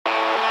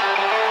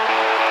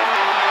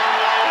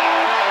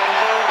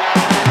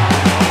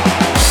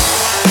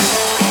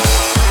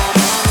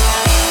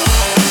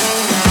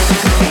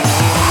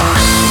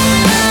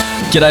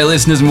G'day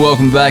listeners and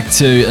welcome back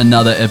to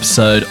another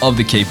episode of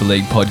the Keeper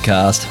League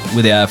podcast.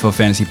 With the AFL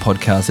Fantasy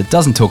podcast that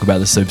doesn't talk about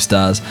the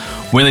superstars.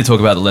 We only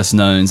talk about the lesser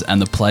knowns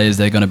and the players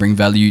that are going to bring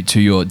value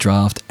to your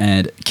draft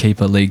and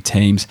Keeper League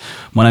teams.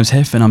 My name's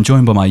Hef and I'm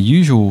joined by my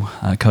usual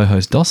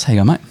co-host Dos. How you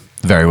going, mate?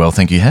 Very well,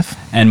 thank you, Hef.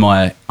 And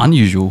my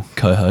unusual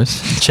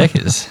co-host,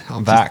 Checkers.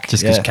 I'm back.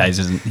 Just because Kays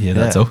isn't here,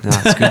 that's all. No,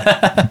 it's good.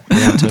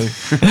 Round two.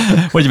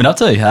 What have you been up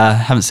to?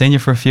 Haven't seen you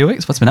for a few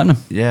weeks. What's been happening?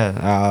 Yeah,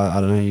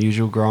 I don't know,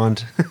 usual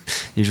grind,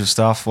 usual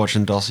stuff,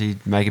 watching Dossie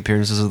make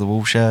appearances of the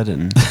Woolshed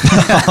and...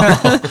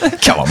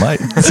 Come on, mate.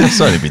 It's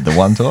only been the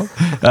one time.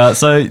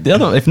 So the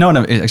other, if no one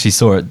actually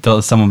saw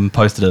it, someone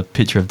posted a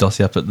picture of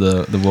Dossie up at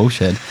the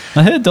Woolshed.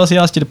 I heard Dossie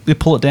asked you to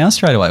pull it down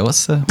straight away.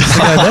 What's the go there?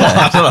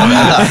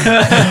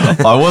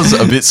 I was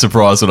a bit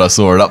surprised when I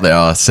saw it up there.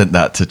 I sent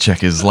that to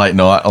Checkers late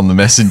night on the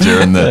messenger,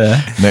 and the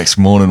next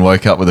morning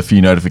woke up with a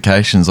few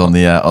notifications on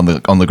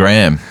the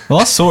gram. Well,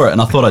 I saw it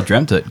and I thought I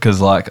dreamt it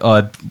because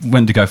I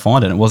went to go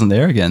find it and it wasn't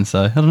there again.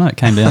 So I don't know, it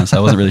came down. So I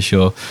wasn't really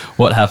sure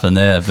what happened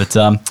there. But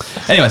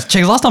anyways,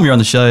 Checkers, last time you were on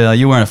the show,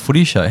 you were wearing a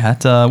footy show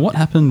hat. What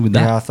happened with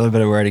that? Yeah, I thought I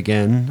better wear it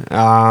again.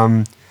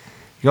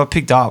 You got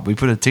picked up. We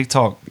put a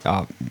TikTok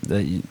up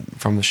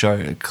from the show,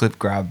 a clip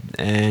grab,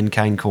 and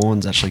Kane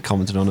Corns actually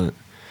commented on it,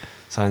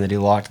 saying that he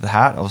liked the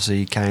hat.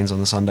 Obviously, Kane's on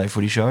the Sunday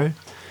footy show.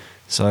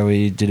 So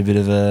we did a bit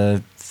of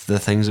the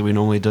things that we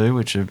normally do,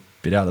 which are a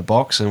bit out of the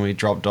box, and we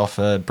dropped off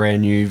a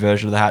brand new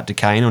version of the hat to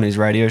Kane on his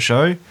radio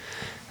show,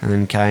 and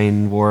then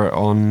Kane wore it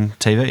on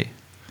TV.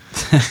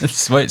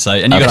 Sweet. So,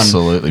 and you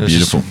absolutely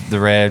beautiful. The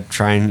rare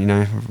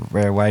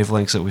rare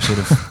wavelengths that we sort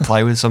of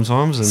play with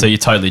sometimes. And so you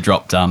totally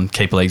dropped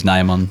Keeper League's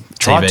name on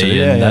tried TV. To,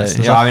 yeah,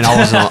 and yeah. I mean,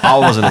 I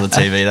wasn't on the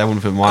TV. They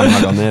wouldn't put my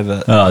mug on there,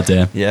 but oh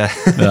damn.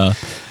 Yeah.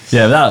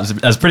 Yeah, that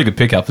was a pretty good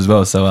pickup as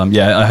well. So,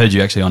 I heard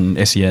you actually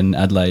on SEN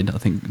Adelaide. I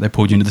think they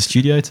pulled you into the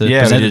studio to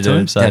present it to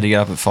him. So had to get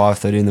up at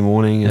 5:30 in the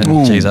morning.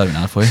 And geez, that would be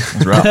hard for you.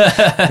 It's rough.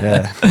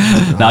 Yeah.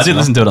 No, I did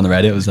listen to it on the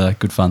radio. It was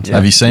good fun. Yeah.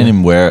 Have you seen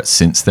him wear it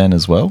since then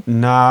as well?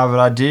 No,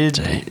 but I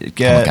did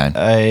get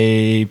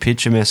a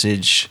picture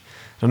message.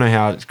 I don't know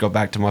how it got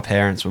back to my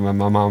parents, but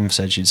my mum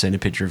said she'd seen a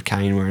picture of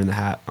Kane wearing the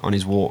hat on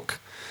his walk.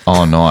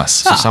 Oh, nice.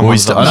 So I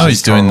know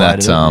he's doing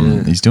that.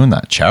 He's doing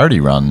that charity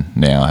run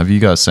now. Have you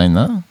guys seen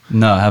that?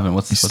 No, I haven't.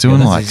 He's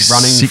doing like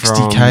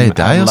 60k a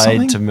day or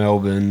something. To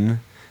Melbourne,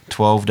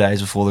 12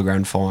 days before the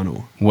grand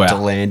final. Wow. To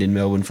land in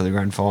Melbourne for the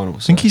grand final. So.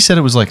 I think he said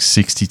it was like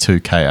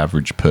 62k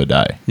average per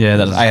day. Yeah,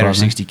 that is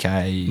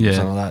 860k,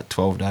 something like that.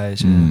 12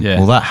 days. Yeah.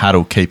 Well, that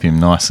hat'll keep him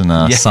nice and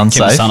sun keep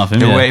safe. the sun off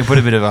him. He put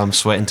a bit of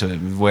sweat into it,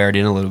 wear it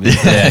in a little bit.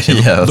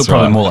 Look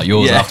probably more like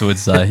yours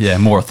afterwards. So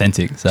more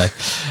authentic. So,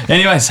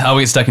 anyways, we'll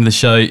get stuck in the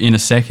show in a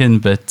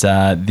second. But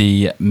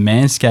the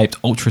Manscaped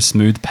Ultra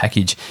Smooth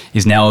package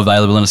is now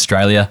available in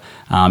Australia.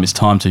 It's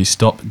time to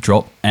stop,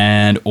 drop,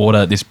 and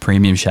order this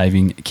premium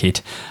shaving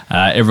kit.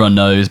 Everyone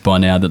knows by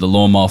now that the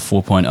Lawnmower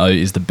 4.0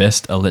 is the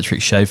best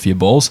electric shave for your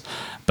balls.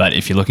 But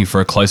if you're looking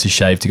for a closer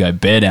shave to go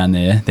bare down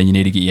there, then you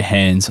need to get your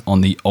hands on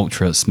the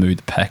Ultra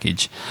Smooth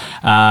package.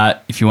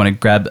 If you want to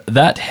grab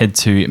that, head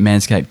to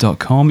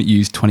manscaped.com,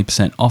 use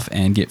 20% off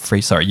and get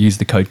free. Use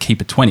the code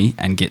KEEPER20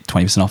 and get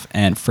 20% off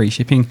and free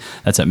shipping.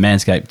 That's at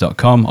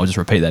manscaped.com. I'll just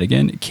repeat that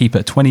again.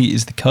 KEEPER20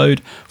 is the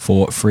code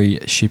for free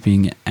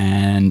shipping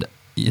and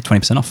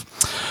 20% off.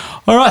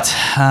 All right,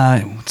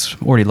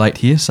 it's already late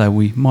here, so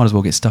we might as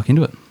well get stuck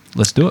into it.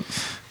 Let's do it.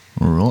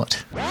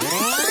 Right.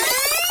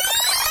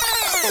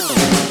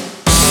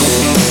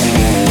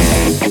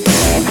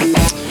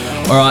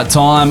 All right,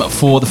 time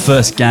for the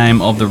first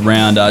game of the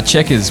round.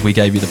 Checkers, we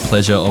gave you the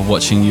pleasure of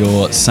watching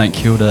your St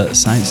Kilda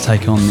Saints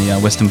take on the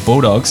Western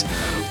Bulldogs.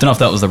 Don't know if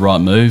that was the right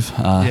move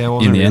it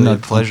wasn't in the really end. a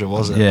pleasure,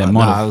 was it? Yeah, it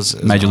might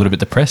have made you a little bit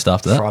depressed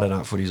after that. Friday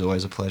night footy is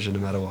always a pleasure no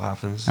matter what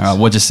happens. All right,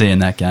 what'd you see in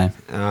that game?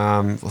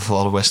 A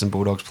lot of Western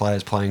Bulldogs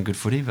players playing good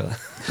footy, but...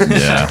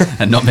 Yeah.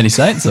 And not many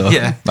Saints? Or?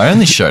 Yeah. They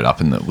only showed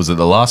up was it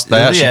the last? They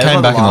actually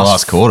came back in the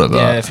last quarter, but...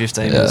 Yeah,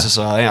 15 minutes or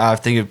so. I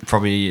think it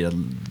probably a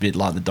bit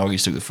like the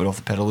Doggies took the foot off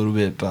the pedal a little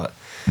bit, but...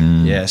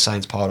 Yeah,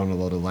 Saints piled on a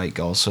lot of late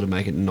goals, sort of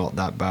make it not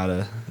that bad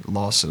a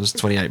loss. It was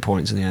 28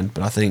 points in the end,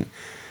 but I think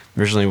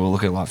originally we were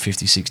looking at like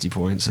 50, 60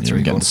 points. You're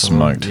getting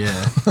smoked.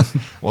 Yeah,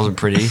 wasn't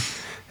pretty.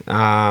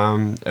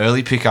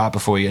 Early pick up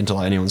before you get into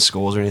like anyone's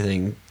scores or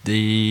anything.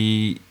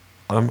 You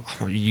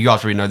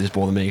guys probably know this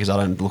more than me because I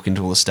don't look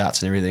into all the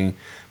stats and everything,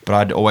 but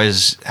I'd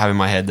always have in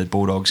my head that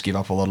Bulldogs give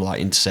up a lot of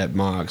like intercept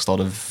marks, a lot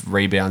of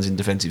rebounds in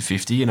defensive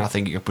 50, and I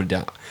think you could put it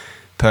down...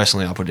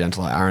 Personally, I put it down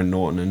to like Aaron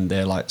Norton, and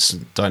they're like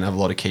don't have a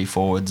lot of key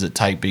forwards that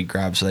take big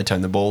grabs, so they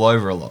turn the ball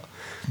over a lot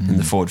in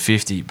the forward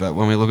 50. But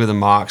when we look at the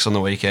marks on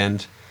the weekend, I'm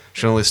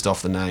just going to list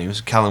off the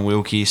names. Callum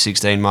Wilkie,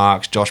 16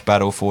 marks. Josh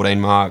Battle,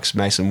 14 marks.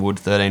 Mason Wood,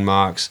 13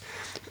 marks.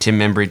 Tim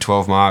Membry,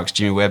 12 marks.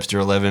 Jimmy Webster,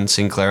 11.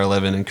 Sinclair,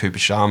 11. And Cooper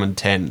Sharman,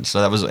 10. So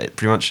that was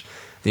pretty much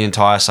the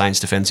entire Saints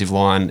defensive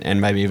line,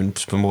 and maybe even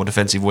some more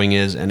defensive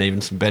wingers and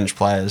even some bench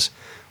players,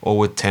 all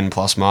with 10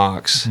 plus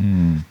marks.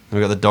 And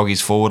we've got the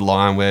Doggies forward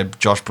line where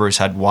Josh Bruce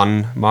had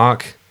 1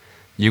 mark,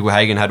 Hugo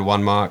Hagen had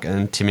 1 mark,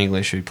 and Tim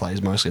English, who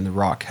plays mostly in the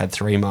ruck, had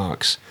 3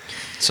 marks.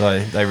 So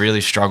they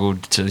really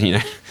struggled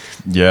to,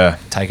 Yeah.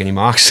 take any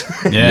marks.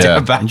 Yeah.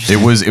 Back.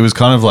 It was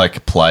kind of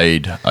like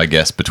played, I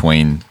guess,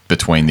 between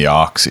the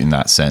arcs in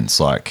that sense.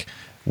 Like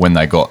when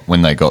they got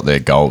their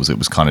goals, it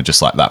was kind of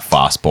just like that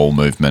fast ball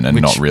movement and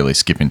Which not really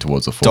skipping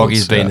towards the forwards.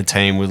 Doggy's been a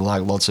team with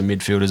like lots of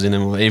midfielders in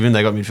them. Even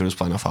they got midfielders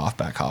playing off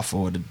half-back,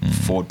 half-forward,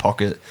 forward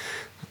pocket.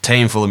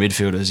 Team full of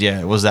midfielders. Yeah,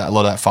 it was that a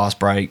lot of that fast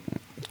break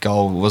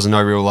goal. It was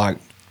no real like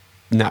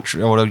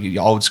natural or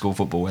old school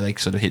football where they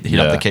sort of hit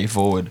up the key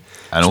forward.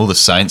 And all the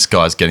Saints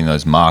guys getting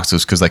those marks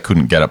was because they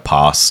couldn't get it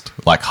past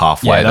like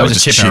halfway. Yeah, they were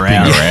just chipping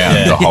around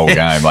Yeah. the whole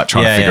game, like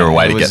trying to figure a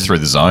way to get through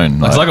the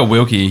zone. It's like a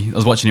Wilkie. I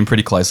was watching him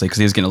pretty closely because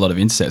he was getting a lot of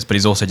intercepts, but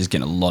he's also just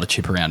getting a lot of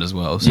chip around as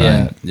well.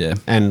 So, yeah.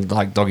 And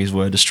like Doggies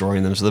were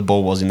destroying them, so the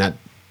ball was in that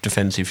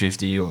defensive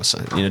 50 or so,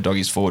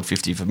 Doggies forward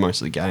 50 for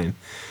most of the game.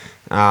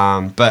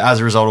 But as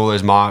a result of all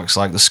those marks,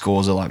 like the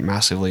scores are like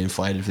massively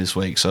inflated this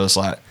week. So it's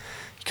like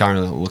you can't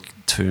really look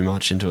too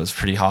much into it. It's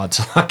pretty hard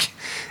to like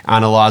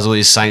analyze all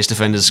these Saints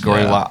defenders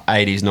scoring like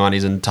 80s,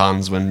 90s, and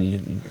tons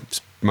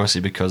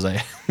mostly because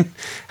they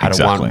had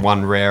a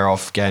one rare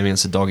off game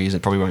against the Doggies.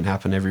 It probably won't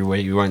happen every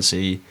week. We won't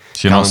see.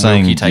 So you're not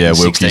saying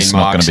Wilkie's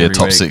not going to be a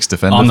top 6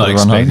 defender? I'm not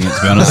expecting it,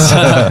 to be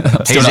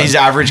honest. His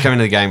average coming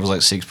into the game was like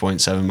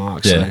 6.7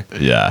 marks. Yeah. So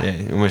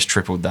Yeah, almost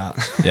tripled that.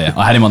 Yeah,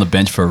 I had him on the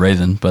bench for a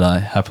reason, but I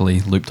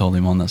happily looped-holed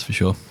him on, that's for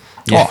sure.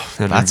 Yeah,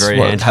 that's very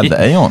what handy. had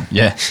the E on.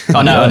 Yeah.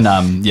 I know,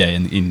 and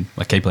in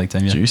my keeper league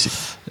team, yeah.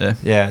 Juicy. Yeah.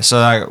 Yeah, so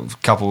like, a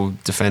couple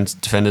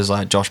defenders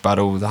like Josh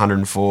Battle with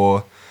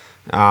 104.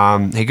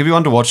 He could be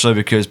one to watch though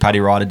because Paddy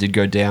Ryder did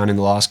go down in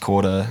the last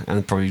quarter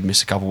and probably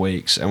missed a couple of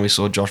weeks. And we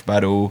saw Josh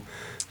Battle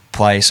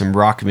play some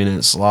ruck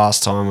minutes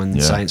last time when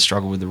the Saints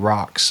struggled with the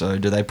ruck. So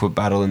do they put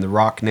Battle in the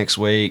ruck next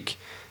week?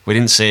 We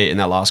didn't see it in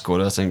that last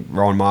quarter. I think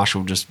Rowan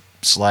Marshall just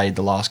slayed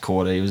the last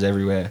quarter. He was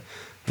everywhere.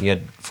 He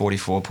had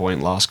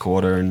 44-point last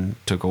quarter and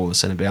took all the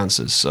centre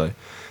bounces. So,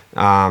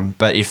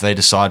 but if they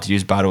decide to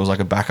use Battle as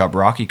like a backup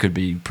ruck, he could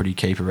be pretty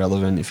keeper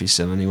relevant if he's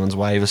still anyone's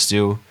waiver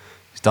still.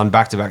 He's done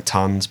back-to-back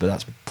tons, but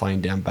that's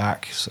playing down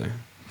back. So,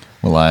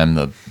 well, I am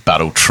the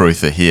Battle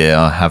truther here.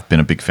 I have been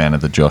a big fan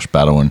of the Josh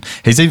Battle, and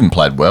he's even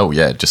played well,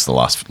 just the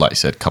last, like you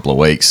said, couple of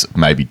weeks,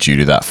 maybe due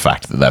to that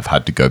fact that they've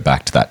had to go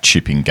back to that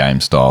chipping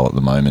game style at the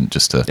moment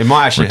just to it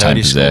might actually retain hurt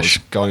his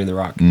possession. scores going in the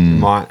ruck. It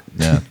might.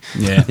 Yeah.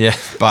 Yeah.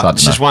 But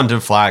it's just one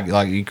to flag.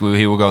 Like he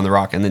will go in the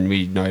ruck, and then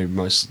we know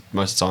most of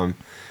the time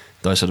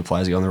those sort of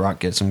players who go in the ruck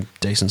get some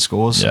decent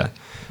scores. Yeah.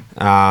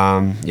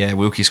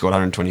 Wilkie scored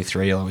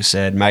 123, like we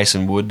said.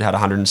 Mason Wood had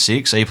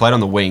 106, so he played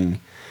on the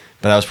wing.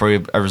 But that was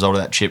probably a result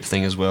of that chip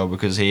thing as well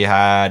because he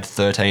had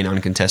 13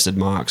 uncontested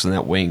marks on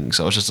that wing.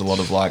 So it was just a lot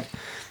of like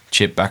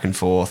chip back and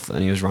forth,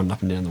 and he was running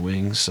up and down the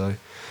wings. So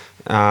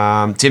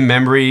Tim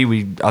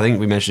Membry, I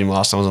think we mentioned him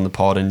last time I was on the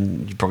pod,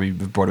 and you probably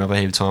brought him up a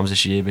heap of times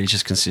this year, but he's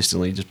just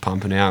consistently just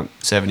pumping out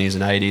 70s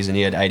and 80s, and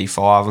he had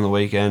 85 on the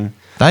weekend.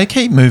 They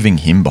keep moving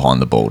him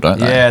behind the ball, don't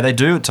they? Yeah, they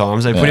do at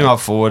times. They put him up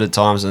forward at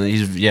times, and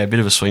he's a bit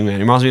of a swingman. He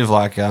reminds me of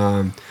like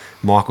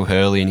Michael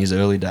Hurley in his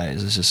early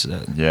days. It's just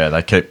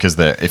they keep because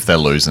if they're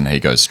losing, he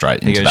goes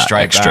straight into that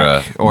straight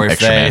extra back. Or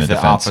if man they're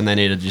of up defense. and they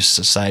need to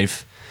just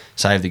save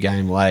the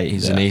game late,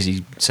 he's an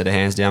easy set of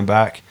hands down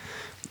back.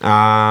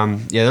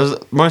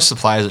 Most of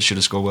the players that should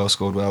have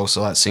scored well.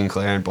 So like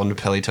Sinclair and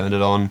Bondapelli turned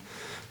it on.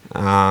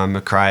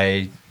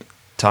 McRae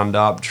turned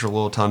up,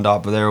 Trelaw turned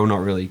up, but they're all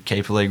not really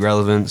keeper league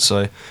relevant.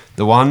 So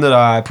the one that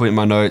I put in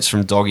my notes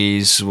from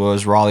Doggies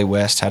was Riley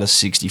West had a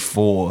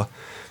 64.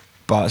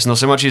 But it's not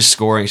so much his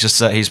scoring, it's just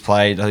that he's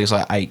played, I think it's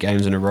like 8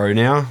 games in a row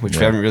now, which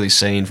we haven't really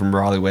seen from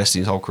Riley West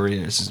in his whole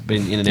career. It's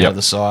been in and out of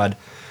the side.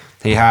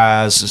 He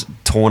has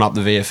torn up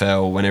the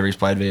VFL whenever he's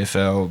played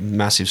VFL,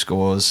 massive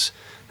scores.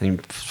 I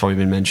think it's probably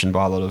been mentioned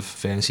by a lot of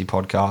fantasy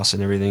podcasts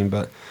and everything.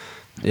 But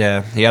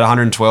yeah, he had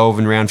 112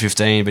 in round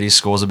 15, but his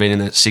scores have been in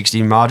the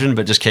 60 margin.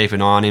 But just keep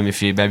an eye on him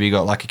if you maybe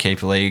got like a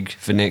keeper league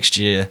for next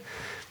year.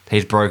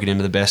 He's broken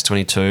into the best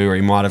 22, or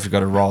he might have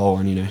got a role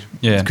and,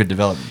 could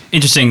develop.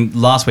 Interesting.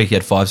 Last week he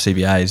had 5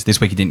 CBAs. This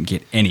week he didn't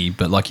get any,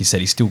 but like you said,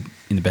 he's still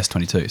in the best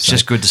 22. It's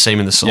just good to see him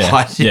in the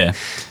side. Yeah.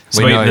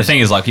 So the thing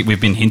is, like, we've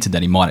been hinted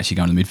that he might actually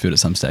go into the midfield at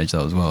some stage,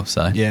 though, as well.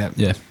 So, yeah.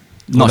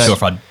 Not sure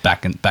if I'd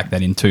back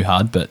that in too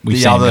hard, but we've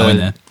seen him go in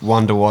there. The other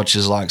one to watch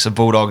is, like, so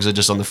Bulldogs are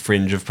just on the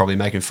fringe of probably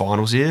making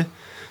finals here,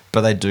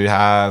 but they do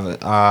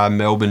have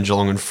Melbourne,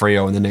 Geelong and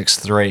Freo in the next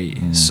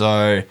 3.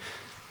 So,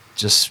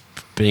 just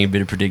being a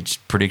bit of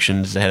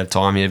predictions ahead of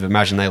time here, but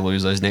imagine they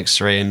lose those next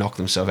 3 and knock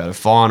themselves out of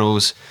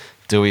finals.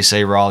 Do we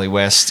see Riley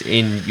West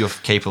in your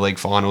keeper league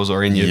finals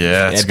or in your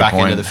back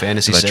end of the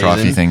fantasy season? They try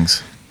a few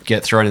things.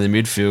 Get thrown in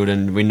the midfield,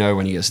 and we know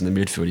when he gets in the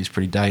midfield, he's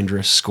pretty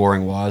dangerous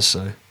scoring wise.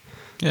 So,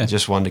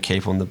 just one to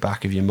keep on the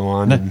back of your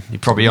mind. And you're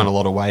probably on a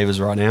lot of waivers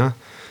right now.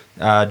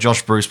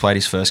 Josh Bruce played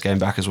his first game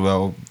back as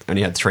well, and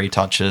he had 3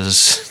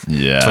 touches,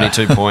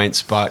 22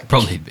 points. But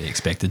probably be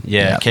expected.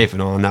 Keep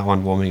an eye on that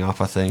one warming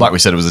up, I think. Like we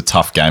said, it was a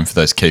tough game for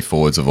those key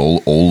forwards of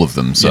all of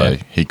them, so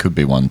he could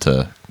be one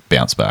to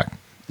bounce back.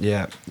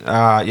 Yeah,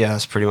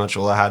 that's pretty much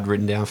all I had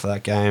written down for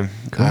that game.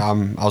 I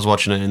was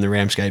watching it in the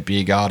Ramsgate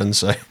Beer Garden,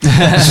 so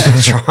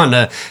trying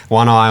to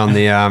one eye on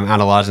the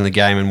analysing the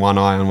game and one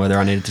eye on whether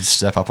I needed to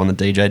step up on the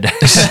DJ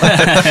days.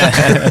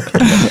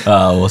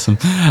 Oh, awesome.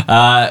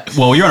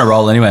 Well, you're on a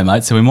roll anyway,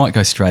 mate, so we might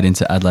go straight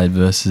into Adelaide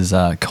versus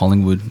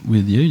Collingwood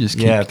with you. Just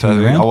keep Yeah, coming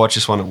perfect. around. I watch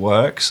this one at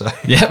work, so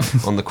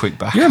Yep. on the quick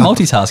back. You're a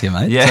multitasker,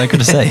 mate. Yeah. So good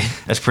to see.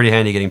 It's pretty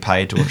handy getting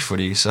paid to watch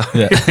footy. So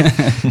Yeah.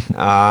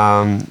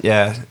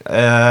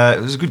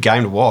 it was a good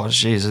game to watch.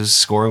 Jeez, the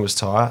scoring was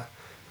tight.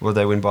 What did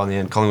they win by in the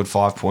end? Collingwood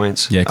 5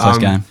 points. Yeah, close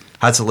game.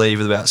 Had to leave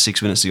with about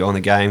 6 minutes to go on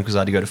the game because I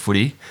had to go to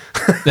footy.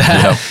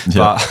 Yep.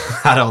 But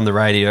I had it on the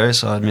radio,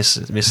 so I missed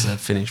that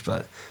finish.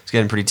 But it's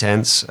getting pretty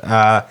tense.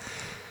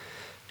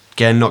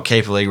 Again, not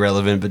keeper league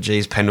relevant, but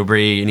geez,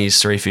 Pendlebury in his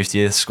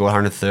 350th scored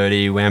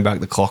 130, wound back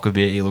the clock a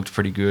bit. He looked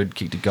pretty good,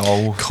 kicked a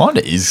goal. Kind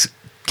of is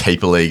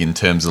keeper league in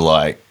terms of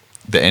like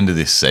the end of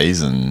this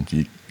season.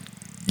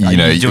 You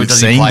know, does you've he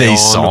seen play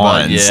these on, but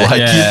signs. yeah. Like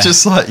Yeah. you're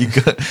just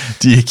like,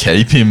 do you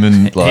keep him?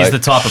 And like, He's the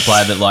type of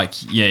player that, like,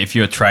 yeah, if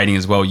you're trading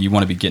as well, you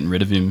want to be getting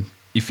rid of him.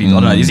 If he, I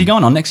don't know, is he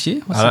going on next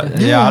year?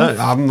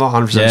 I'm not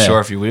 100% Yeah. sure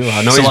if he will.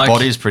 I know So, his like,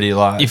 body's pretty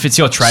like. If it's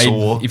your trade,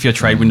 sore. if your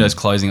trade window's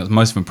closing,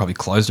 most of them probably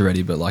closed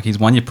already. But like, he's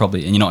one you're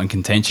probably, and you're not in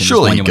contention.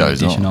 Surely he's he one you want goes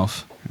to audition on.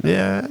 off.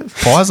 Yeah,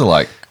 Pies are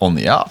like on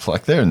the up.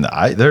 Like they're in the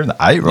eight. They're in the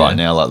eight right Yeah.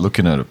 now. Like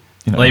looking at it.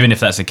 You know, Well, even if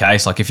that's the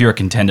case, like if you're a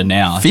contender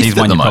now, Fifth he's at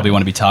one the you probably moment.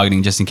 want to be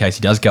targeting just in case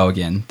he does go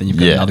again. Then you've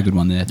got Yeah. another good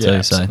one there too.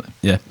 Yeah, So absolutely.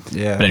 yeah.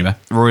 yeah. But anyway,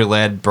 Rory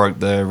Laird broke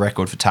the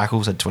record for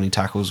tackles. Had 20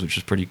 tackles, which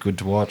is pretty good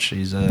to watch.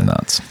 He's a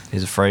nuts.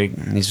 He's a freak.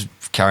 He's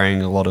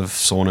carrying a lot of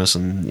soreness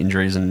and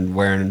injuries and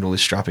wearing all this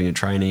strapping and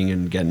training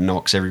and getting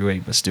knocks every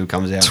week, but still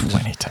comes out and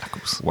 20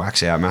 tackles.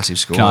 whacks out massive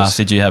scores. can I ask,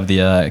 did you have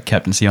the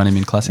captaincy on him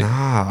in Classic? I've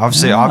Ah,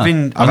 had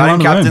him around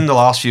the captain room. the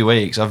last few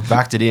weeks. I've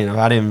backed it in. I've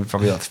had him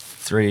probably like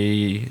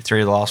three of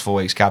the last 4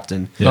 weeks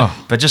captain. Yeah.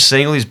 But just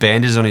seeing all these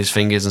bandages on his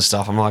fingers and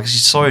stuff, I'm like,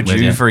 he's so due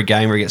you? for a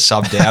game where he gets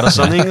subbed out or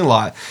something.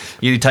 Like,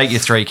 you take your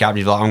 3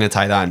 captains, you're like, I'm going to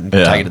take that and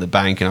Yeah. take it to the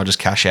bank and I'll just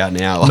cash out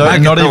now. Like, No, I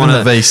not don't even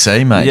wanna- the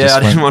VC, mate. Yeah, Just I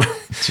didn't went- want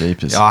to.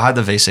 Jeepers. I had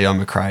the VC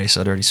on McRae,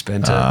 so I'd already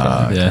spent it.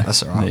 But Yeah,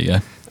 that's all right. There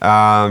you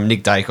go.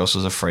 Nick Dacos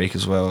was a freak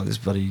as well. There's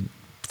bloody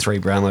 3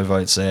 Brownlow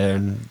votes there.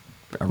 And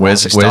a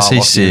Where's rising he star locked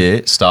in.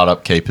 sit?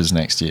 Startup keepers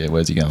next year.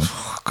 Where's he going?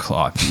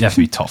 God, you have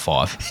to be top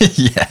 5.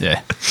 yeah.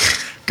 Yeah.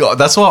 God,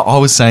 that's what I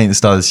was saying at the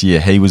start of this year.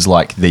 He was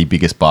like the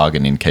biggest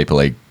bargain in keeper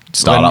league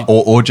startup,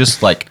 or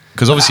just like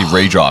because obviously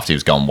redraft he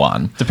was going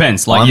 1.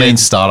 Depends. Like, I yeah. mean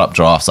startup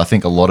drafts. I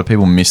think a lot of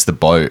people miss the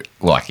boat.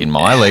 Like in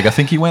my league, I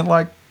think he went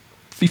like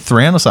 5th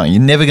round or something.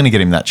 You're never going to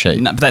get him that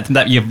cheap. No, but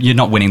that you're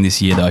not winning this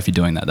year though if you're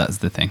doing that. That's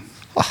the thing.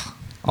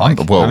 Well,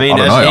 I mean, I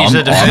don't know. he's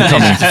a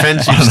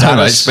defensive I don't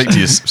know, mate.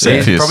 status.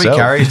 Speak to He for probably yourself.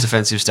 carries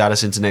defensive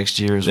status into next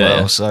year as Yeah.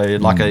 well. So,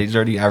 like, he's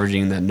already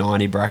averaging that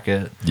 90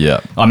 bracket. Yeah.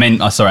 I mean,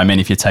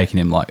 if you're taking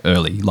him like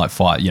early, like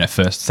 5,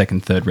 first,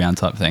 second, third round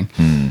type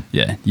thing.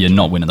 Yeah, you're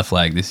not winning the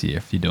flag this year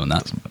if you're doing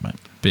that. But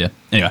yeah,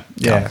 anyway.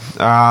 Yeah.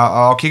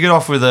 I'll kick it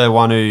off with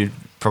one who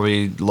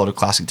probably a lot of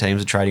classic teams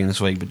are trading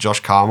this week, but Josh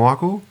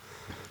Carmichael.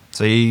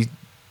 So he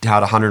had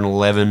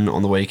 111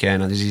 on the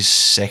weekend. This is his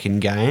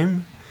second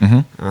game.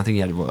 Mm-hmm. I think he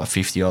had a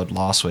 50 odd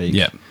last week.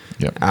 Yeah.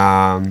 Yep.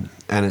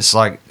 And it's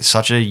like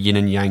such a yin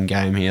and yang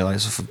game here. Like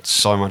it's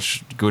so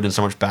much good and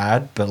so much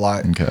bad. But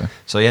like, Okay.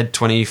 so he had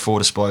 24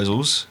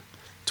 disposals,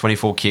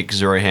 24 kicks,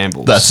 0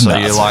 handballs. That's so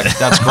nuts. you're like,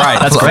 that's great.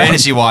 That's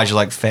fantasy wise, you're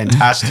like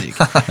fantastic.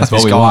 what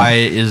This we guy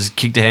is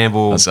kicked a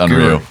handball. That's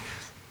unreal. guru.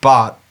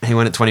 But he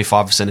went at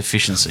 25%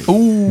 efficiency.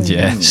 Ooh.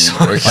 Yeah.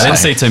 Okay. I didn't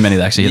see too many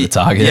that actually hit the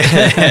target.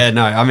 Yeah,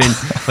 no, I mean, I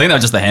think that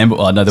was just the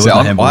handball. Oh, no, there So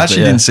wasn't the handballs. I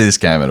actually didn't see this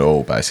game at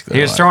all. Basically,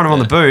 he was Like, throwing him on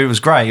the boot. It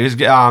was great. He was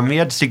he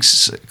had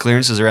 6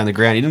 clearances around the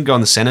ground. He didn't go on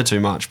the centre too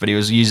much, but he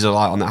was used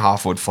like on that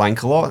half forward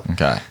flank a lot.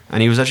 Okay.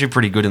 And he was actually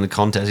pretty good in the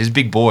contest. He's a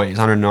big boy. He's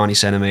 190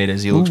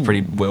 centimetres. He looks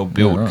pretty well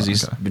built Yeah, right, because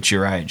he's okay.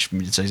 mature age,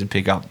 mid-season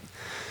pickup.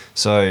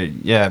 So,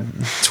 yeah,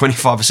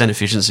 25%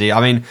 efficiency. I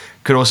mean,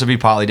 could also be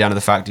partly down to the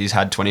fact he's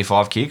had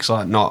 25 kicks.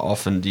 Like, not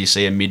often do you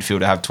see a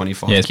midfielder have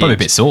 25 Yeah, it's kicks. probably a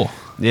bit sore.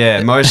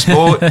 Yeah, most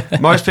people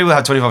that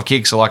have 25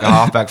 kicks are like a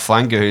halfback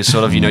flanker who's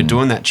sort of,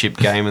 doing that chip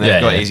game and they've Yeah,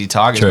 got yeah. easy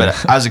targets. True.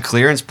 But as a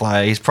clearance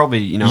player, he's probably,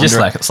 You just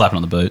slapping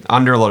on the boot.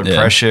 under a lot of Yeah.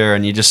 pressure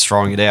and you're just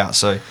throwing it out.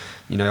 So,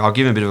 I'll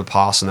give him a bit of a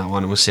pass on that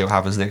one and we'll see what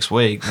happens next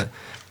week.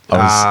 But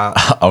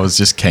I was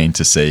just keen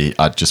to see.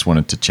 I just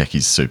wanted to check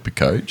his super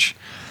coach,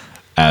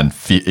 and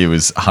it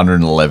was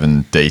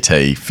 111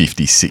 DT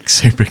 56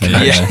 super coach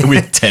Yeah.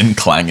 with 10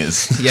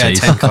 clangers. yeah,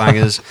 Jeez. 10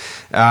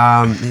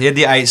 clangers. He had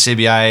the 8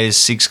 CBAs,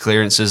 6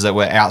 clearances that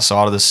were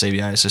outside of the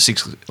CBA, so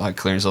 6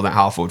 clearances on that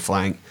half forward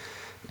flank.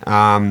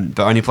 But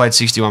only played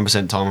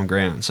 61% time on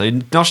ground, so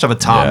he notched up a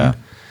ton. Yeah.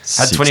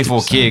 Had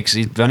 24 60%. kicks.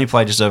 He only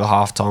played just over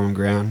half time on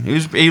ground.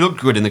 He looked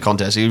good in the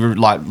contest. He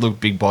looked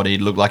big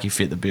bodied. Looked like he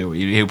fit the bill.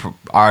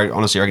 I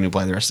honestly reckon he'll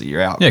play the rest of the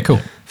year out. Yeah, cool.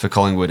 For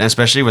Collingwood, and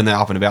especially when they're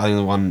up and about. I think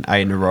they won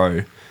 8 in a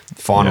row.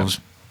 Finals,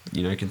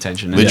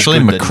 contention. And Literally,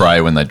 it's good that-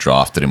 McRae, when they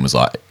drafted him, was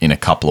like, in a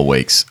couple of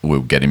weeks, we'll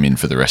get him in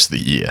for the rest of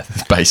the year.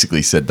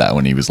 Basically said that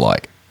when he was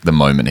like the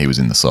moment he was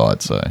in the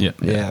side. So Yeah.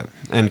 Yeah,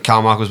 and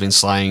Carmichael's been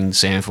slaying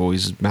Sandford.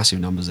 He's massive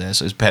numbers there,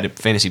 so his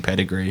fantasy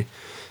pedigree.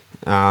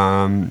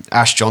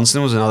 Ash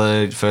Johnson was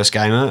another first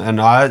gamer,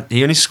 and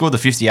he only scored the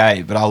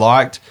 58,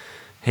 but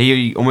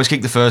he almost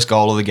kicked the first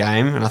goal of the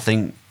game, and I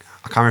can't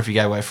remember if he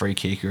gave away a free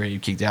kick or he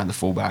kicked out in the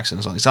fullbacks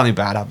and something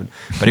bad happened.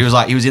 But he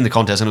was in the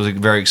contest and it was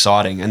very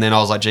exciting. And then I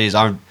was like, geez,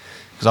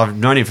 because I've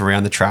known him from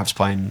around the traps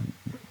playing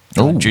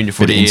junior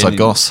footy. Bit of inside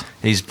goss.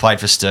 He's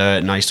played for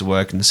Sturt, and I used to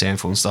work in the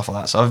Sandford and stuff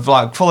like that. So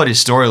I've followed his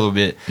story a little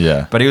bit.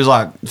 Yeah. But he was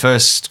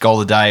first goal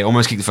of the day,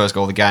 almost kicked the first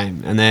goal of the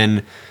game. And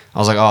then I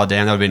was like, oh,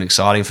 damn, that would have been an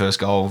exciting first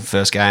goal,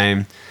 first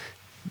game.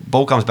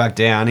 Ball comes back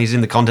down. He's in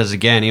the contest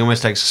again. He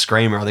almost takes a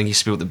screamer. I think he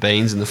spilt the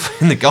beans in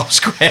the goal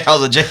square. I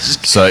was like, Jesus,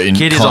 So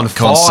kid is on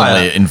fire.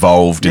 constantly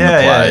involved in the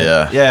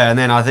play. Yeah, and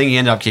then I think he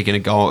ended up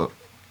kicking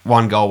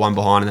one goal, one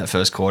behind in that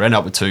first quarter. Ended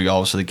up with 2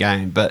 goals for the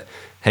game. But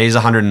he's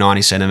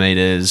 190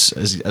 centimetres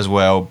as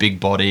well, big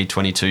body,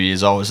 22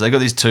 years old. So they've got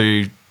these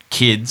 2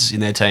 kids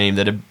in their team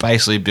that are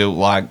basically built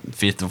like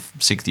 5th or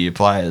 6th year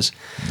players.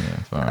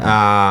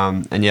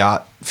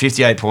 Yeah,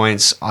 58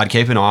 points. I'd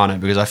keep an eye on it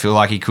because I feel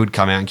like he could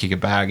come out and kick a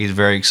bag. He's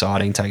very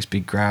exciting, takes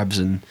big grabs,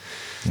 and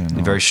he's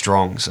very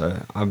strong.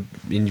 So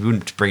you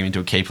wouldn't bring him into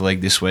a keeper league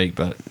this week,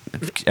 but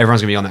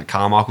everyone's going to be on that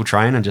Carmichael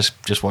train, and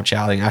just watch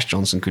out. I think Ash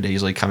Johnson could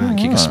easily come out and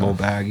kick a small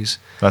bag.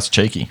 That's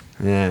cheeky.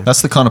 Yeah.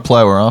 That's the kind of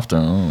player we're after.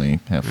 He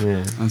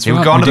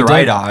would go under the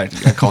radar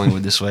at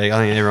Collingwood this week. I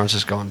think everyone's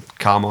just gone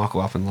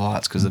Carmichael up in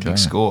lights because of the big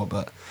score.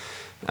 But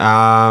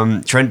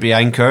Trent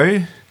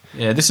Bianco.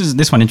 Yeah,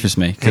 this one interests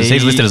me because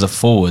he's listed as a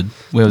forward.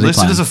 Where was he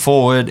listed playing? as a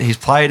forward. He's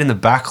played in the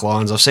back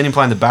lines. I've seen him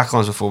play in the back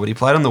lines before, but he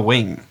played on the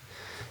wing.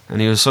 And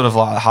he was sort of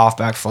like a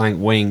half-back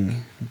flank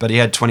wing. But he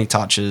had 20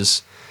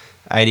 touches,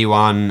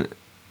 81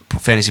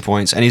 fantasy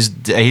points. And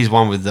he's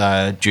one with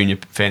junior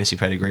fantasy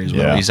pedigree as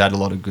well. Yeah. He's had a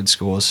lot of good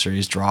scores through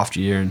his draft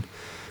year. And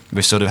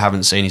we sort of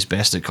haven't seen his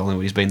best at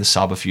Collingwood. He's been the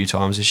sub a few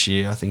times this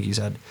year. I think he's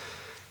had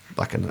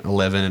like an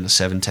 11 and a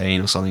 17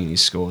 or something in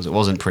his scores. It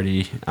wasn't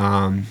pretty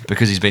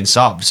because he's been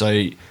subbed.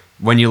 So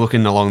when you're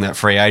looking along that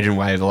free agent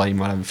wave, like you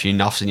might have a few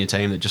nuffs in your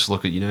team that just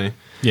look at,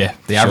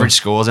 the average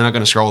scores. They're not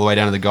going to scroll all the way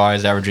down to the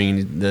guys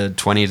averaging the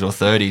 20s or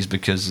 30s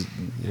because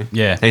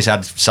he's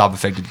had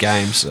sub-affected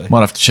games. So.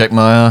 Might have to check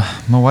my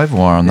waiver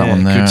wire on that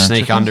one there. Could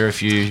sneak under a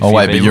few. Oh,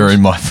 wait, but you're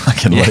in my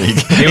fucking league.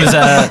 He was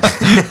a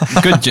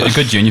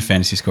good junior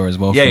fantasy score as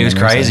well. Yeah, he was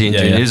crazy in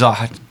junior. Yeah. He was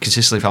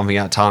consistently pumping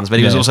out tons, but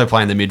he was also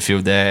playing the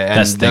midfield there,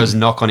 and there was a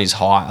knock on his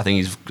height. I think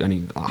he's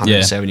only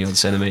 170 odd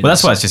centimetres. Well,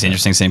 that's why it's just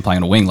interesting seeing him playing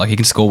on a wing. Like, he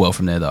can score well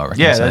from there, though, I reckon.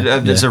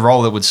 Yeah, it's a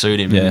role that would suit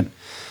him. Yeah.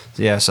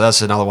 Yeah, so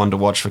that's another one to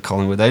watch for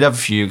Collingwood. They'd have a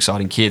few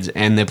exciting kids,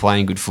 and they're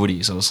playing good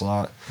footy, so it's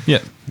like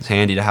it's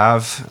handy to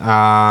have.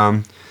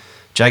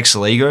 Jake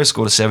Saligo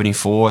scored a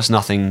 74. It's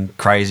nothing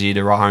crazy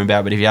to write home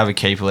about, but if you have a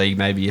keeper league,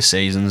 maybe your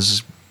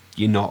seasons,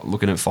 you're not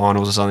looking at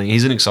finals or something.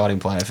 He's an exciting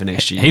player for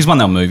next year. He's one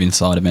they'll move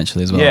inside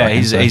eventually as well. Yeah,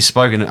 he's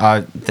spoken.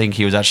 I think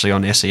he was actually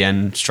on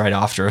SEN straight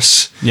after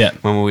us. Yeah,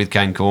 when we were with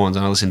Kane Corns,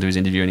 and I listened to his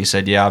interview, and he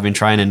said, "Yeah, I've been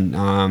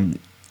training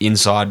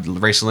inside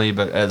recently,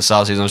 but at the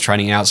start of the season I was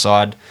training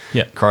outside.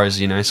 Yeah, Crows,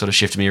 sort of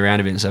shifted me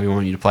around a bit and said we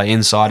want you to play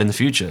inside in the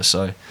future."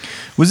 So,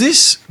 was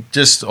this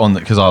just on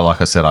because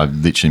like I said, I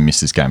literally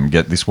missed this game.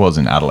 This was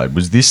in Adelaide.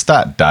 Was this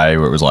that day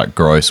where it was like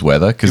gross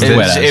weather? Because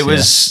it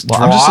was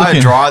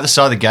dry at the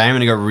start of the game,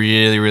 and it got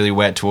really, really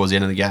wet towards the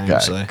end of the game.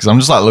 Because so. I'm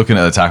just like looking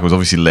at the tackles.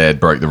 Obviously,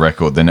 Laird broke the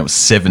record. Then it was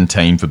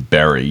 17 for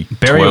Berry.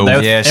 Everyone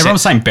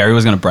was saying Berry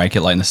was going to break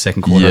it late in the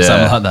second quarter or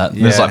something like that.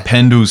 Yeah. There's like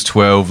Pendle's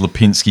 12,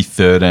 Lipinski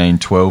 13,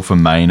 12 for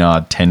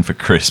Maynard, 10 for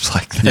Crisp.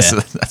 Like that's a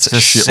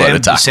shitload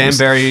of tackles. Sam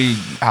Berry,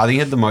 I think he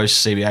had the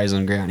most CBAs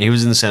on the ground. He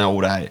was in the centre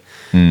all day.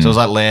 So it was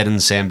like Laird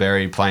and Sam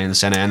Berry playing in the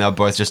centre, and they were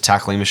both just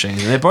tackling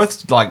machines. And they're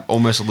both like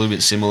almost a little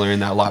bit similar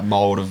in that like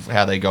mould of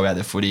how they go out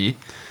their footy.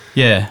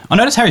 Yeah, I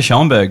noticed Harry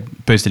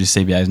Schoenberg boosted his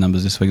CBA's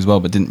numbers this week as well,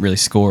 but didn't really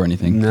score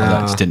anything. No.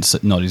 Like,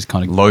 just not his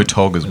kind of low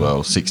tog as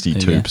well,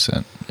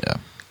 62%. Yeah,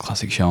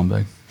 classic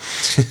Schoenberg.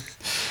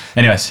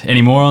 Anyways,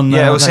 any more on?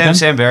 Yeah, well,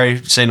 Sam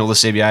Berry, seen all the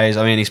CBAs.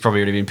 I mean, he's probably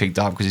already been picked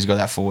up because he's got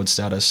that forward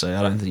status. So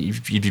I don't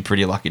think you'd be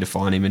pretty lucky to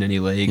find him in any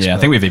leagues. Yeah, I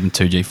think we've even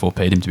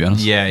 2G4P'd him, to be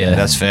honest. Yeah,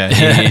 that's fair.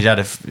 He's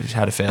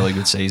had a fairly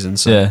good season.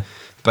 So. Yeah,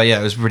 but yeah,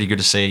 it was pretty good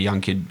to see a young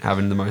kid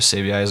having the most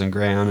CBAs on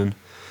ground and.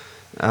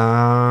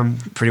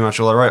 Pretty much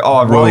all I wrote.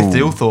 Oh, Riley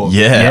Thilthorpe.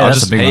 Yeah,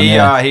 that's a big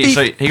one.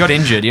 So he got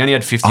injured. He only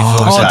had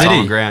 54%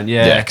 on ground.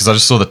 Yeah, because I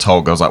just saw the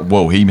tog. I was like,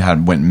 whoa, he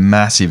went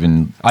massive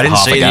in. I didn't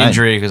half see a the game.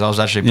 injury because I was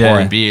actually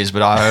pouring beers,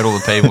 but I heard all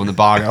the people in the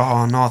bar go,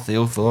 "Oh, no,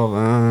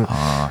 Thilthorpe."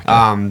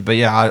 Okay. But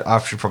yeah, I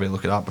should probably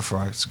look it up before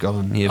I got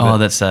on here. Oh,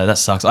 that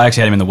sucks. I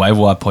actually had him in the waiver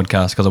wire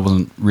podcast because I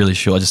wasn't really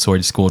sure. I just saw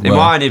he scored. It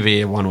might only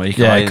be 1 week.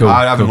 Yeah, cool.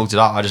 I haven't looked it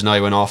up. I just know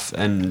he went off,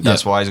 and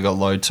that's why he's got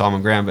low time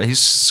on ground. But he's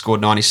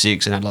scored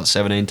 96 and had like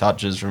 17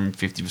 touches from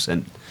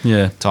 50%.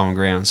 Time on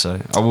ground,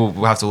 so we'll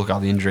have to look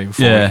up the injury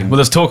before. Yeah, well,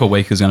 there's talk a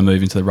week he's going to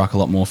move into the ruck a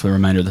lot more for the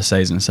remainder of the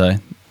season. So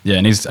yeah,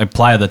 and he's a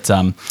player that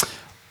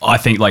I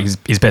think like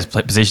his best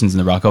positions in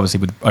the ruck, obviously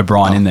with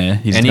O'Brien in there.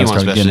 He's Anyone's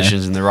gonna best get in there.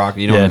 positions in the ruck.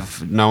 You know, Yeah.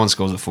 if no one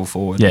scores at full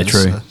forward. Yeah,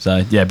 Just, true.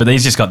 So yeah, but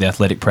he's just got the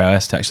athletic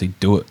prowess to actually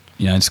do it,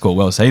 and score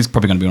well. So he's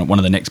probably going to be one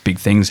of the next big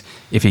things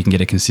if he can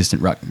get a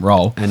consistent ruck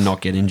role. and not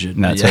get injured.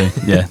 And that yeah.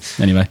 too. Yeah.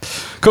 Anyway,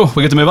 cool.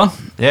 We get to move on.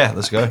 Yeah,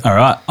 let's go. All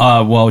right.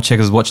 While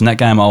Checkers was watching that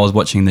game, I was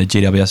watching the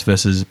GWS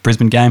versus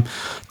Brisbane game.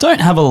 Don't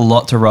have a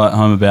lot to write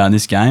home about in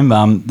this game.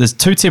 There's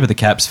two tip of the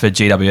caps for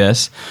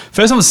GWS.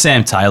 First one was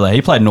Sam Taylor.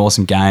 He played an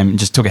awesome game and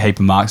just took a heap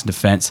of marks in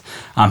defence.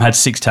 Had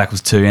 6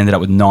 tackles too, ended up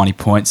with 90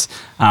 points.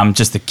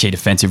 Just the key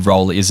defensive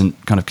role that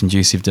isn't kind of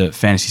conducive to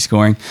fantasy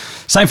scoring.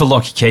 Same for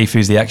Lockie Keefe,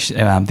 who's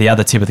the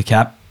other tip of the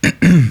cap.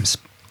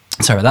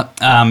 Sorry about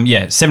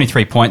that.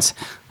 73 points.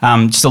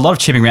 Just a lot of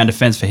chipping around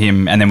defence for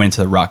him, and then went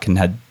into the ruck and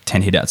had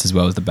 10 hit-outs as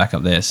well as the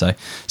backup there. So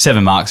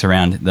 7 marks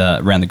around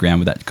the ground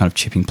with that kind of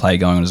chipping play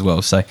going on as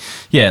well. So,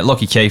 yeah,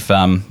 Lockie Keefe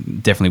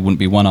definitely wouldn't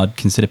be one I'd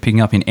consider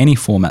picking up in any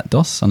format,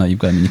 Dos. I know you've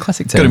got him in your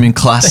classic team. Got him in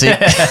classic.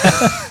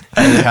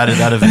 How did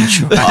that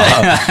eventually?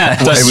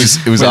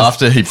 It was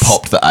after he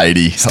popped the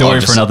 80.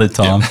 Story for another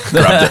time.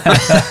 Grabbed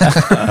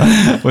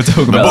it. We'll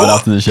talk about that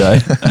after the show.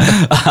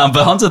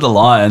 But onto the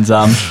Lions.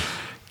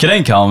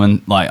 Kadeem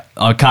Coleman, I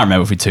can't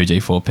remember if we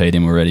 2G4P'd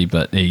him already,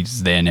 but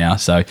he's there now.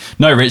 So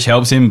no Rich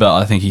helps him, but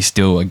I think he's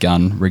still a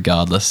gun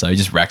regardless. So he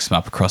just racks him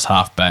up across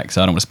half back.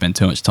 So I don't want to spend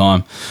too much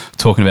time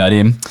talking about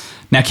him.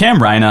 Now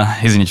Cam Rayner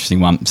is an interesting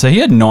one. So he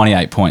had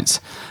 98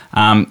 points.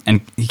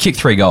 And he kicked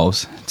 3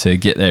 goals to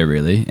get there,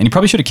 really. And he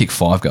probably should have kicked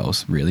 5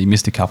 goals, really. He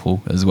missed a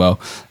couple as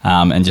well.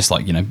 And just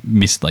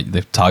missed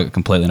the target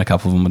completely, and a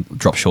couple of them would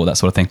drop short, that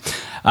sort of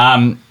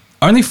thing.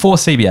 Only 4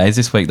 CBAs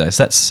this week, though,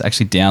 so that's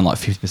actually down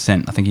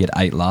 50%. I think he had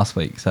 8 last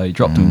week, so he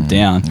dropped them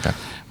down,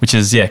 which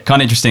is,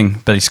 kind of interesting,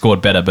 but he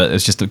scored better, but it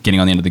was just getting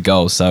on the end of the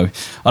goals. So,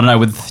 I don't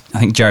know, I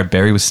think Jared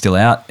Berry was still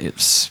out.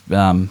 It's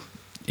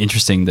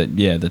interesting that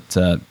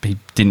he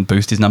didn't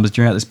boost his numbers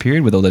during this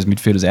period with all those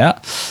midfielders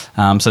out.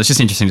 So, it's just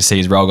interesting to see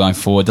his role going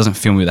forward. Doesn't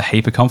fill me with a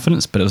heap of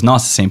confidence, but it was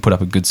nice to see him put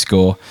up a good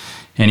score.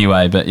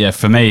 Anyway, but yeah,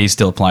 for me, he's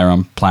still a player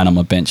I'm playing on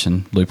my bench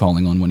and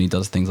loopholing on when he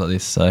does things like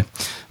this. So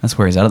that's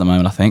where he's at the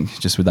moment, I think,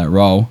 just with that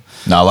role.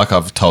 No, like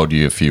I've told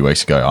you a few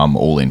weeks ago, I'm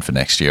all in for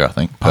next year, I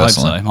think,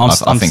 personally. I hope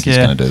so. I think he's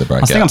going to do the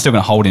breakout. I think I'm still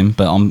going to hold him,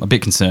 but I'm a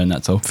bit concerned,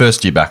 that's all.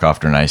 First year back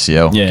after an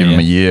ACL. Yeah, Give him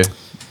a year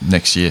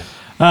next year.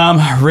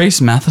 Reece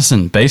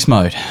Matheson, beast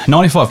mode,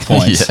 95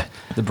 points. Yeah.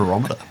 The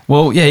barometer.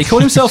 Well, yeah, he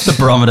called himself the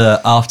barometer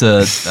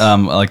after,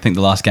 I think,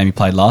 the last game he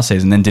played last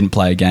season, then didn't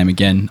play a game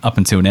again up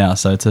until now.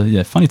 So it's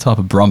a funny type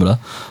of barometer.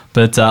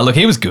 But look,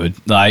 he was good.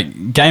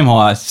 Game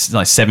high,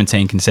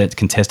 17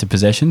 contested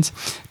possessions,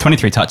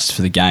 23 touches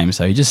for the game.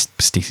 So he just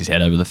sticks his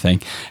head over the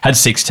thing. Had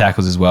 6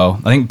 tackles as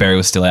well. I think Berry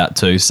was still out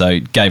too, so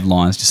gave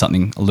Lions just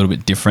something a little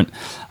bit different.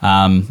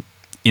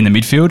 In the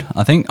midfield,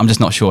 I think. I'm just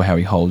not sure how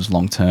he holds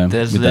long term.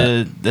 There's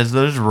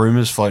those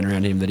rumours floating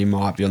around him that he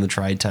might be on the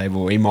trade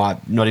table. He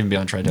might not even be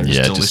on the trade table,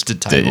 just a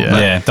listed table.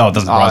 It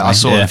doesn't surprise me. I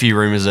saw a few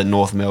rumours that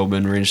North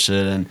Melbourne were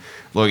interested. And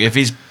look, if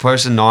he's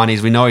posting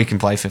 90s, we know he can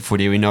play for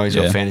footy. We know he's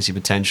got fantasy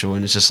potential,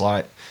 and it's just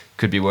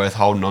could be worth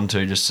holding on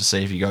to just to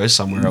see if he goes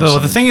somewhere else. Well,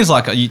 the thing is,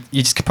 you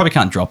just probably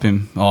can't drop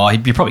him.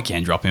 You probably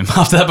can drop him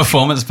after that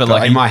performance, but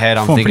in my head,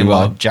 I'm thinking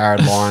well.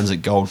 Jared Lyons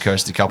at Gold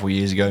Coast a couple of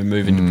years ago,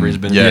 moving to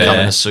Brisbane,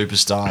 becoming a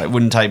superstar. It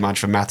wouldn't take much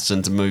for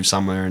Matheson to move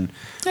somewhere and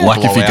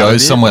if he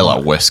goes somewhere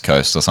like West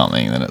Coast or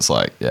something, then it's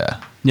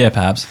Yeah,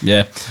 perhaps.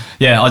 Yeah.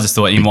 I just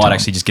thought he might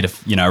actually just get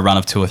a run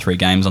of 2 or 3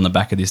 games on the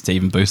back of this to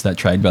even boost that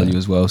trade value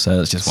as well. So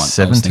that's just one.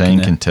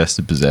 17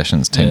 contested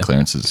possessions, 10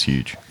 clearances is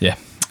huge. Yeah.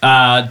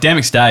 Dan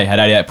McStay had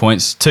 88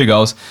 points, 2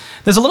 goals.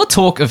 There's a lot of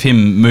talk of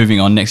him moving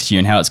on next year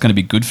and how it's going to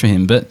be good for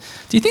him, but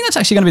do you think that's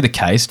actually going to be the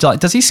case?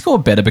 Does he score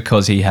better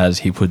because he has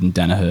Hipwood and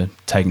Danaher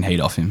taking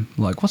heat off him?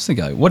 What's the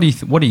go? What do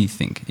you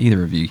think,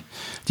 either of you?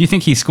 Do you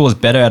think he scores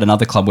better at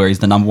another club where he's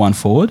the number 1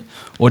 forward,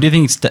 or do you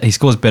think he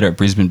scores better at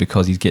Brisbane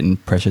because he's getting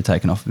pressure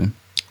taken off of him?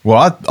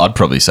 Well, I'd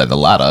probably say the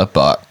latter,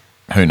 but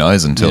who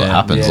knows until it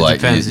happens.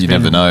 You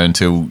never know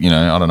until,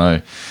 I don't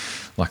know,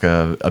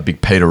 a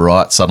big Peter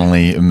Wright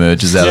suddenly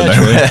emerges out of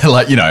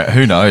nowhere.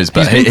 Who knows?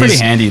 But he's been pretty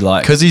handy,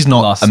 because he's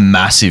not a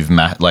massive,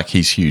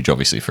 he's huge,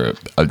 obviously, for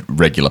a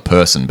regular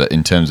person, but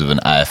in terms of an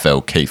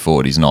AFL key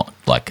forward, he's not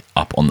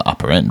up on the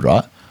upper end,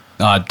 right?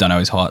 I don't know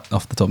his height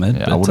off the top of my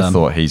head. I would have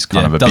thought he's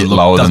kind of a bit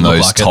lower than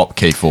those top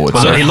key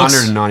forwards. So he looks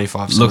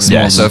 195.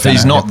 So if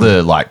he's not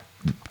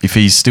if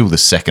he's still the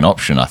second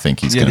option, I think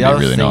he's going to be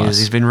really nice.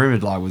 He's been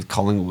rumoured with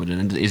Collingwood,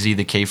 and is he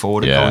the key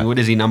forward at Collingwood?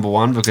 Is he number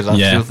 1? Because I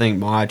still think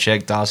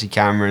Myercheck, Darcy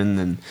Cameron,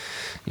 and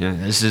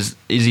is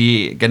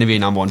he going to be a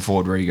number 1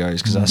 forward where he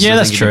goes? Because I still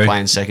think he's been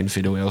playing second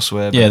fiddle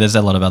elsewhere. Yeah, there's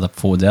a lot of other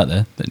forwards out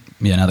there, but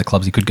other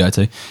clubs he could go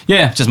to.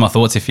 Yeah, just my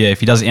thoughts. If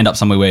he does end up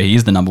somewhere where he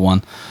is the number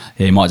 1,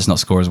 he might just not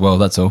score as well.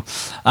 That's all.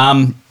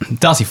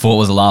 Darcy Fort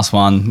was the last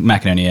one.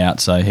 McInerney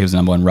out, so he was the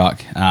number 1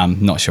 ruck.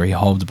 Not sure he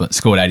holds, but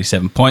scored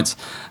 87 points.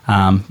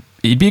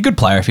 He'd be a good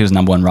player if he was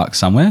number 1 ruck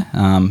somewhere.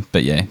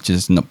 But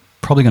just not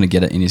probably going to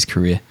get it in his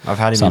career. I've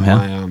had him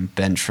somehow. in my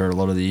bench for a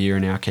lot of the year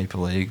in our keeper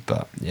league,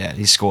 but yeah,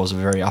 his scores are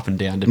very up and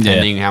down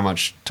depending how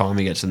much time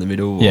he gets in the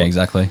middle. Yeah,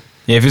 exactly.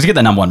 Yeah, if he was to get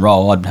that number 1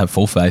 role, I'd have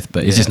full faith,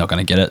 but he's just not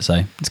going to get it,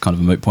 so it's kind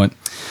of a moot point.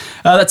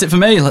 That's it for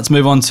me. Let's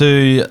move on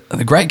to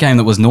the great game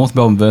that was North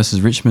Melbourne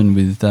versus Richmond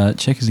with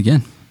checkers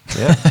again.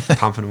 Yeah,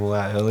 pumping them all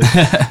out early.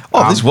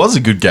 This was a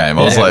good game.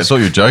 I was like, I thought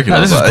you were joking. No, I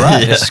was this is like,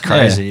 great. It's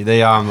crazy. The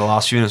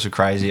last few minutes were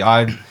crazy.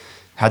 I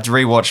had to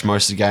rewatch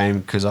most of the game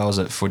because I was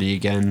at footy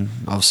again.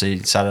 Obviously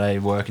Saturday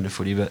working to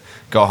footy, but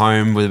got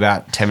home with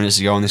about 10 minutes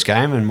to go in this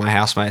game, and my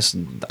housemates,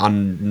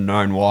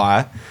 unknown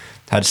why,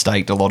 had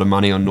staked a lot of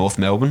money on North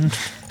Melbourne.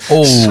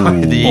 Oh,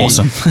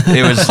 awesome.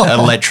 It was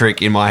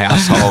electric in my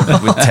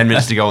household with 10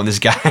 minutes to go in this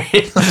game.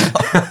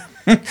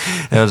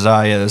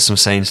 There's some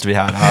scenes to be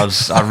had.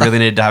 I really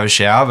needed to have a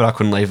shower, but I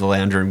couldn't leave the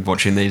lounge room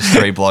watching these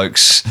 3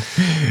 blokes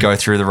go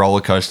through the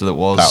roller coaster that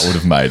was. that would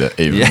have made it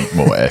even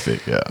more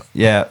epic. Yeah.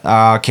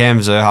 Yeah, Cam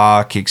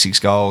Zerha kicked 6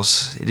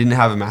 goals. He didn't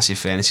have a massive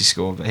fantasy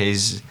score, but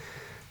he's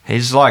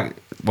like,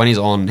 when he's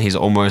on, he's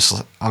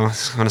almost, I'm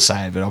going to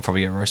say it, but I'll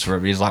probably get roasted for it,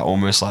 but he's like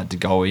almost like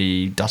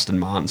DeGoey, Dustin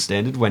Martin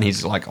standard when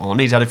he's like on.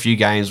 He's had a few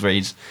games where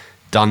he's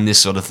done this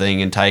sort of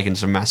thing and taken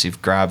some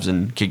massive grabs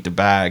and kicked a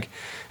bag.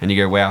 And you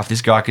go, wow, if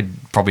this guy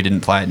probably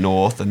didn't play at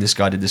North and this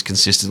guy did this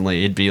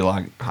consistently, it'd be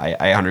like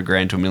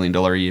 $800,000 to $1 million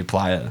a year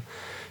player.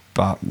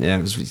 But yeah,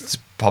 it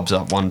pops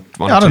up one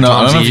I two don't know.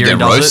 I times don't know a if you year get and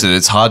does roasted. it.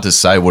 It's hard to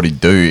say what he'd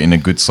do in a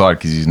good side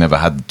because he's never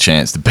had the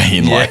chance to be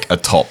in like a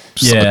top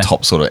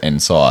sort of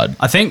end side.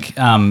 I think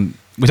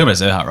we talk about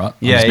Zerha, right?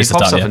 Yeah, he Mr.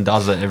 pops up W. and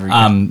does it every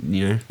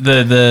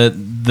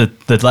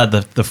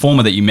The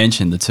former that you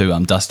mentioned, the two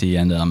Dusty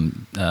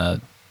and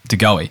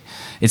DeGoey,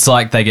 it's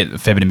like they get a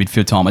fair bit of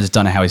midfield time. I just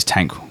don't know how his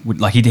tank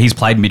would, like he's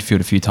played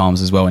midfield a few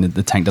times as well, and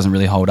the tank doesn't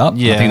really hold up.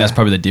 Yeah. I think that's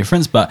probably the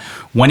difference. But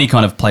when he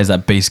kind of plays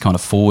that beast kind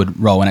of forward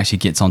role and actually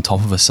gets on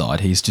top of a side,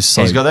 he's just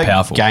so he's got that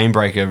powerful. game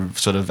breaker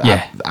sort of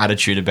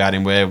attitude about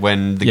him where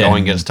when the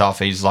going gets tough,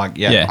 he's like,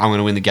 I'm going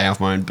to win the game off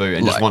my own boot,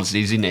 and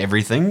he's in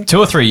everything. 2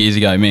 or 3 years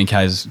ago, me and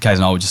Kays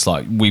and I were just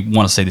like, we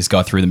want to see this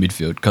guy through the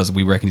midfield because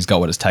we reckon he's got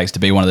what it takes to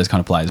be one of those kind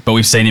of players. But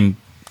we've seen him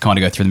kind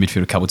of go through the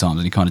midfield a couple of times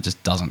and he kind of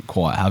just doesn't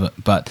quite have it.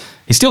 But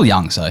he's still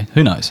young, so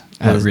who knows?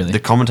 Really. The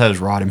commentators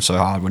ride him so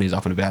hard when he's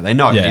up and about. They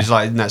know he's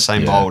like in that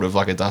same mold of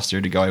like a Dusty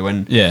or to go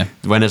when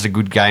it's a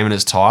good game and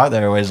it's tight.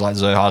 They're always like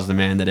Zerha's the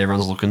man that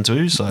everyone's looking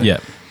to. So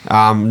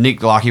Nick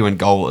Larkey went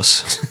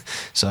goalless,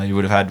 so he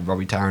would have had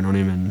Robbie Tarrant on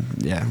him.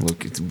 And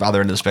look, it's the other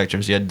end of the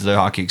spectrum. So he had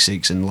Zerha kick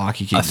 6 and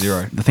Larkey kick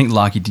 0. I think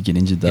Larkey did get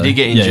injured though. He did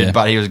get injured,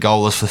 but he was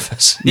goalless for the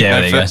first,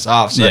 first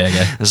half. So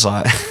it's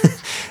like,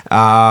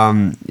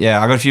 I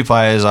got a few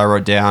players I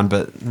wrote down,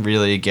 but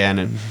really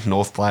again,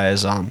 North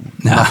players,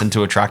 nothing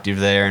too attractive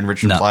there, and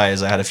Richmond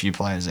players, they had a few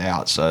players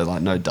out, so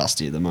like no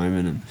Dusty at the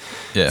moment, and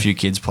a few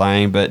kids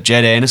playing. But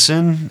Jed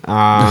Anderson,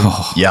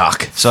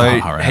 yuck. So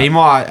he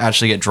might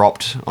actually get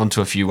dropped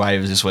onto a few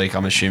waivers this week,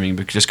 I'm assuming,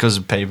 because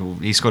of people.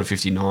 He scored a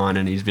 59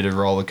 and he's a bit of a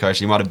roller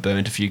coaster. He might have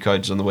burnt a few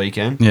coaches on the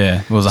weekend.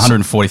 Yeah, it was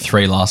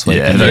 143 last week.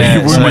 Yeah, he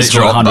wouldn't have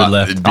got 100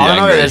 left. I don't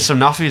know. There's some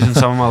nuffies in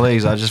some of my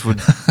leagues. I just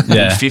would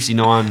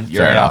 59.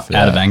 You're out.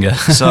 Out of anger.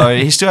 So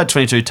he still had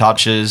 22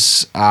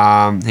 touches.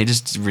 He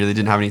just really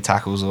didn't have any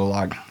tackles or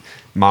like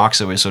marks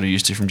that we're sort of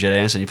used to from Jed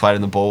Anderson. He played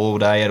in the ball all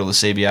day, had all the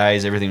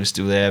CBAs, everything was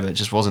still there, but it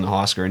just wasn't a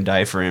high scoring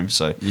day for him.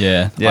 So I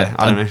don't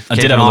know. I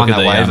did have a look at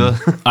the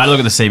waiver. I had a look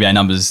at the CBA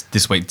numbers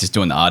this week, just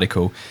doing the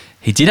article.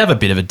 He did have a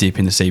bit of a dip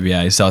in the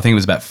CBA, so I think it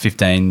was about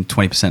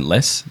 15-20%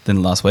 less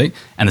than last week.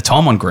 And the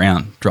time on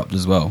ground dropped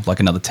as well, like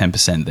another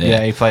 10% there.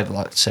 Yeah, he played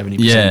like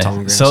 70% time on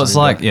ground. So it's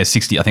like,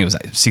 60, I think it was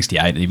like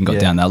 68, it even got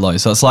down that low.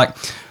 So it's like,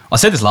 I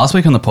said this last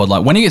week on the pod,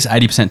 like when he gets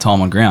 80%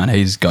 time on ground,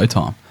 he's go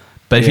time.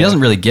 But if he doesn't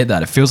really get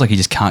that, it feels like he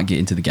just can't get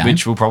into the game.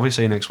 Which we'll probably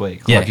see next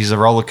week. Yeah. Like he's a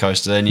roller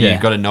coaster, and you've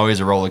got to know he's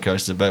a roller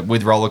coaster. But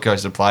with roller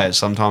coaster players,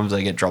 sometimes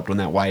they get dropped on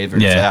that waiver.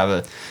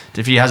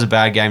 If he has a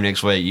bad game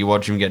next week, you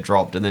watch him get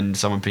dropped, and then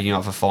someone picking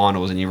up for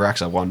finals, and he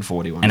racks up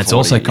 140. And it's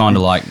also kind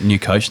of like new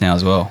coach now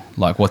as well.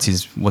 Like what's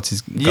his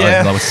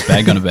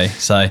bag going to be?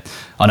 So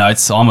I know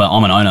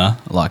I'm an owner,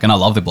 like, and I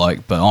love the bloke,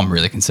 but I'm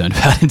really concerned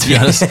about him, to be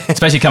honest.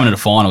 Especially coming into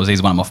finals,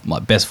 he's one of my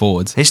best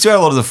forwards. He still had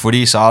a lot of the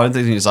footy, so I don't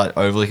think it's like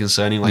overly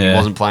concerning. Like he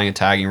wasn't playing a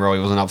tagging role, he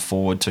wasn't up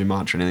forward too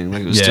much or anything.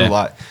 Like it was still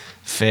like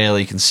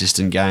fairly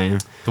consistent game.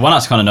 The one I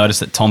kind of noticed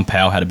that Tom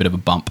Powell had a bit of a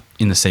bump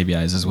in the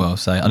CBAs as well.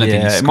 So I don't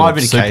think he it might have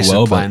been a super case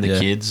well, of playing but the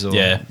kids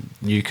or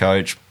new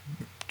coach.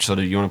 Sort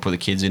of, you want to put the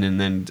kids in and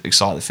then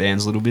excite the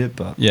fans a little bit,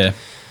 but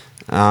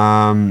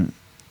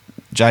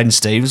Jaden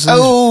Stevenson.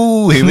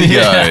 Oh, here we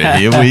go.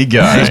 Here we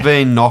go. He's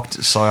been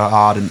knocked so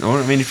hard, and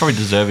I mean, he's probably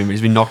deserving, but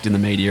he's been knocked in the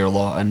media a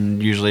lot,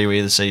 and usually we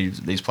either see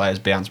these players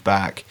bounce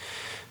back.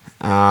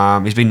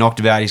 He's been knocked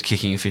about his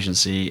kicking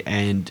efficiency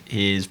and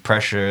his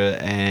pressure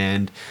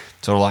and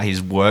sort of like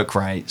his work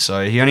rate.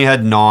 So he only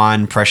had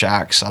 9 pressure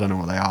acts. I don't know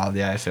what they are. The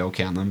AFL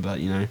count them, but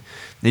he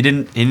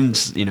didn't.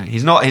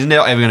 He's not ever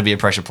going to be a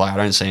pressure player. I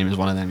don't see him as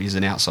one of them. He's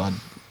an outside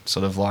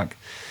sort of like,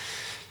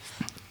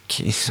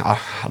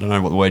 I don't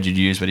know what the word you'd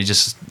use, but he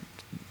just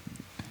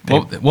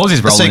What was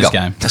his role in this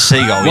game? A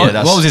seagull. What,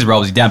 Yeah, what was his role?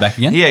 Was he down back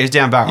again? Yeah, he was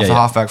down back off the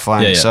halfback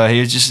flank. Yeah,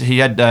 yeah. So he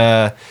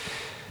had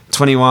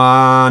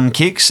 21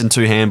 kicks and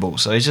 2 handballs.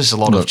 So he's just a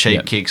lot of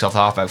cheap kicks off the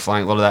halfback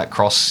flank. A lot of that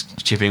cross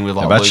chipping with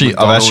like. I've actually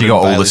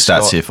got all the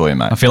stats here for you,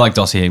 mate. I feel like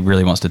Dossie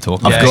really wants to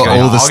talk. I've got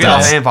all the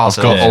stats. I've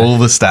got all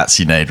the stats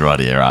you need right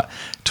here. Right,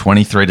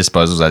 23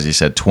 disposals, as you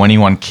said,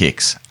 21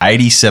 kicks,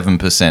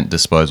 87%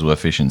 disposal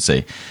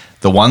efficiency.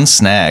 The one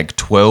snag,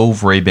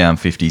 12 rebound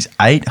 50s,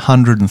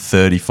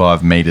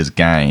 835 meters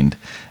gained,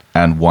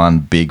 and one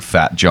big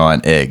fat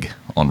giant egg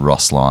on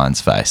Ross Lyon's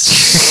face.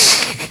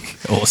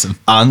 Awesome.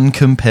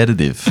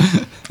 Uncompetitive.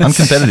 I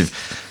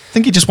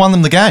think he just won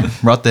them the game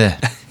right there.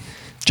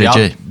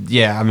 GG.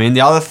 Yeah, I mean,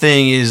 the other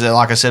thing is that,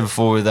 like I said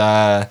before,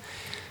 with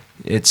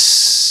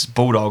it's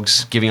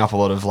Bulldogs giving up a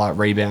lot of like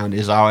rebound.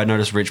 I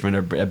noticed Richmond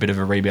are a bit of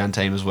a rebound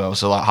team as well.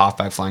 So like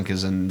halfback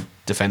flankers and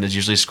defenders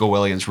usually score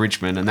well against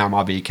Richmond, and that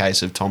might be a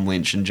case of Tom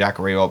Lynch and Jack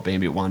Riewoldt being a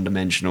bit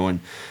one-dimensional, and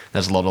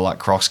there's a lot of like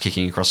cross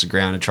kicking across the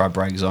ground to try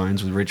break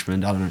zones with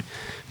Richmond. I don't know,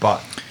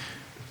 but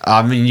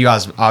I mean, you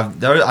guys,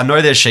 I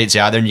know there's sheets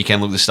out there and you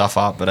can look this stuff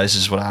up, but it's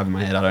just what I have in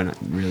my head. I don't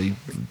really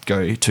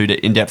go too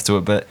in depth to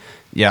it, but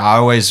yeah, I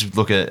always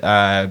look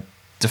at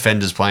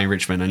defenders playing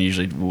Richmond and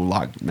usually will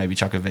like maybe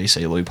chuck a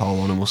VC loophole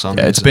on them or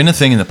something. Yeah, it's been a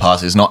thing in the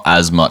past. It's not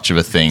as much of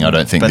a thing, I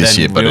don't think, this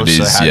year, but it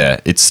is. Yeah,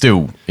 it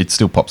still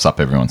pops up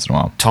every once in a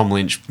while. Tom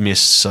Lynch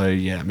missed, so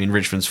yeah, I mean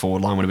Richmond's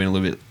forward line would have been a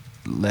little bit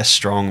less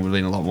strong, would have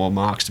been a lot more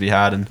marks to be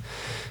had, and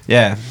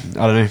yeah,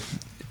 I don't know.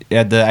 He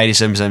had the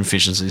 87%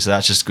 efficiency, so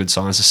that's just good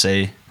signs to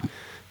see,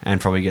 and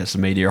probably gets the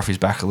media off his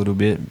back a little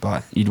bit,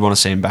 but you'd want to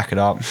see him back it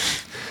up.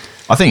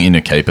 I think in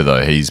a keeper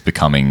though, he's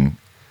becoming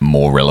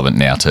more relevant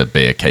now to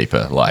be a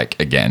keeper, like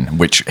again,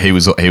 which he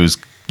was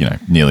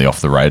nearly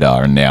off the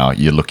radar, and now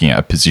you're looking at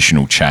a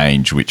positional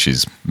change, which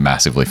is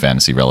massively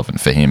fantasy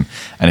relevant for him.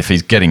 And if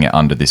he's getting it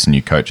under this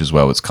new coach as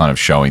well, it's kind of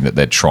showing that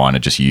they're trying to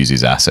just use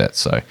his assets.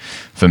 So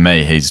for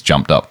me, he's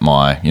jumped up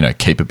my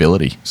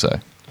keepability. So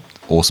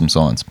awesome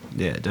signs.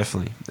 Yeah,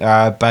 definitely.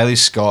 Bailey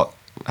Scott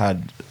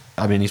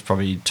he's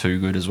probably too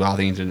good as well. I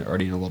think he's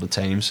already in a lot of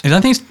teams. I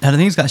don't think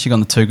he's actually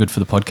gone the too good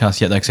for the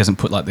podcast yet, though, because he hasn't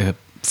put like the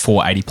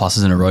 4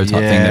 80-pluses in a row type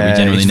thing that we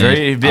generally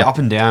need. A bit up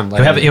and down.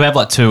 He'll have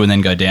like 2 and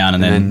then go down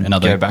and then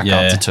another. Go back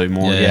up to 2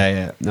 more.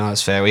 Yeah. No,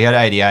 that's fair. We had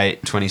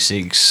 88,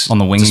 26 on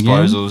the wing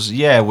disposals. Again?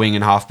 Yeah, wing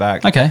and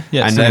halfback. Okay,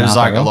 yeah. And there was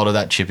like a lot of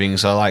that chipping.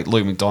 So like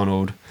Luke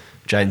McDonald,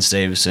 Jaden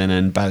Stevenson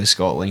and Bailey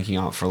Scott linking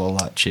up for a lot of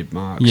that chip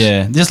marks.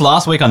 Yeah. Just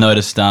last week I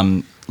noticed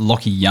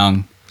Lockie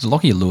Young. Was it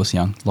Lockie or Lewis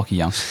Young? Lockie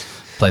Young.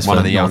 Plays one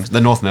of the Young.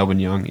 The North Melbourne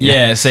Young.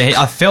 Yeah, see,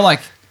 I felt like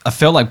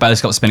Bailey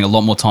Scott was spending a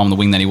lot more time on the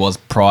wing than he was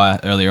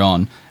earlier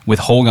on. With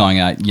Hall going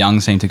out,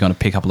 Young seemed to kind of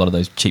pick up a lot of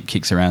those cheap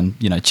kicks around,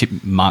 chip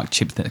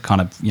that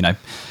kind of,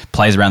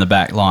 plays around the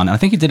back line. And I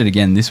think he did it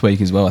again this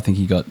week as well. I think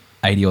he got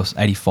 80 or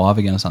 85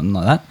 again or something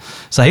like that.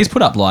 So he's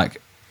put up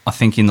I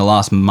think in the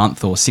last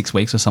month or 6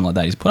 weeks or something like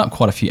that, he's put up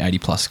quite a few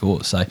 80-plus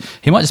scores. So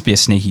he might just be a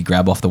sneaky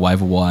grab off the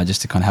waiver wire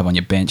just to kind of have on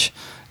your bench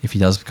if he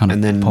does kind of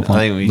and then pop on. I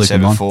think we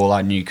said before,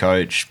 like new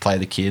coach, play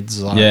the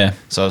kids. Yeah.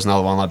 So it's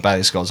another one like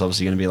Bailey Scott's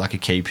obviously going to be like a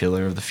key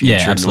pillar of the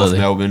future in North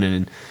Melbourne,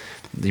 and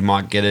he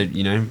might get a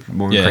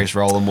more increased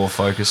role and more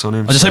focus on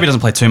him. I just hope he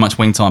doesn't play too much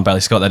wing time, Bailey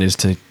Scott, that is,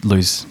 to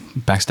lose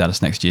back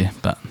status next year.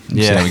 But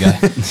there we go.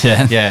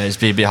 Yeah,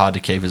 it's a bit hard to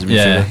keep as a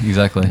midfielder. Yeah,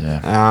 exactly.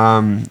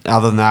 Yeah.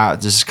 Other than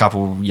that, just a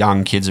couple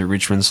young kids at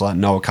Richmond, so like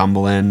Noah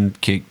Cumberland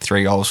kicked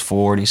 3 goals,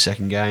 4 in his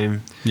second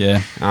game.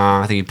 Yeah.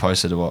 I think he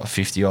posted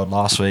 50 odd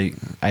last week,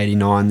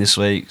 89 this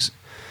week.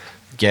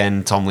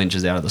 Again, Tom Lynch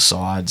is out of the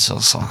side, so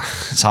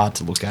it's hard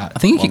to look at. I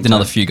think he kicked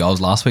another few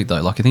goals last week,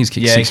 though. Like, I think he's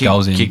kicked 6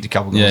 goals in. He kicked a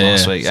couple goals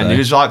last week. And he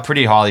was like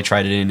pretty highly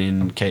traded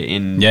in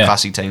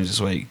classic teams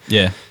this week.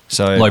 Yeah.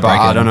 So, but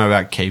I don't know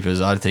about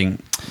keepers. I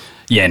think...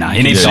 Yeah, no,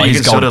 he needs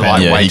he's goal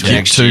dependent. He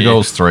kicked 2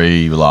 goals,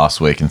 3 last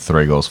week and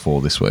 3 goals,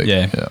 4 this week.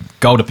 Yeah.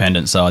 Goal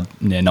dependent, so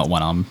not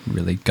one I'm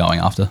really going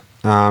after.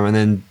 And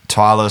then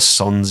Tyler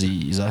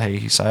Sonzi, is that how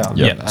you say it?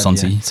 Yeah,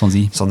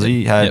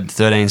 Sonzi had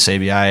 13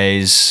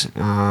 CBAs.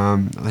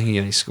 I think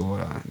he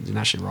scored. Didn't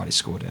actually write his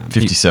score down.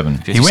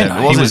 57. He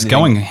was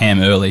going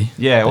ham early.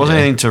 Yeah, it wasn't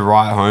anything to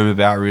write home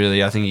about,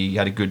 really. I think he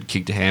had a good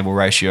kick to handball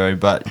ratio,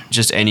 but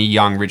just any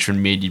young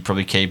Richmond mid, you'd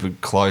probably keep a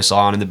close eye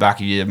on in the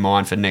back of your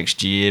mind for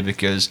next year,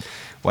 because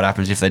what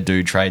happens if they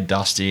do trade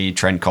Dusty,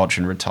 Trent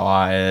Cotchin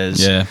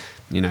retires? Yeah.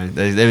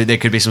 There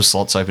could be some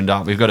slots opened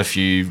up. We've got a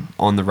few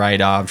on the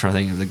radar. I'm trying to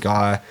think of the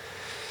guy,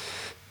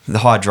 the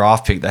high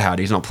draft pick they had.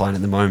 He's not playing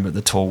at the moment, but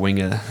the tall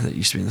winger that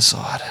used to be in the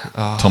side.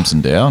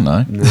 Thompson Dow,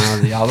 no? No,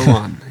 the other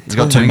one. He's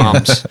got 2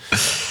 mums.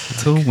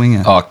 Tall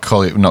winger. Oh,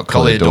 Collier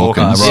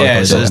Dawkins.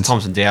 Right, so there's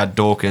Thompson Dow,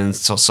 Dawkins,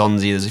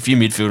 Sonzi. There's a few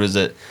midfielders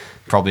that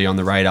probably on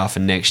the radar for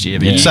next year.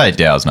 But you'd say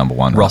Dow's number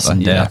 1. Ross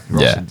and Dow.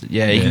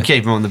 Yeah, you can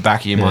keep him on the back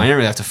of your mind. You don't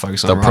really have to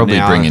focus on him They'll probably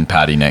bring in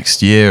Paddy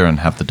next year and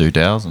have the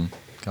Dows and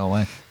go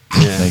away.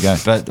 Yeah, there you go.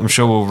 But I'm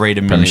sure we'll read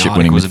a million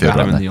articles about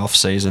him in the off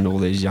season. All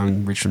these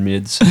young Richmond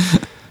mids.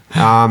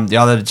 The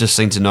other just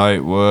thing to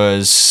note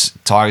was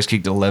Tigers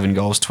kicked 11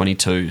 goals,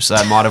 22. So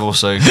that might have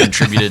also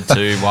contributed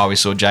to why we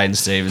saw Jaden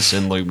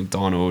Stevenson, Luke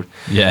McDonald,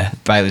 Yeah.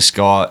 Bailey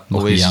Scott, all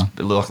Lockie these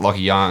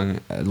Young.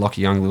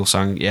 Lockie Young, Lil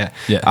Sung, Yeah,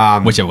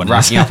 whichever one it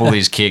racking is. up all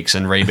these kicks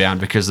and rebound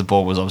because the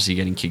ball was obviously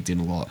getting kicked in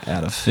a lot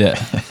out of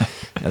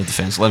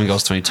defense. 11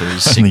 goals, 22 is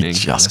And sickening. he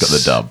just got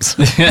the dubs.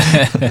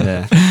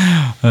 Yeah.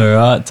 All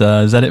right.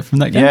 Is that it from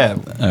that game? Yeah.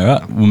 All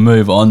right. We'll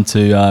move on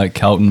to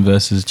Carlton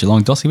versus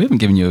Geelong. Dossie, we haven't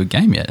given you a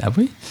game yet, have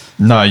we?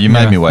 No, you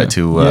made me wait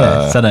till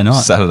Saturday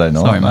night. Saturday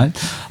night. Sorry,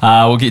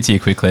 mate. We'll get to you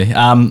quickly.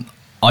 I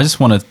just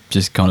want to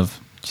just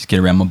get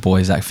around my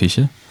boy, Zach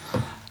Fisher.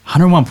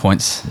 101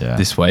 points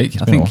this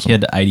week. I think awesome. he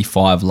had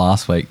 85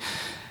 last week.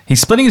 He's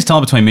splitting his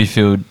time between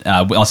midfield,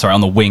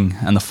 on the wing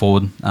and the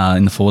forward,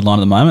 in the forward line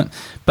at the moment.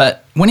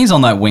 But when he's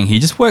on that wing, he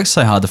just works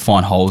so hard to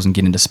find holes and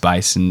get into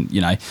space. And,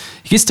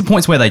 he gets to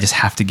points where they just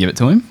have to give it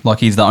to him. Like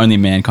he's the only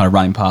man kind of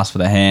running past for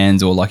their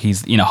hands, or like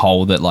he's in a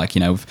hole that,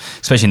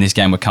 especially in this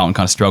game where Carlton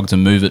kind of struggled to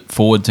move it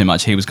forward too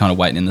much, he was kind of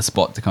waiting in the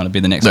spot to kind of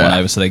be the next one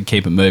over so they could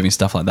keep it moving,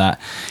 stuff like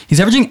that. He's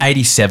averaging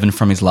 87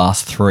 from his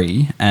last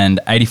 3 and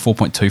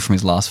 84.2 from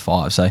his last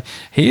 5. So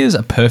he is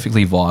a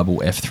perfectly viable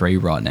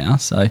F3 right now.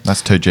 So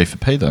That's 2G for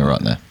P though,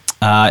 right there.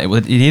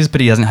 it is, but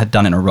he hasn't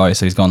done it in a row,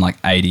 so he's gone like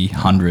 80,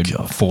 100,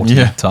 40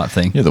 type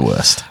thing. You're the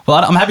worst.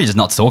 Well, I'm happy just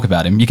not to talk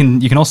about him. You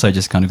can also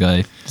just kind of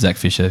go, Zach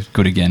Fisher,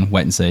 good again,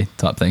 wait and see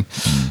type thing.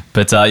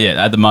 But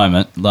at the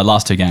moment, the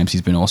last 2 games,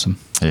 he's been awesome.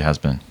 He has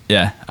been.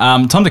 Yeah.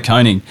 Tom de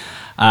Koning,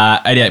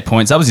 88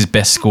 points. That was his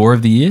best score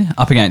of the year,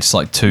 up against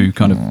like 2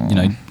 kind of,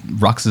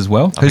 rucks as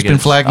well. Who's been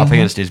flagging Up him?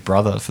 against his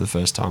brother for the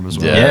first time as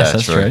well. Yeah. Yes,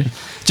 that's true. true.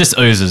 Just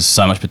oozes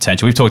so much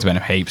potential. We've talked about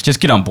him heaps. Just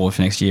get on board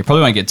for next year.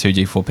 Probably won't get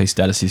 2G, 4P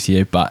status this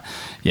year, but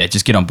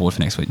just get on board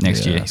for next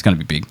year. He's going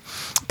to be big.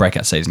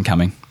 Breakout season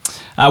coming.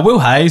 Will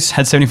Hayes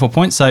had 74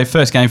 points, so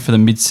first game for the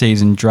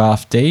mid-season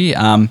draftee.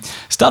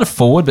 Started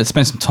forward, but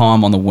spent some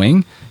time on the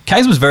wing.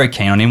 Kays was very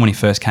keen on him when he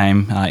first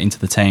came into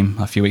the team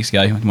a few weeks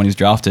ago when he was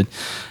drafted.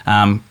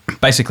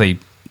 Basically,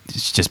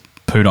 just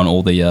pooed on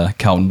all the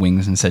Carlton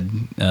wings and said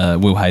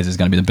Will Hayes is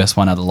going to be the best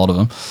one out of a lot of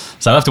them.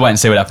 So I'll have to wait and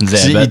see what happens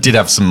there. He But did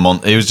have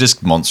some. He was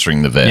just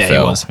monstering the VFL. Yeah,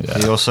 he was.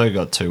 He also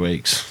got 2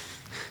 weeks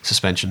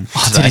suspension.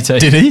 did he too?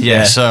 Did he?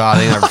 Yeah. So I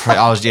think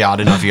I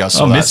didn't know if you guys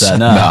saw I that. missed that.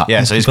 No.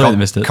 Yeah, so he's Completely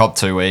missed it. copped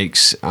 2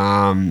 weeks,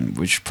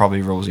 which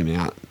probably rules him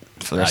out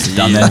for the rest of the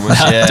Done year. that.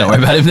 almost, yeah. Don't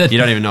worry about him then. You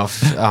don't even know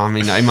if,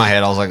 in my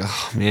head, I was like,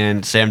 oh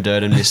man, Sam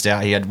Durden missed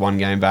out. He had 1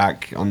 game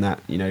back on that,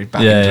 back into an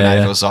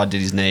AFL side, did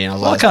his knee. And I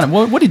was like,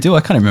 What did he do?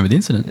 I can't remember the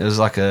incident. it was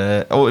like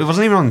it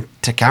wasn't even on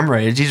to camera.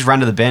 He just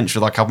ran to the bench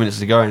with like a couple minutes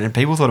to go, and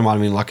people thought it might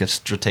have been like a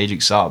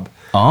strategic sub.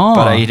 Oh.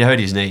 But he'd hurt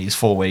his knee, his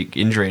 4-week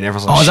injury, and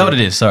everyone's like, Oh, is that shit. what it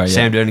is? Sorry, yeah.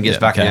 Sam Durden gets Yeah,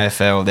 back in okay. the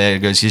AFL. There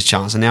goes his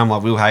chance. And now I'm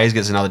like, Will Hayes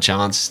gets another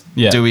chance.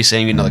 Yeah. Do we see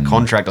him get another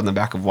contract on the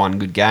back of 1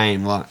 good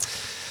game? Like,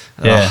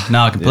 Yeah,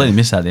 no, I completely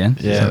missed that at the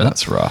end. Yeah, Sorry about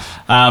that's rough.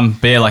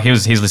 that. But yeah,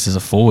 his list is a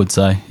forward,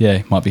 so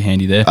yeah, might be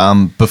handy there.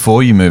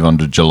 Before you move on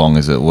to Geelong,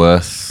 is it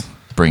worth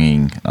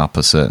bringing up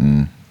a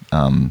certain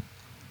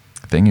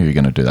thing, or are you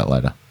going to do that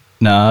later?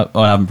 No,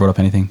 I haven't brought up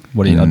anything.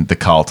 What do you know? The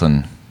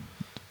Carlton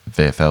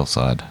VFL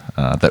side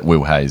that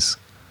Will Hayes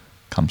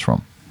comes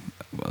from.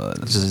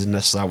 doesn't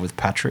that start with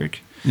Patrick?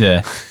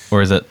 Yeah,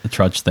 or is it a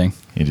trudge thing?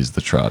 It is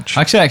the Trudge.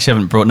 I actually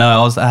haven't brought. No,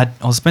 I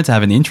was meant to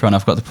have an intro and I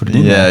forgot to put it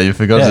in. Yeah, there. you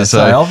forgot Yeah, to say.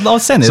 sorry, I'll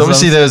send it. So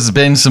obviously there's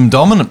been some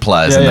dominant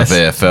players Yeah, in yes. the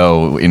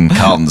VFL in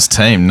Carlton's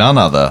team. None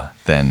other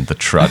than the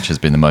Trudge has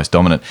been the most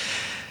dominant.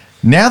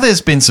 Now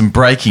there's been some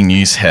breaking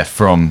news, Hef,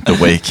 from the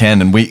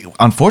weekend, and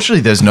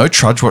unfortunately there's no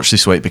Trudge Watch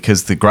this week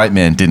because the great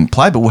man didn't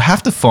play, but we'll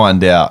have to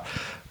find out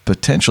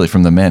potentially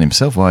from the man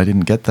himself why he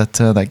didn't get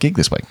that gig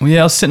this week. Well,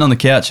 yeah, I was sitting on the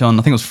couch on,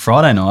 I think it was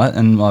Friday night,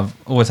 and I've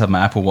always had my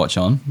Apple Watch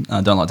on.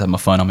 I don't like to have my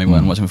phone on me when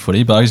I'm watching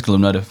footy, but I just got a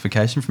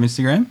notification from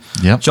Instagram.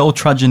 Yep. Joel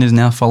Trudgeon is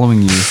now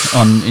following you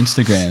on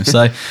Instagram.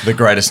 So The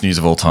greatest news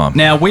of all time.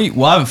 now I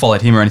haven't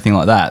followed him or anything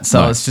like that.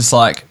 So No. it's just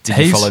like Did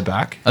he follow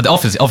back?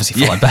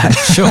 Obviously followed back.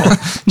 Sure, I'm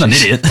not an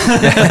idiot.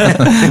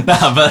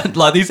 No, but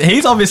like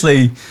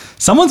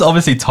someone's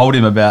obviously told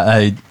him about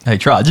hey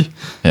Trudge,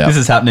 Yeah. this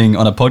is happening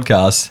on a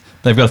podcast.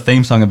 They've got a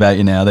theme song about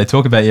you now. They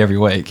talk about you every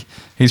week.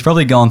 He's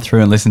probably gone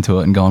through and listened to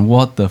it and gone,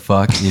 what the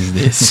fuck is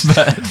this?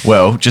 But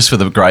Well, just for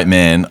the great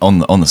man on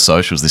the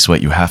socials this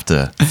week, you have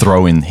to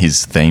throw in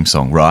his theme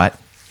song right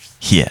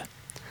here.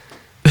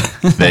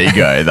 There you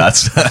go.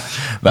 That's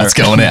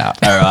going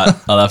out. all right,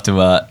 I'll have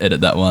to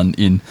edit that one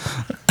in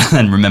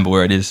and remember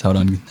where it is. Hold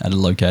on, add a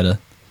locator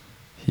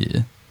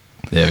here.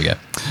 There we go.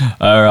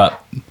 All right.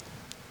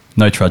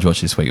 No Trudge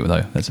Watch this week,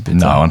 though. That's a bit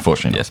No, tough.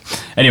 unfortunately not.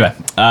 Yes. Anyway,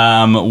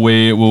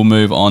 we will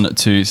move on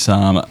to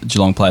some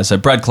Geelong players. So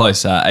Brad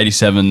Close,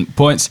 87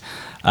 points.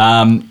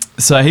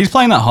 So he's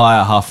playing that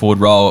higher half-forward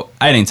role,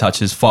 18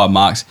 touches, 5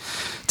 marks.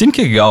 Didn't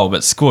kick a goal,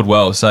 but scored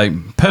well. So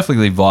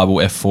perfectly viable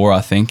F4,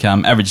 I think.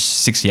 Average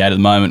 68 at the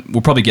moment.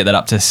 We'll probably get that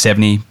up to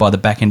 70 by the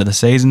back end of the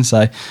season.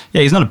 So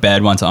yeah, he's not a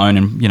bad one to own.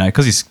 And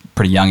because he's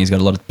pretty young, he's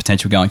got a lot of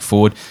potential going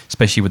forward,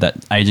 especially with that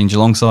aging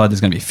Geelong side. There's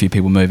going to be a few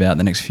people move out in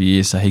the next few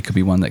years, so he could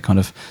be one that kind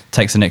of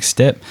takes the next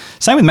step.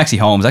 Same with Maxi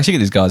Holmes. I actually get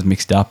these guys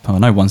mixed up. I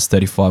know one's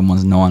 35 and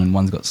one's 9 and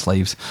one's got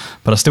sleeves,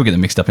 but I still get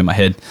them mixed up in my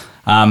head.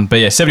 But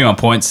yeah, 71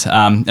 points.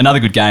 Another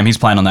good game. He's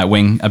playing on that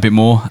wing a bit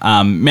more.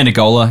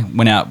 Mendigola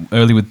went out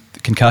early with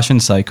concussion,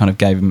 so he kind of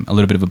gave him a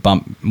little bit of a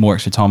bump, more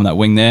extra time on that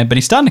wing there. But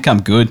he's starting to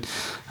come good.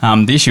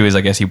 The issue is,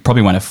 I guess, he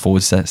probably won't have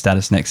forward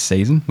status next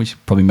season, which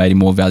probably made him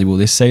more valuable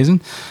this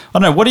season. I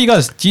don't know. What do you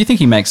guys? Do you think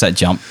he makes that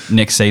jump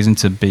next season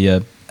to be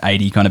a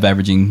 80 kind of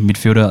averaging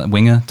midfielder,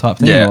 winger type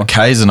thing? Yeah,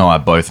 Kays and I are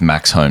both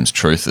Max Holmes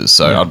truthers,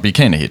 so I'd be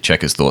keen to hear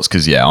Checker's thoughts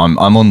because, I'm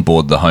on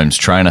board the Holmes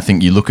train. I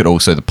think you look at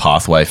also the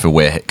pathway for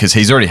where, because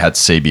he's already had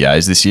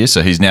CBAs this year,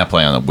 so he's now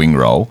playing on a wing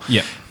role.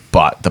 Yep.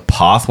 But the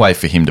pathway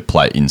for him to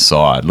play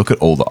inside, look at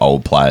all the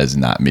old players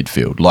in that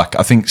midfield. Like,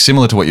 I think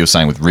similar to what you were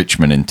saying with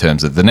Richmond in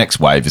terms of the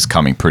next wave is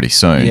coming pretty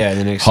soon. Yeah,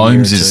 the next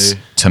Holmes year or is, two.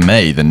 to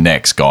me, the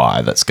next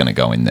guy that's going to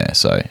go in there.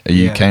 So are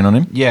you keen on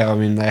him? Yeah, I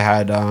mean, they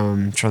had,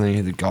 trying to think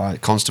of the guy,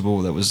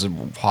 Constable, that was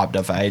hyped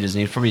up for ages, and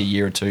he was probably a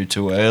year or two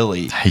too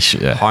early. He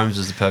should, yeah. Holmes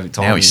was the perfect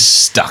time. Now he's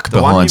stuck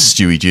The one behind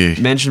you Stewie Dew.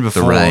 mentioned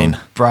before, The rain.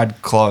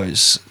 Brad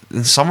Close.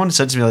 And someone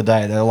said to me the other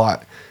day, they were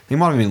like, he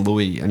might have been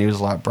Louis, and he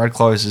was like, Brad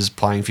Close is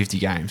playing 50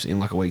 games in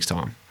like a week's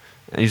time.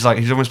 And he's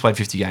almost played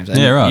 50 games. And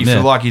Yeah, right, You feel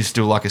yeah. like he's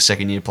still like a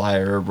second-year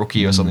player or a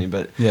rookie or something,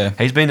 but Yeah.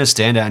 he's been a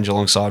standout in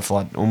Geelong side for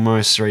like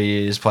almost 3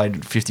 years,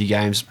 played 50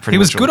 games. Pretty He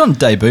was much good on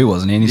debut,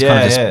 wasn't he? And he's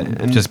kind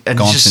of just and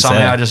gone just since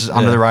somehow there. just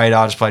under the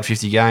radar, just played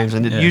 50 games.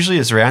 And Yeah. usually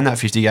it's around that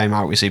 50-game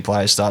mark we see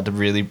players start to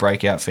really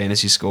break out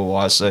fantasy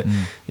score-wise. So,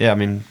 yeah, I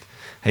mean,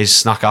 he's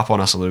snuck up on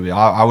us a little bit.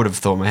 I would have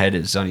thought in my head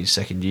it's only his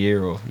second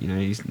year or,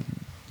 he's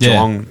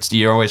Geelong.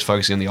 You're always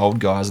focusing on the old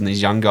guys, and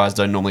these young guys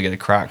don't normally get a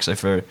crack. So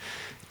for a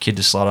kid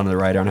to slide under the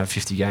radar and have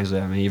 50 games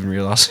without me even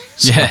realising.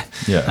 So, Yeah.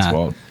 Yeah, that's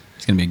wild.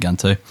 It's going to be a gun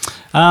too.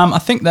 I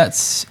think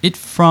that's it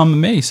from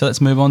me. So let's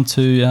move on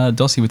to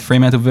Dossie with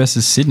Fremantle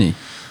versus Sydney.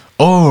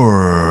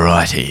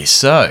 Alrighty,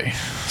 so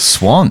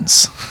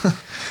Swans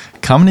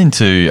coming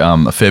into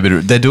a fair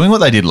bit. They're doing what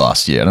they did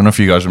last year. I don't know if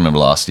you guys remember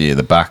last year.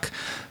 The back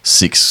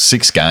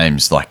six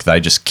games, like they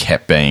just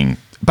kept being.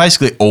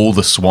 Basically, all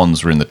the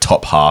Swans were in the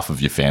top half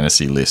of your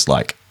fantasy list,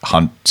 like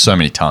so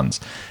many tons.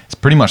 It's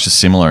pretty much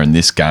similar in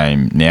this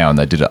game now, and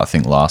they did it, I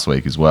think, last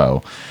week as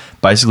well.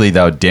 Basically, they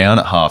were down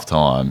at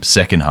halftime.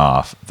 Second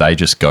half, they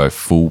just go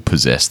full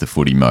possess the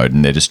footy mode,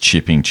 and they're just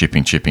chipping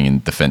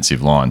in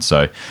defensive line.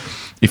 So,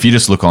 if you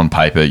just look on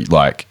paper,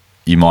 like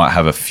you might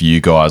have a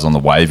few guys on the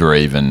waiver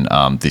even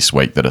this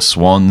week that are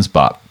Swans,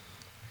 but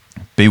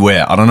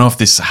beware. I don't know if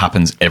this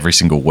happens every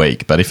single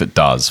week, but if it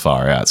does,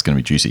 far out, it's going to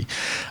be juicy.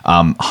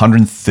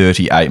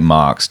 138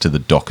 marks to the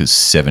Dockers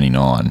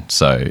 79.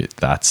 So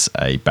that's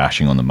a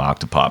bashing on the mark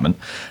department.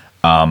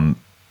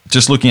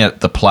 Just looking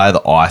at the player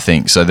that I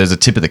think, so there's a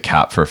tip of the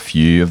cap for a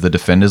few of the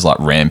defenders, like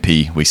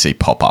Rampy, we see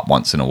pop up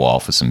once in a while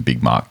for some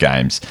big mark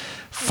games.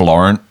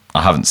 Florent,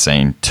 I haven't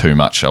seen too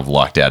much I've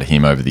liked out of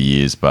him over the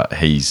years, but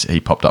he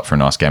popped up for a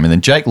nice game. And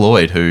then Jake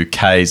Lloyd, who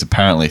Kays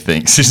apparently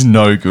thinks is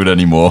no good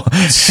anymore.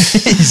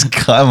 He's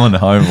come on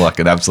home like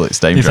an absolute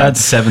steam He's train. had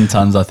 7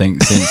 tons, I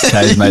think, since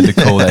Kay's made the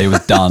call that he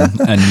was done,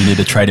 and you need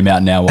to trade him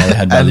out now while they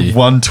had value. And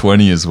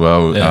 120 as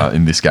well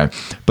in this game.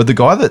 But the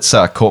guy that's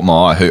caught my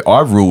eye, who I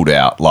ruled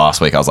out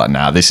last week, I was like,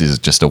 nah, this is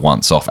just a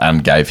once-off,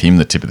 and gave him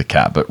the tip of the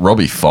cap. But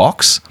Robbie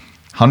Fox,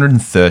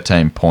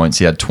 113 points.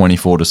 He had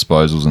 24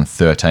 disposals and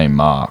 13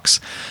 marks.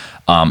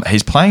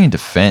 He's playing in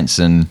defence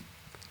and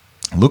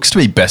looks to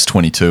be best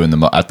 22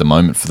 at the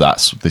moment for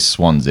this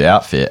Swans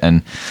outfit.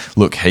 And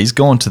look, he's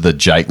gone to the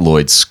Jake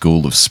Lloyd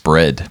school of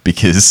spread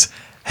because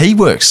he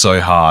works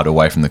so hard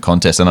away from the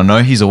contest. And I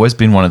know he's always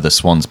been one of the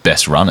Swans'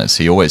 best runners.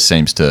 He always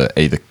seems to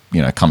either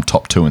come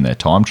top 2 in their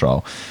time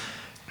trial.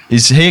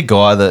 Is he a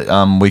guy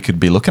that we could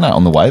be looking at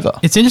on the waiver?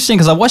 It's interesting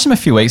because I watched him a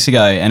few weeks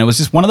ago, and it was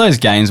just one of those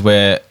games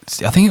where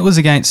I think it was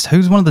against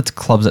who's one of the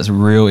clubs that's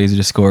real easy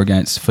to score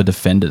against for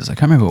defenders. I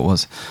can't remember who it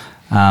was.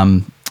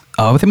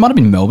 It might have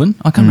been Melbourne.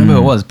 I can't remember who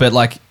it was, but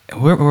like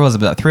where was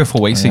it? About 3 or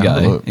 4 weeks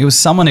ago. It was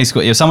someone who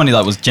scored. It was someone who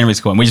was generally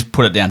scoring. We just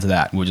put it down to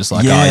that. We're just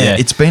like,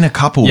 it's been a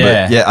couple.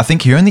 Yeah. But I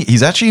think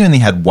he's actually only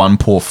had one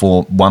poor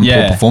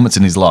performance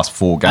in his last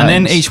 4 games. And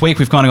then each week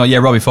we've kind of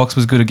gone, Robbie Fox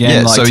was good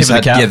again. So he's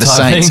had the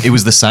Saints. thing. It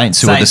was the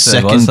Saints who are the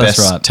second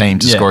best team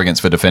to score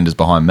against for defenders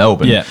behind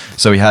Melbourne. Yeah.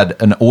 So he had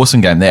an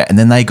awesome game there, and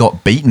then they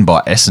got beaten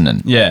by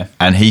Essendon. Yeah.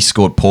 And he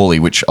scored poorly,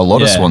 which a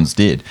lot of Swans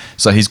did.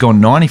 So he's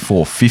gone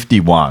 94,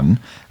 51.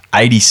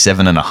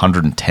 87 and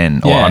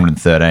 110 or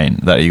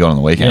 113 that he got on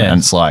the weekend, and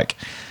it's like,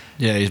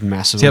 he's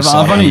massive. See,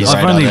 I've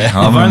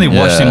only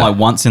watched him like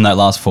once in that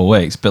last 4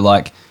 weeks, but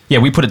like,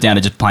 we put it down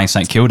to just playing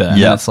St Kilda,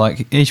 and it's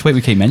like each week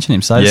we keep mentioning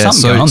him, so there's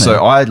something going on there.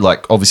 So I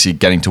obviously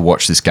getting to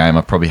watch this game,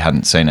 I probably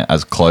hadn't seen it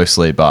as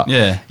closely, but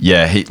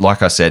he,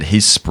 like I said,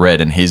 his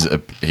spread and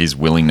his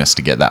willingness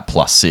to get that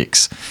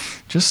 +6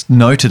 just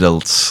noted a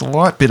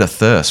slight bit of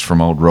thirst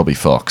from old Robbie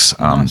Fox.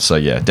 So,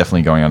 yeah,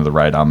 definitely going under the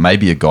radar.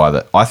 Maybe a guy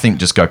that I think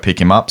just go pick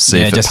him up, see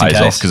if it pays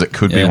off, because it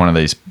could be one of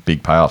these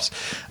big payoffs.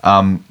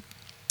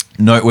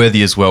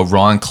 Noteworthy as well,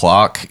 Ryan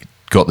Clark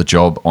got the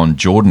job on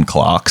Jordan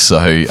Clark,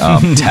 so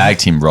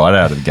tagged him right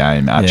out of the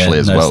game, actually,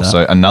 as well.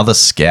 So, another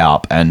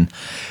scalp, and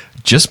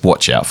just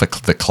watch out for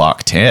the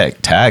Clark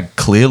tag.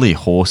 Clearly,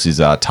 Horse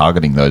is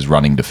targeting those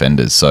running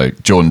defenders. So,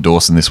 Jordan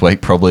Dawson this week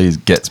probably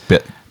gets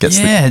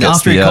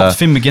after he copped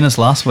Finn McGuinness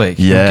last week.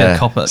 Yeah.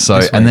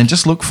 And then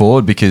just look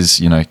forward,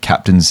 because,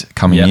 captain's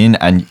coming in,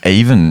 and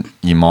even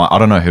you might, I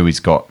don't know who he's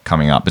got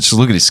coming up, but just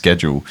look at his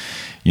schedule.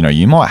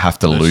 You might have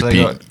to loop they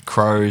in. got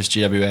Crows,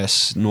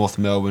 GWS, North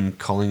Melbourne,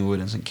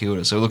 Collingwood, and St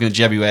Kilda. So we're looking at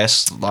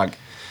GWS, like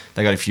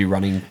they got a few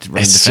running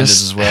defenders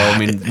as well. I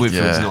mean,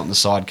 Whitfield's not on the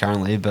side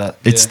currently, but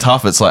it's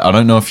tough. It's like, I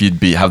don't know if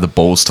you'd have the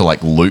balls to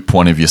like loop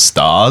one of your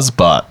stars,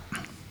 but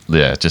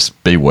yeah,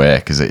 just beware,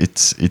 because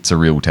it's a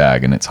real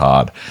tag and it's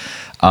hard.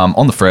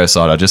 On the Freo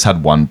side, I just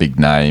had one big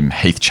name,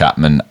 Heath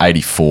Chapman,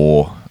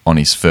 84 on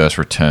his first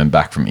return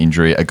back from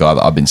injury, a guy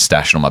that I've been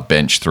stashing on my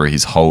bench through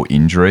his whole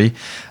injury.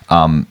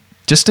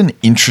 Just an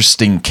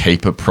interesting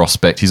keeper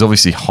prospect. He's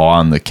obviously high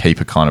on the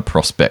keeper kind of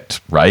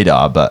prospect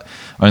radar, but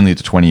only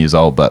at 20 years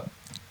old. But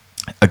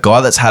a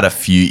guy that's had a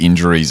few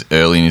injuries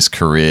early in his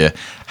career,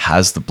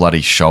 has the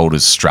bloody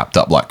shoulders strapped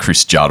up like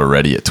Chris Judd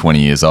already at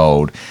 20 years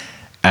old.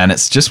 And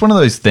it's just one of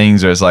those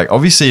things where it's like,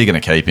 obviously you're going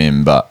to keep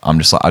him, but I'm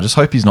just like, I just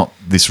hope he's not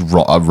this a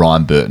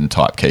Ryan Burton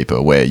type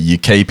keeper where you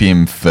keep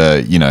him for,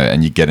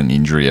 and you get an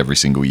injury every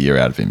single year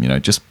out of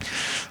him. Just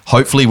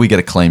hopefully we get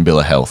a clean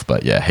bill of health.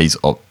 But yeah, he's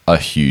a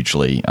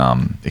hugely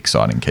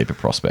exciting keeper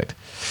prospect.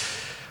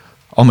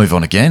 I'll move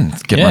on again.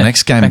 Get my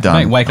next game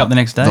done. Wake up the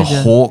next day. The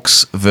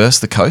Hawks versus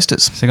the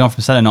Coasters. So going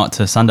from Saturday night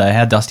to Sunday,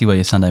 how dusty were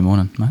you Sunday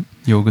morning, mate?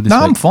 You all good this week?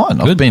 No, I'm fine.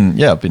 Good?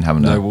 I've been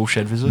having no Woolshed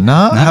visit.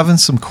 Having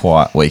some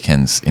quiet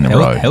weekends in a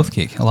row. Health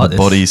kick. I like the this.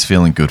 body's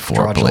feeling good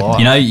for it.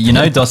 You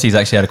know, Dossie's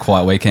actually had a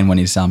quiet weekend when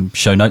his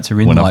show notes are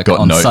in, when like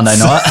on notes. Sunday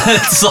night.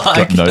 It's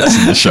like got notes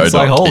in the show it's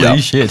like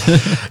holy shit.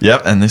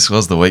 Yep, and this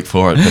was the week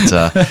for it.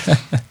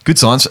 But good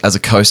signs as a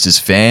Coasters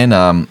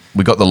fan.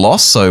 We got the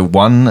loss, so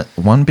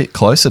one bit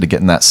closer to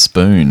getting that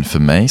spoon for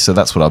me. So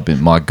that's what I've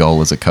been. My goal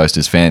as a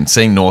Coasters fan,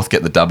 seeing North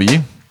get the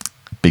W.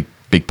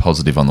 Big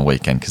positive on the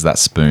weekend, because that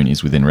spoon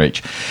is within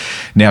reach.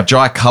 Now,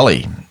 Jai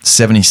Cully,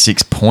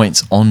 76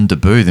 points on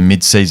debut, the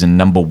mid-season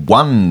number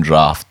 1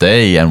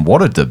 draftee, and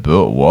what a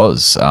debut it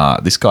was.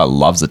 This guy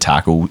loves a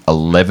tackle,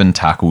 11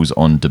 tackles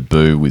on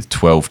debut with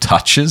 12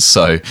 touches,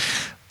 so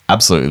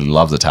absolutely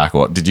loves a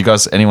tackle. Did you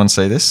guys, anyone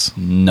see this?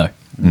 No.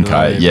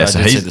 Okay, yeah. So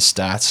I did he's see the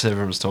stats.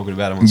 Everyone was talking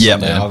about him on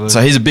Sunday.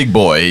 So he's a big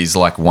boy. He's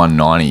like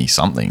 190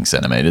 something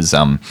centimeters.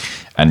 And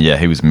yeah,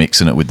 he was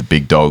mixing it with the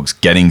big dogs,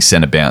 getting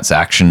centre bounce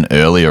action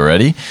early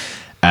already.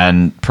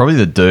 And probably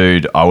the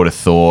dude I would have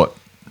thought,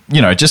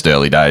 just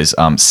early days,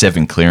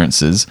 7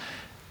 clearances.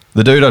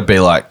 The dude I'd be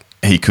like,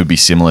 he could be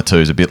similar to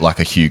is a bit like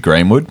a Hugh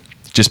Greenwood,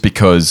 just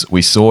because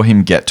we saw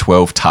him get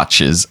 12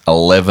 touches,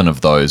 11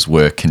 of those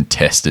were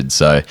contested.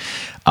 So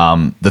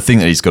the thing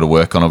that he's got to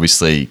work on,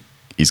 obviously,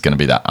 is going to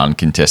be that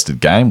uncontested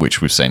game, which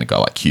we've seen a guy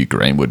like Hugh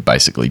Greenwood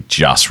basically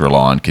just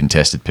rely on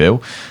contested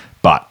pill.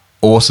 But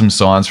awesome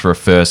signs for a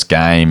first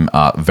game.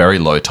 Very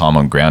low time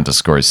on ground to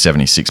score his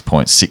 76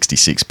 points,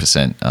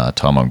 66%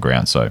 time on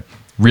ground. So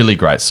really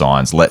great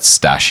signs. Let's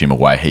stash him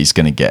away. He's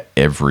going to get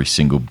every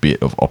single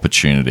bit of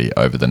opportunity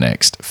over the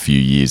next few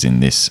years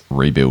in this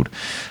rebuild.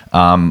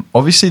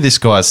 Obviously, this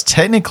guy's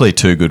technically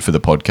too good for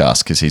the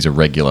podcast because he's a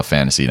regular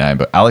fantasy name,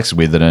 but Alex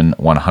Witherden,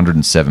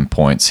 107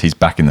 points. He's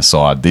back in the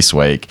side this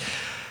week.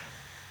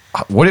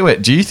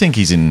 Do you think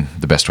he's in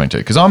the best 22?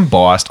 Because I'm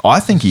biased.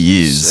 I think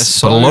he is,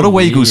 but a lot of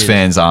Eagles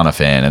fans aren't a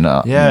fan. And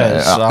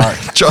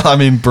I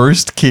mean,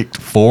 Bruce kicked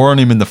 4 on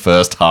him in the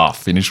first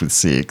half, finished with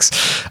 6.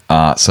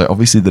 So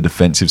obviously the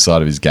defensive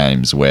side of his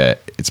game's where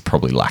it's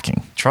probably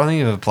lacking. Try to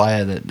think of a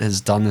player that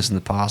has done this in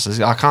the past.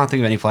 I can't think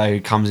of any player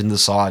who comes into the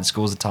side,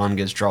 scores a ton,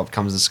 gets dropped,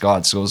 comes to the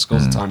side, scores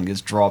a ton, gets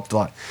dropped.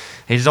 Like,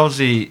 he's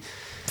obviously...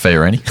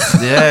 Fiorini.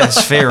 Yeah, it's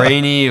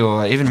Fiorini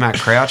or even Matt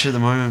Crouch at the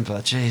moment.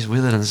 But geez,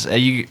 Witherden's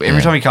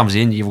every time he comes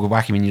in, you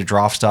whack him in your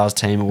draft stars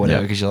team or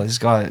whatever because you're like, this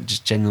guy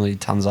just genuinely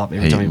tons up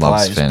every time he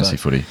plays. He loves fantasy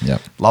footy.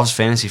 Yep. Loves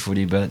fantasy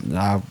footy, but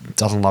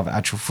doesn't love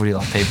actual footy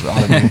like people.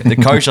 I don't know.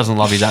 The coach doesn't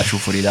love his actual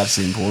footy. That's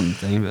the important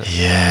thing. But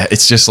yeah,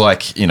 it's just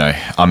like,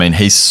 I mean,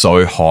 he's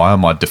so high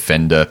on my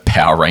defender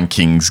power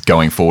rankings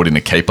going forward in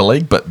a keeper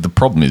league, but the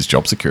problem is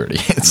job security.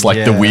 It's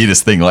like the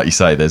weirdest thing. Like you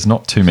say, there's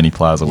not too many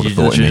players I would have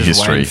thought in the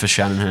history. For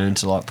Shannon Hearn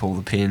to pull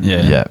the pin.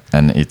 Yeah,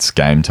 and it's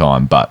game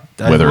time, but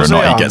whether or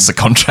not he gets the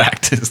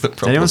contract is the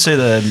problem. Did anyone see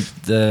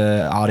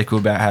the article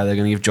about how they're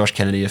going to give Josh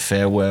Kennedy a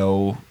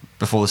farewell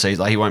before the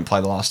season? Like, he won't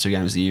play the last 2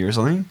 games of the year or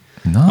something?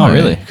 No. Oh,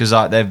 really? Because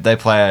they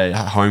play a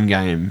home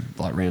game,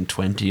 like round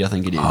 20, I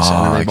think it is,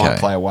 and then they might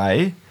play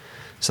away.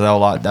 So they were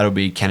like, that'll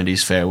be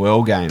Kennedy's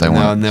farewell game.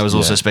 And there was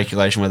also yeah.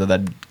 speculation whether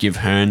they'd give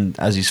Hearn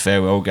as his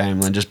farewell game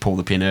and then just pull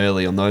the pin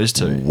early on those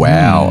two.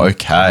 Wow,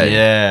 okay.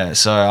 Yeah,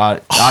 so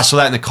I saw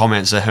that in the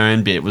comments. The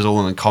Hearn bit was all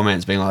in the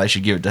comments being like they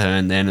should give it to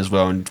Hearn then as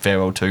well and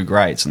farewell two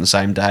greats on the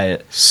same day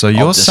at So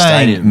you're Optus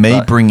saying Stadium, me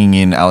but- bringing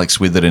in Alex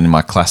Witherden in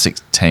my classic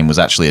team was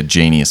actually a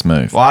genius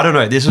move? Well, I don't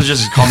know. This was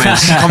just a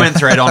comment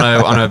thread on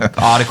an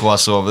article I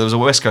saw. There was a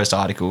West Coast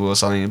article or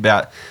something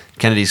about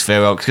Kennedy's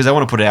farewell because they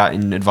want to put it out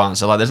in advance.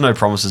 So like, there's no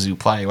promises he'll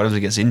play. What if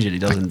he gets injured? He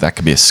doesn't. That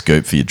could be a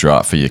scoop for your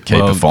draft for your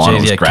keeper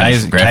finals, geez,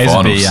 grand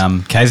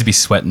finals. Kays would be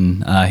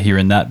sweating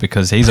hearing that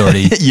because he's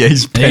already Yeah,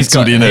 he's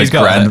penciled in a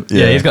grand-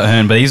 yeah, yeah. he's got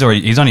Hearn, but he's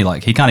only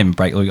like he can't even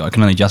break. I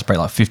can only just break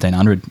like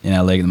 1,500 in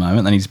our league at the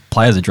moment, and his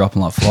players are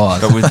dropping like flies.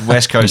 But with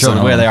West Coast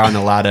Dropping where on they them. are on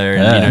the ladder,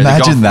 Yeah. and,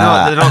 Imagine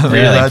that. they're not really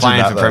Imagine playing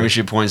that, for though.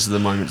 premiership points at the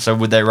moment. So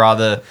would they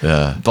rather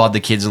Yeah. blood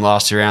the kids in the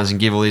last 2 rounds and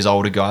give all these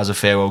older guys a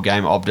farewell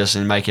game at Optus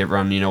and make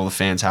everyone, all the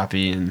fans happy?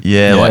 And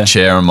Yeah, like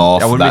cheer him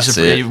off. I wouldn't That's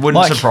be it.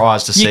 wouldn't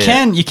surprise to see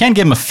you can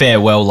give him a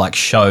farewell like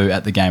show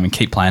at the game and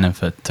keep playing him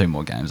for 2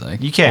 more games. Though.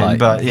 You can, Like,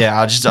 but yeah,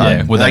 I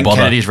would they think bother?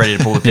 Kennedy's ready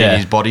to pull the pin. Yeah.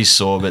 His body's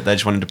sore, but they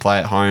just wanted to play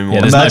at home. Yeah,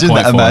 Or there's no Imagine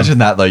point that, for imagine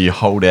that though. You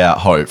hold out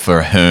hope for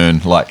a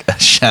Hearn, like a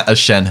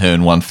Shan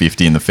Hearn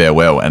 150 in the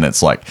farewell, and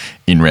it's like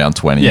in round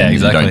 20, Yeah, and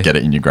exactly. you don't get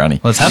it in your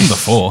granny. Well, it's happened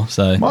before,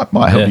 so Might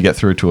help yeah. you get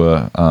through to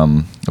a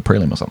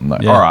prelim or something though.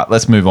 Yeah. All right,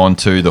 let's move on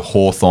to the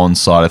Hawthorn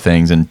side of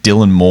things. And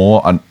Dylan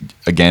Moore,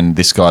 again,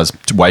 this guy's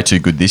way too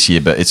good this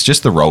year, but it's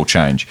just the role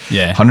change.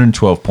 Yeah.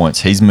 112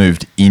 points. He's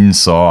moved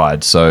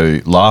inside. So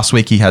last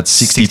week he had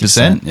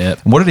 60%. yep.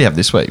 And what did he have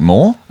this week?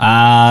 More?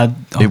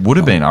 It would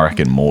have Oh. been, I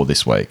reckon, more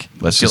this week.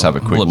 Let's just have a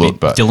quick will it be look.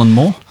 But Dylan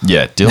Moore.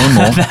 yeah, Dylan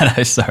Moore.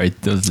 No, sorry,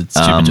 that was a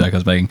stupid joke I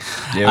was making.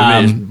 Yeah,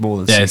 it would be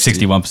more than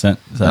 60. 61%.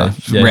 So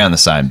yeah. Around the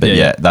same. But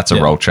yeah, that's a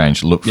yeah. role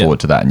change. Look Yeah. forward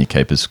to that in your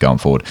keepers going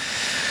forward.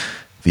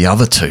 The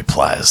other two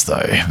players,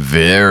 though,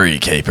 very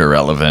keeper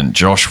relevant.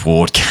 Josh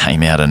Ward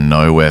came out of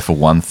nowhere for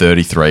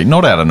 133.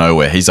 Not out of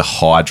nowhere. He's a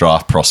high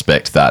draft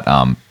prospect that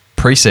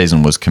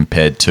preseason was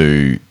compared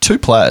to two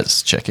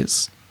players,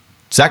 checkers,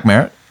 Zach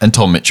Merritt and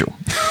Tom Mitchell.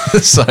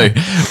 So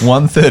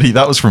 130,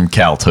 that was from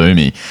Cal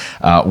Toomey.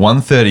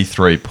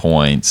 133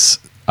 points.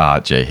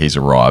 He's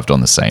arrived on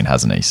the scene,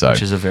 hasn't he? So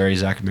which is a very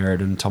Zach Merritt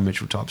and Tom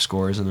Mitchell type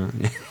score, isn't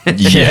it?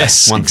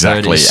 yes, 130s.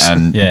 exactly.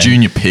 And Yeah.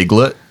 Junior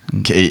Piglet,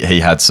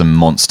 he had some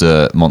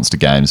monster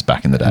games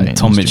back in the day. And in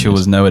Tom his Mitchell juniors.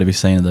 was nowhere to be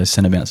seen in those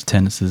centre bounce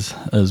attendances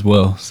as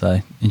well.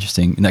 So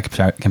interesting in that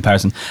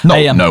comparison. Not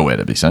Hey, nowhere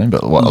to be seen,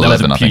 but what, there was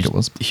 11 a I think it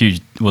was.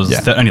 Huge was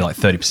Yeah. only like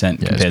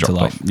 30% Yeah, it's compared to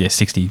dropped like off.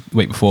 60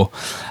 week before.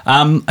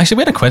 Actually,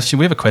 we had a question.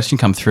 We have a question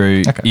come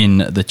through Okay. in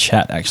the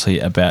chat actually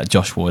about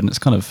Josh Ward, and it's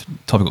kind of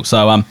topical.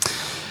 So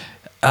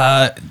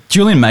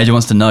Julian Major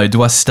wants to know: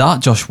 do I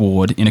start Josh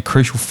Ward in a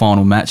crucial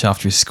final match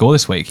after his score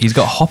this week? He's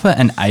got Hopper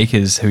and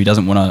Akers, who he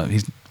doesn't want to.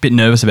 He's a bit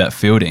nervous about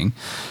fielding.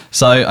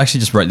 So I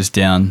actually just wrote this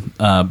down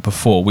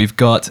before. We've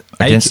got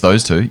Against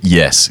those two,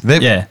 yes.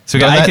 Yeah. So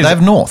we got they Akers-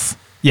 have North.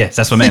 Yes,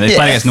 that's what I mean. They're Yeah.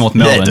 playing against North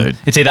Yeah, Melbourne. dude.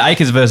 It's either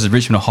Akers versus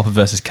Richmond or Hopper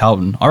versus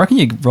Carlton. I reckon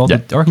you roll. Yeah.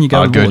 I reckon you go.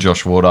 I'd with go Ward.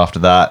 Josh Ward after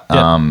that.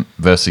 Yeah.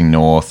 Versing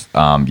North,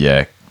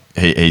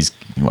 he's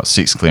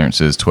 6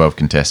 clearances, 12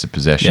 contested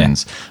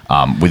possessions.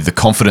 With the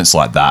confidence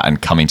like that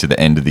and coming to the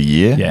end of the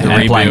year, Yeah, The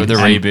and rebuild, the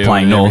and rebuild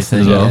playing and North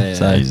as everything. well. Yeah, yeah,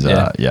 So he's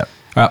yeah. yeah.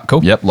 All right,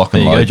 cool. Yep, lock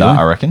and There you load go, that, I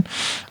Julian.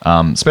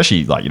 reckon.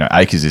 Especially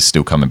Akers is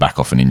still coming back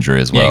off an injury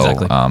as Yeah, well.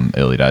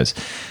 exactly. Early days.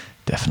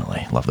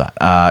 Definitely love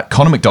that.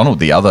 Connor McDonald,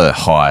 the other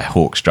high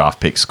Hawks draft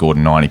pick, scored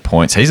 90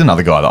 points. He's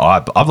another guy that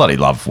I bloody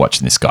love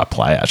watching this guy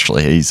play.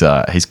 Actually, he's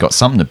got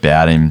something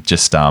about him.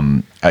 Just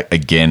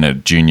again, a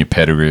junior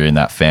pedigree in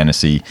that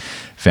fantasy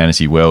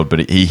world,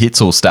 but he hits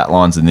all stat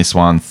lines in this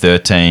one: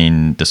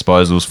 13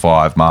 disposals,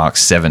 5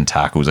 marks, 7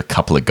 tackles, a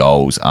couple of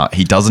goals.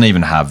 He doesn't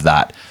even have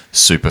that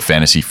super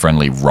fantasy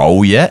friendly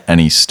role yet, and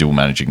he's still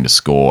managing to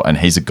score. And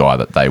he's a guy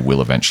that they will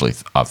eventually,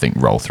 I think,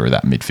 roll through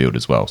that midfield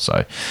as well.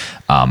 So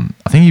I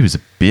think he was a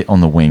bit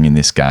on the wing in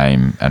this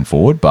game and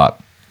forward, but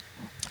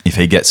if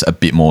he gets a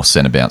bit more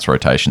centre bounce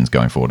rotations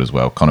going forward as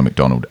well, Connor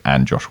McDonald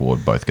and Josh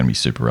Ward both going to be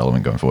super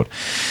relevant going forward.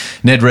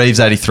 Ned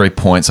Reeves, 83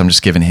 points. I'm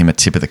just giving him a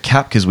tip of the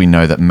cap because we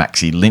know that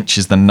Maxi Lynch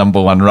is the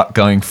number 1 ruck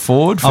going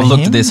forward for I've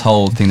looked him. at this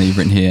whole thing that you've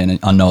written here, and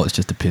I know it's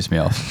just to piss me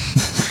off.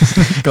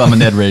 'Cause I'm a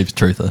Ned Reeves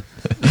truther.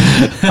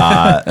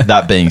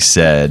 That being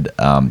said,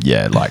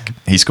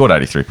 he scored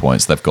 83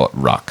 points. They've got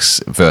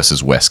rucks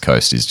versus West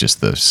Coast is just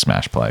the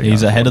smash play.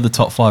 He's ahead of the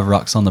top 5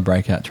 rucks on the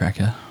breakout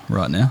tracker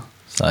right now.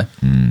 So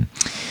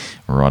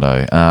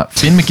Righto.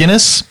 Finn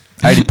McGuinness,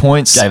 80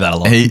 points. Gave that a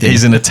lot.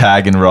 He's in a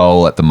tag and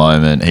roll at the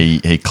moment.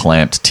 He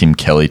clamped Tim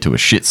Kelly to a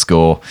shit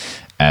score,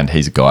 and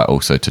he's a guy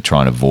also to try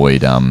and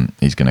avoid.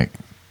 He's going to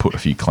put a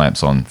few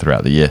clamps on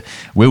throughout the year.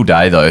 Will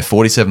Day, though,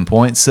 47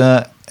 points.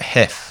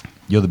 Hef,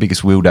 you're the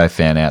biggest Will Day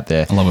fan out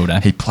there. I love Will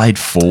Day. He played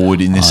forward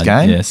in this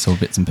game. Yeah, saw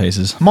bits and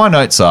pieces. My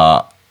notes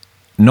are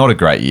not a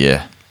great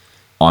year.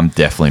 I'm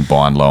definitely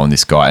buying low on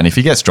this guy. And if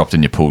he gets dropped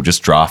in your pool,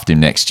 just draft him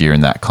next year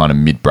in that kind of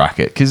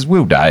mid-bracket. Because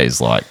Will Day is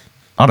like,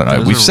 I don't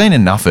know. We've seen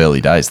enough early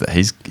days that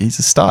he's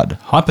a stud.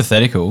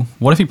 Hypothetical.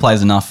 What if he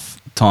plays enough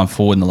time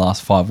forward in the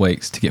last 5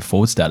 weeks to get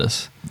forward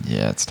status.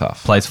 Yeah, it's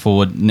tough. Plays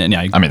forward, that's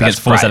gets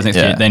forward status great, next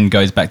year, then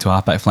goes back to a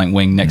halfback flank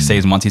wing next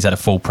season once he's had a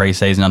full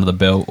pre-season under the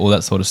belt, all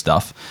that sort of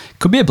stuff.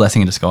 Could be a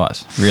blessing in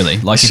disguise, really.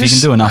 Like, if you can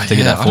do enough to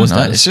get that forward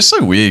status. It's just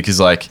so weird because,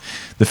 like,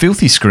 the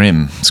filthy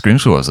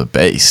Scrimshaw was a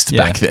beast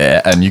back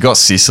there, and you got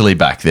Sicily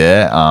back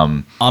there.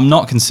 I'm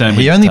not concerned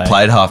with He only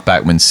played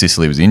halfback when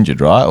Sicily was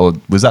injured, right? Or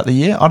was that the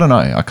year? I don't know.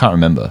 I can't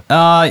remember.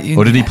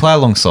 Or did he play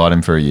alongside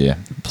him for a year?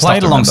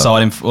 Played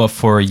alongside him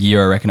for a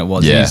year, I reckon it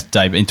was. Yeah.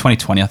 In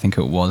 2020, I think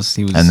it was.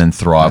 He was, and then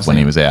thrived when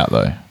he was out,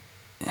 though.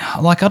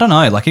 Like, I don't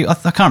know. Like,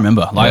 I can't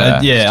remember.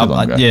 Like,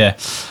 yeah.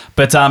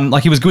 But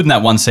like, he was good in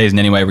that one season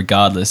anyway,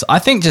 regardless. I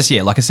think just,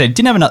 like I said,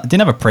 didn't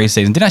have a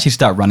preseason, didn't actually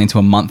start running to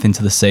a month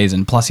into the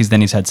season. Plus, he's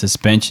had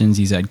suspensions,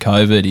 he's had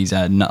COVID, he's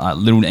had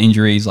little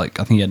injuries. Like,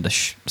 I think he had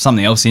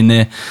something else in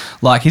there.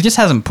 Like, he just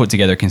hasn't put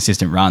together a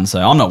consistent run, so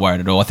I'm not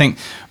worried at all. I think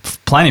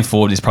playing him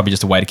forward is probably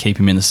just a way to keep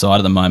him in the side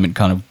at the moment,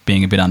 kind of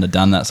being a bit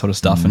underdone, that sort of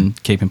stuff,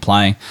 and keep him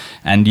playing.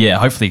 And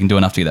hopefully he can do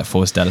enough to get that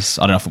forward status.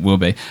 I don't know if it will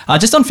be.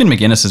 Just on Finn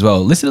McGuinness as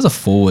well, listed as a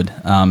forward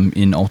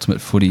in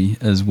Ultimate Footy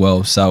as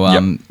well. So,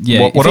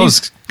 what I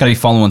was going to be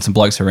following some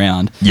blokes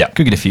around. Yeah.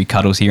 Could get a few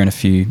cuddles here and a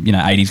few,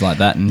 80s like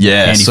that. And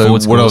handy so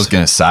forward what I scores. was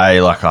going to say,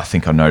 like, I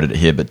think I noted it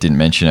here but didn't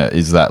mention it,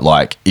 is that,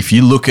 like, if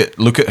you look at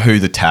who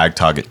the tag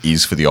target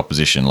is for the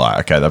opposition, like,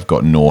 okay, they've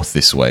got North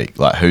this week.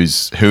 Like, who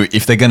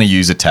if they're going to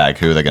use a tag,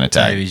 who are they going to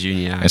tag? Davies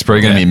Jr. It's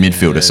probably going to be a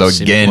midfielder. So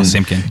again,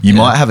 Simpkin. you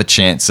might have a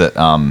chance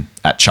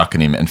at chucking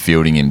him and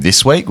fielding him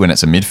this week when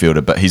it's a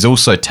midfielder, but he's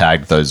also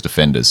tagged those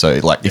defenders. So,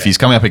 like, if he's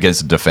coming up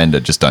against a defender,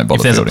 just don't bother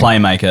If there's fielding. a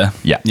playmaker.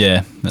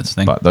 Yeah, that's the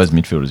thing. But those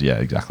midfielders,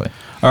 exactly.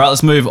 All right,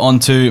 let's move on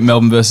to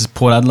Melbourne versus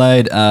Port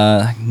Adelaide.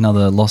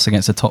 Another loss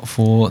against the top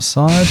 4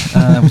 side,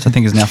 which I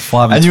think is now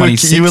 5 and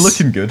 26. You were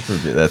looking good for a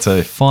bit there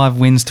too. 5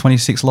 wins,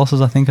 26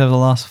 losses, I think, over the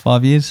last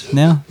 5 years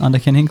now under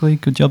Ken Hinkley.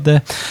 Good job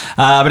there.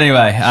 But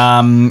anyway,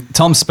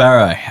 Tom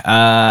Sparrow,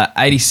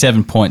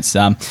 87 points.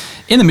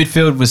 In the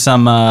midfield with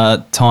some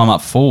time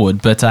up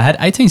forward, but had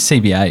 18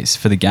 CBAs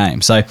for the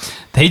game. So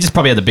he just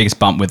probably had the biggest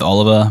bump with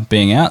Oliver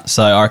being out.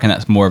 So I reckon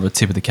that's more of a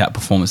tip of the cap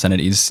performance than it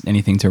is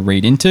anything to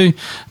read into.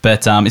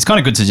 But it's kind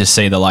of good to just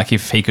see that, like,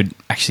 if he could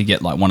actually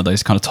get like one of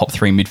those kind of top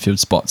 3 midfield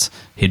spots,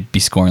 he'd be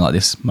scoring like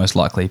this most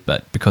likely.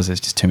 But because there's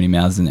just too many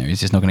mouths in there, he's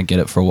just not going to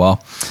get it for a while.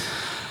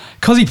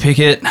 Cozzy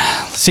Pickett,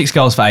 6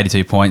 goals for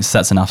 82 points.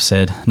 That's enough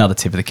said. Another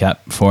tip of the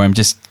cap for him.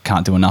 Just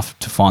can't do enough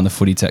to find the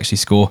footy to actually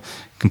score.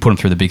 Can put him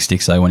through the big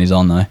sticks though when he's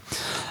on though.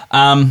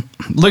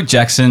 Luke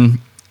Jackson,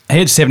 he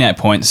had 78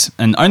 points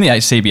and only 8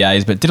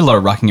 CBAs, but did a lot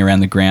of rucking around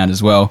the ground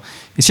as well.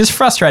 It's just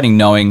frustrating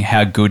knowing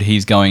how good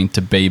he's going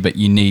to be, but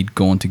you need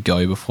Gawn to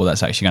go before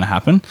that's actually going to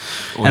happen.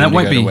 Or and that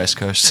won't be to West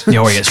Coast. Or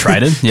he gets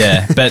traded.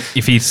 Yeah, but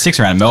if he sticks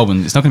around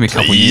Melbourne, it's not going to be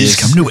a couple of years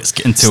come to West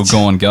Coast until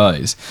Gawn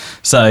goes.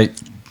 So,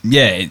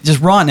 yeah,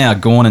 just right now,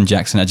 Gawn and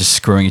Jackson are just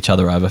screwing each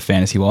other over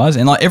fantasy-wise.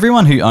 And, like,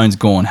 everyone who owns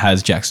Gawn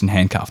has Jackson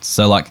handcuffed.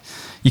 So, like,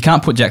 you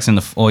can't put Jackson,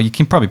 or you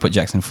can probably put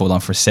Jackson forward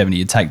on for a 70.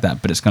 You'd take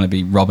that, but it's going to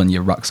be robbing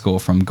your ruck score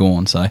from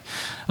Gawn. So, I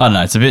don't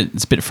know. It's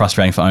a bit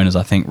frustrating for owners,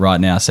 I think,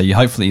 right now. So,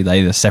 hopefully they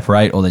either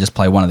separate or they just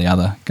play one or the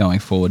other going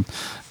forward.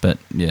 But,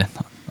 yeah,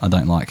 I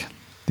don't like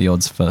the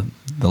odds for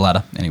the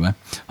latter anyway.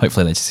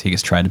 Hopefully he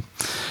gets traded.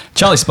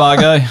 Charlie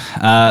Spargo,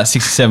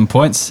 67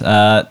 points.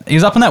 He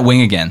was up on that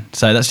wing again,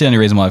 so that's the only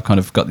reason why I've kind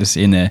of got this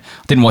in there.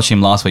 I didn't watch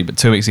him last week, but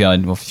 2 weeks ago,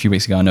 or a few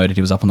weeks ago, I noted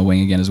he was up on the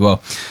wing again as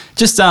well.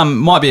 Just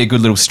might be a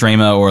good little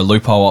streamer or a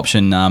loophole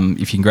option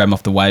if you can grab him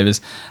off the waivers.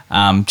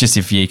 Just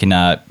if you can,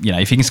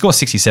 if you can score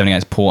 67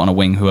 against Port on a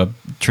wing, who are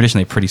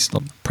traditionally pretty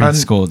hard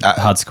score.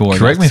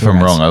 Correct me if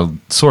I'm wrong.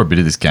 I saw a bit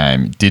of this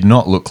game. It did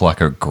not look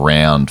like a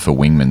ground for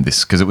wingmen.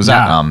 This because it was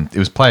it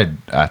was played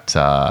at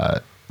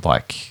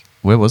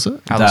where was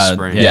it? Alice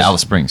Springs. Yeah,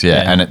 Alice Springs.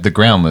 Yeah, and the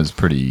ground was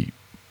pretty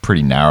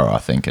narrow, I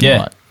think.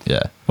 And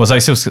Well, so he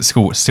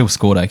still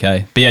scored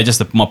okay. But yeah,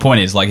 my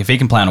point is, like, if he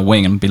can play on a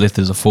wing and be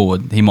lifted as a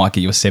forward, he might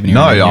get you a 70.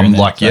 No,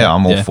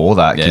 I'm all for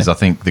that because I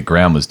think the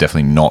ground was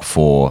definitely not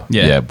for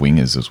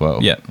wingers as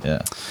well.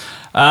 Yeah.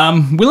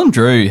 Willem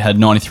Drew had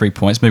 93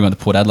 points, moving on to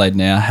Port Adelaide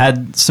now.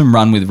 Had some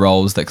run with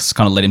roles that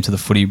kind of led him to the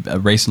footy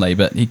recently,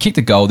 but he kicked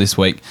a goal this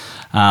week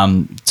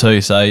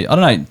too. So, I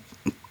don't know.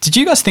 Did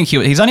you guys think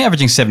he's only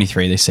averaging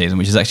 73 this season,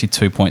 which is actually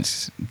 2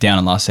 points down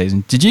on last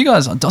season? Did you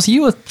guys, Dossie,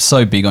 you were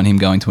so big on him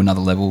going to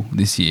another level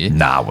this year?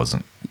 Nah, I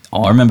wasn't.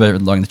 Oh, I remember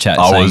in the chat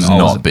I saying... was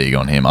not big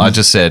on him. I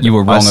just said... You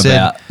were wrong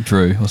about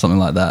Drew or something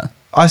like that.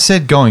 I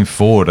said going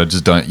forward, I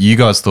just don't... You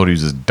guys thought he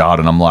was just dud,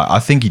 and I'm like, I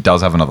think he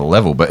does have another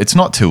level, but it's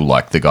not till,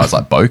 like, the guys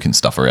like Boak and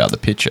stuff are out of the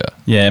picture.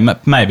 Yeah,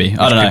 maybe.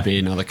 I don't know. Could be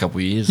another couple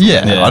of years.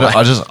 Yeah.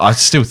 I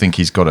still think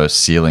he's got a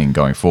ceiling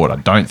going forward. I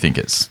don't think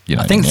it's,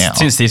 I think now.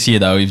 Since this year,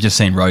 though, we've just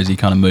seen Rosie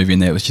kind of move in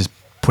there. It was just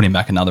put him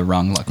back another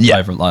rung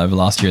over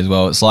last year as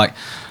well. It's like...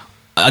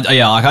 I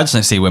just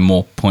don't see where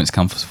more points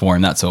come for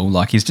him, that's all.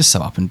 Like, he's just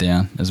so up and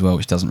down as well,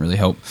 which doesn't really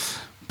help.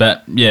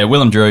 But, yeah,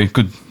 Willem Drew,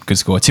 good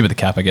score. Tip of the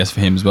cap, I guess, for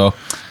him as well.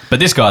 But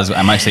this guy's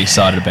I'm actually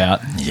excited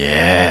about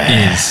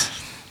is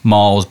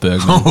Miles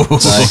Bergman.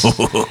 So,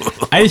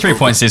 83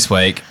 points this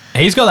week.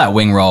 He's got that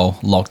wing role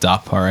locked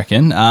up, I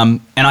reckon.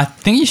 And I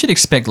think you should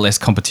expect less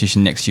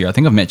competition next year. I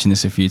think I've mentioned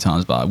this a few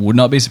times, but I would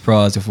not be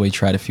surprised if we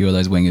trade a few of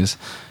those wingers.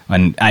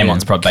 And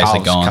Amon's probably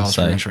basically gone. Carl's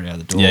So pretty much out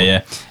the door.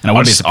 yeah. And I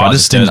wouldn't be surprised. I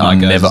just if Thursday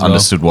goes never as well.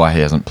 understood why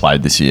he hasn't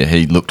played this year.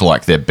 He looked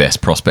like their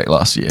best prospect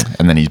last year,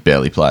 and then he's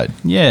barely played.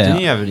 Yeah. Didn't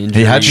he have an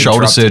injury? He had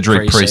shoulder interrupted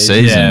surgery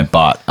pre-season, Yeah.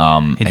 but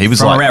he was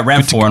from like around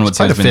round 4 onwards.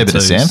 played a he's fair been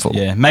bit of twos. Sandford.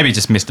 Yeah, maybe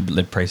just missed a bit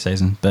of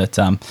pre-season, but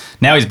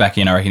now he's back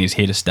in. I reckon he's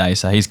here to stay,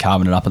 so he's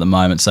carving it up at the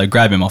moment. So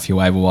grab him off your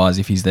waiver wise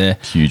if he's there.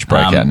 Huge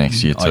breakout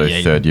next year too.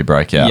 yeah. Third year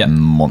breakout, Yeah.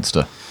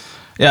 monster.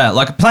 Yeah,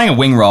 like playing a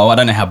wing role. I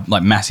don't know how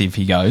massive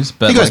he goes,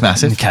 but He goes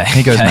massive. Okay,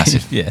 He goes okay,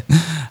 massive. Yeah,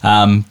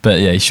 but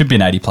yeah, he should be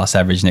an 80+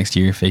 average next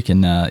year if he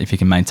can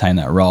maintain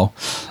that role.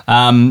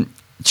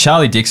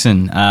 Charlie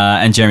Dixon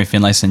and Jeremy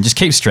Finlayson, just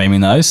keep streaming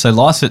those. So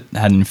Lysett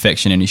had an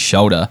infection in his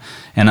shoulder,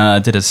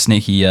 and did a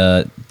sneaky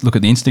look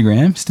at the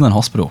Instagram. Still in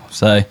hospital.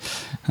 So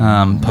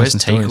Where's posting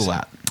stories. Teakle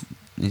at?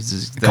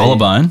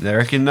 Collarbone. They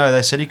reckon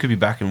they said he could be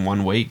back in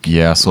 1 week.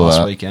 Yeah, I saw last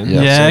that. weekend.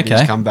 Yeah. Yeah, so okay.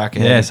 He's come back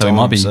ahead Yeah, of so he time,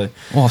 might be. So,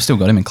 Oh, I've still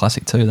got him in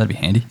Classic too. That'd be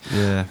handy.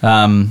 yeah.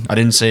 Um, I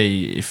didn't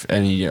see if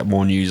any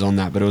more news on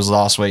that, but it was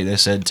last week. They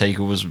said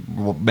Teakle was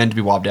meant to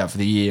be wiped out for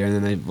the year, and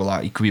then they were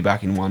like, he could be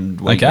back in 1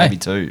 week, okay, maybe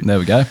 2. There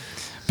we go.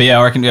 But yeah,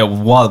 I reckon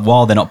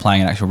while they're not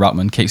playing an actual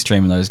ruckman, keep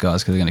streaming those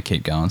guys because they're going to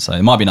keep going. So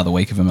it might be another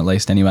week of them at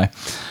least anyway.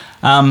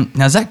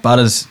 Now, Zach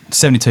Butters,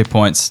 72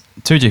 points,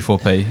 2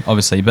 G4P,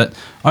 obviously, but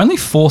only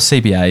 4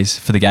 CBAs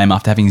for the game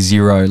after having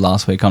 0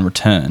 last week on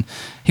return.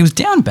 He was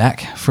down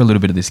back for a little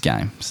bit of this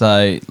game.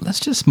 So let's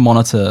just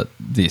monitor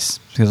this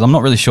because I'm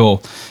not really sure.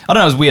 I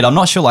don't know, it was weird. I'm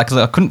not sure, because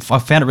I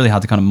found it really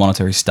hard to kind of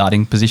monitor his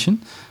starting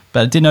position.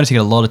 But I did notice he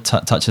got a lot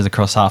of touches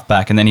across half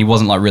back, and then he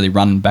wasn't really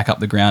running back up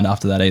the ground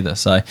after that either.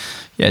 So,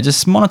 yeah,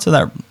 just monitor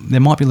that. There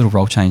might be a little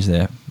role change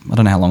there. I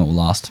don't know how long it will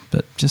last,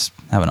 but just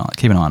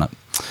keep an eye on it.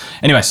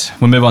 Anyways,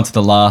 we'll move on to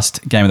the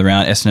last game of the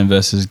round, Essendon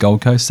versus Gold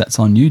Coast. That's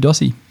on you,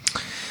 Dossie.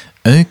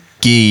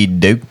 Okie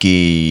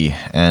dokie.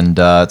 And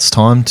it's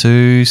time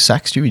to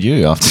sack Stewie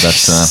Dew after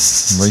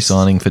that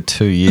re-signing for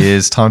 2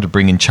 years. Time to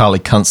bring in Charlie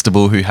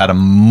Constable, who had a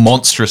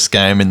monstrous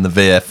game in the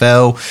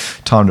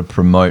VFL. Time to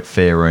promote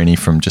Fiorini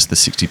from just the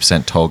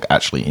 60% tog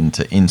actually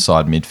into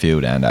inside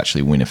midfield and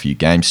actually win a few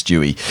games.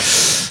 Stewie,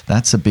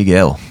 that's a big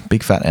L.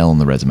 Big fat L on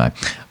the resume.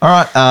 All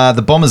right,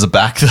 the Bombers are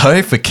back,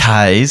 though, for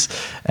K's.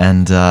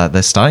 And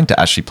they're starting to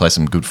actually play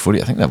some good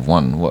footy. I think they've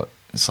won,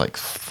 it's like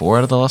 4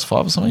 out of the last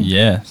 5 or something?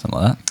 Yeah, something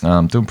like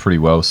that. Doing pretty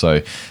well.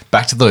 So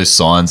back to those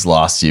signs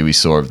last year we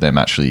saw of them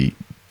actually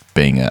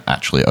being an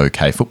actually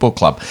okay football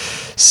club.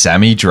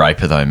 Sammy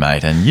Draper, though,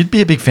 mate. And you'd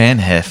be a big fan,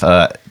 Hef,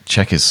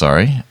 Checkers,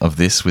 of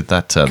this with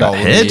that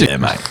hairdo there,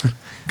 mate.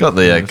 Got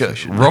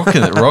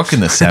the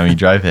rocking the Sammy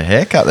Draper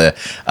haircut there.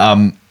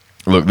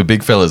 Look, the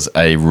big fella's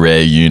a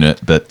rare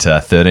unit, but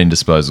 13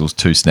 disposals,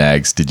 2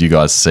 snags. Did you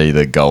guys see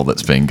the goal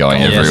that's been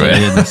going everywhere? Yes, I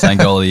did. The same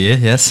goal of the year,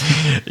 yes.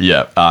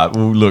 Yeah. Well,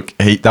 look,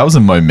 that was a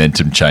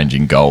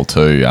momentum-changing goal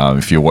too.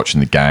 If you're watching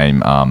the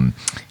game,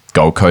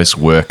 Gold Coast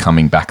were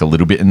coming back a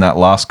little bit in that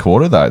last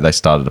quarter, though. They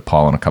started to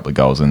pile on a couple of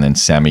goals, and then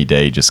Sammy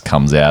D just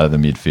comes out of the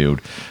midfield,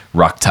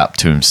 ruck tap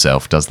to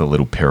himself, does the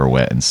little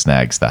pirouette and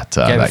snags that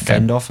Gave that a game.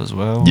 fend off as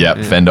well. Yeah,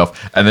 fend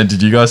off. And then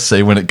did you guys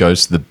see when it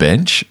goes to the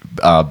bench?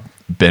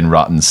 Ben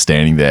Rutten's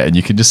standing there, and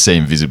you can just see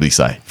him visibly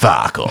say,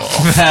 "Fuck off."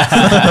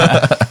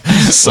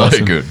 So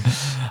Awesome. good.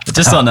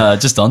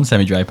 Just on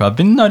Sammy Draper, I've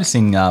been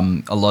noticing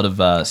a lot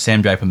of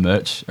Sam Draper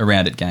merch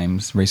around at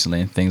games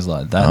recently and things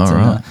like that. Oh, And,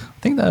 right.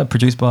 I think they're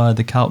produced by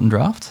the Carlton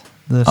Draft,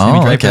 the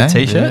Sammy Draper okay.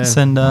 T-shirts,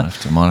 Yeah. and Might have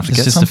to there's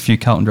get just some. a few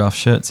Carlton Draft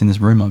shirts in this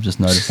room. I've just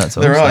noticed that's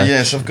all. There are, so-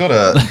 yes. I've got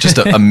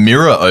a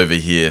mirror over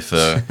here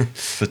for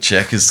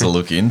Checkers to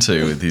look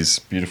into with his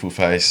beautiful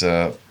face,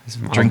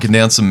 drinking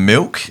down some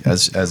milk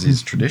as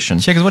is tradition.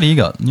 Checkers, what do you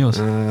got? Yours.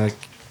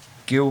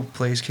 Gil,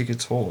 please kick a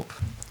torp.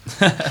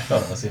 Hold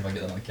on, I'll see if I can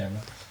get that on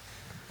camera.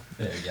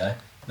 There we go.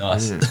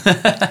 Nice.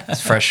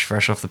 It's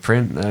fresh off the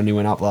print. They only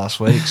went up last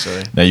week,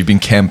 so Now you've been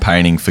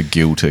campaigning for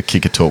Gil to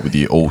kick a talk with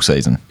you all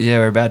season. yeah,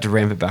 we're about to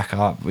ramp it back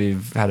up.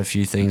 We've had a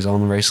few things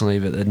on recently,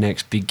 but the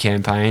next big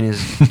campaign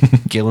is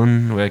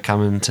Gillen. We're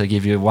coming to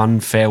give you one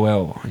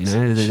farewell.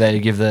 They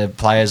give the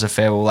players a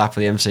farewell lap of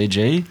the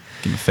MCG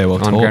Give him a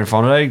farewell on talk. Grand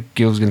Final Day.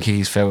 Gil's going to kick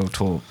his farewell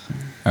talk.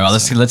 All right,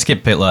 let's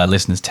get people,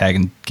 listeners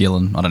tagging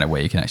Gillen. I don't know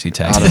where you can actually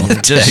tag I don't him.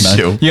 know, just- Tag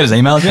him. You got his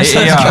email address?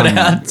 Let's cut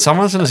out.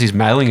 Someone sent us his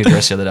mailing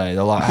address the other day.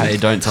 They're like, "Hey,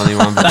 don't tell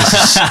anyone, but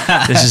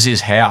this is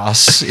his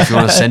house. If you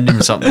want to send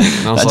him something."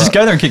 And I was Just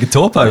go there and kick a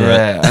torp over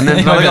yeah. it. And then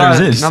He might be able to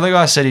resist. another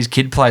guy said his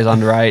kid plays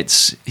under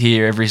 8s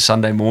here every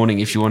Sunday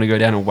morning. If you want to go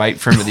down and wait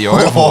for him at the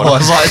Oval, I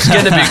was like, it's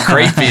getting a bit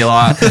creepy.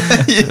 Like,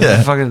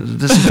 Yeah. fucking,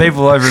 there's some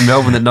people over in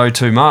Melbourne that know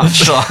too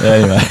much. Like,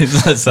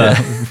 Anyways,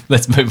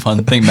 let's move on.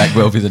 I think Mac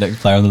Welby's the next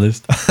player on the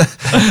list.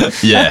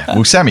 Yeah.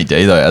 Well, Sammy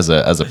D though, as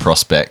a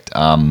prospect,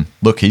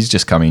 look, he's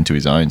just coming into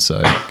his own,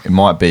 so it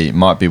might be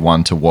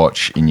one to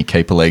watch in your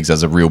keeper leagues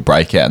as a real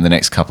breakout in the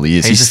next couple of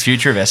years. he's the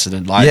future of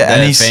Essendon. Like, Yeah,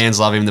 and the he's- fans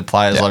love him, the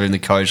players Yeah. love him, the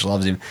coach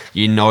loves him.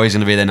 You know he's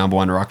going to be their number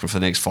 1 ruckman for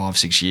the next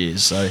 5-6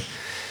 years. So,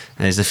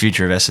 And he's the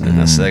future of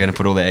Essendon, so they're going to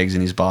put all their eggs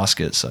in his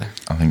basket. So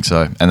I think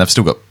so. And they've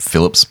still got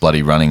Phillips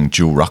bloody running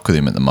dual ruck with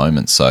him at the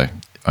moment, so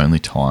only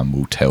time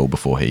will tell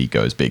before he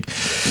goes big.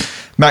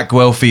 Matt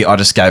Guelphy, I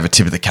just gave a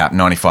tip of the cap,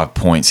 95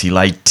 points. He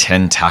laid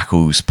 10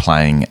 tackles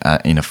playing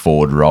in a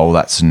forward role.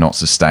 That's not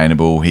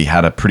sustainable. He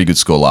had a pretty good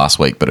score last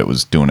week, but it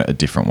was doing it a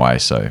different way.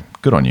 So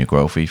good on you,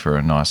 Guelphy, for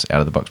a nice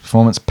out-of-the-box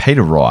performance.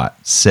 Peter Wright,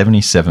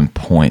 77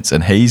 points,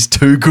 and he's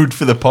too good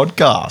for the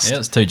podcast. Yeah,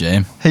 it's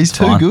 2GM. He's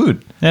too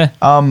good. Yeah.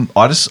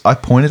 I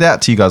pointed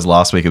out to you guys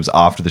last week, it was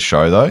after the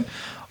show though.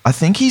 I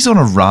think he's on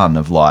a run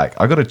of I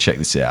got to check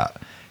this out.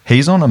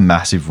 He's on a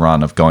massive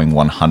run of going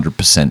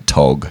 100%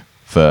 TOG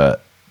for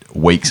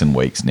weeks and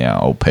weeks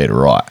now, old Peter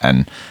Wright,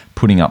 and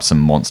putting up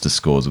some monster big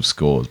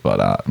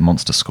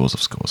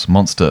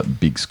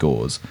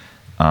scores.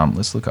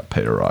 Let's look up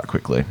Peter Wright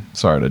quickly.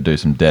 Sorry to do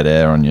some dead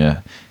air on you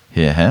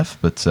here, Hef,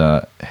 but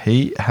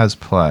he has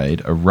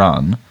played a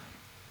run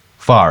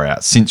far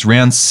out. Since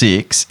round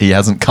 6, he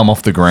hasn't come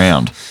off the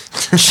ground.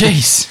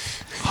 Jeez.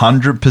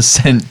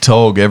 100%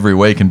 TOG every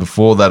week, and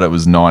before that it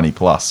was 90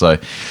 plus. So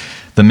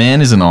the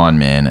man is an Iron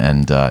Man,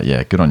 and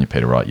good on you,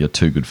 Peter Wright. You're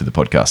too good for the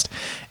podcast.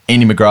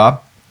 Andy McGrath,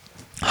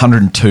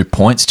 102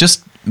 points.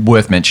 Just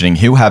worth mentioning,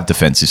 he'll have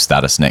defensive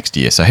status next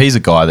year. So he's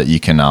a guy that you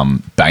can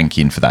bank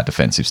in for that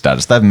defensive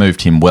status. They've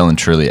moved him well and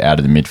truly out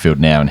of the midfield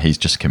now, and he's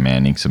just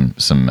commanding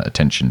some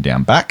attention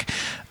down back.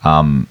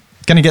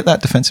 Going to get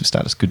that defensive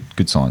status.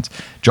 Good signs.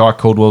 Jai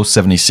Caldwell,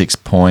 76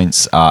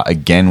 points.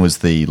 Again, was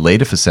the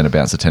leader for centre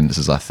bounce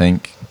attendances, I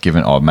think,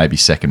 maybe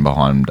second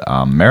behind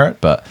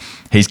Merritt, but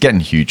he's getting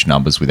huge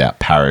numbers without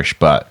Parrish.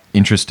 But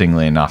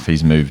interestingly enough,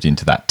 he's moved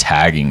into that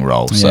tagging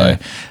role. Yeah.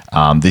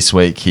 So this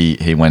week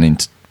he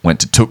went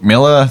to Took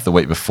Miller. The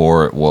week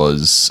before it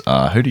was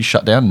who did he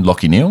shut down?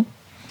 Lachie Neale.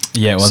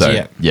 Yeah, it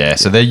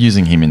was. So they're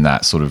using him in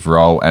that sort of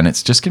role, and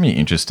it's just going to be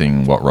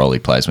interesting what role he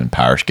plays when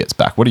Parrish gets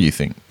back. What do you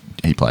think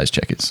he plays,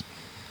 Checkers?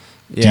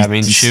 Yeah, I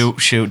mean,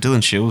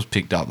 Dylan Shields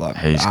picked up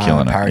he's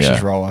killing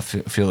Parrish's role. I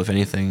feel if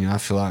anything, I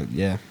feel like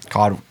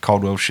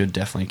Caldwell should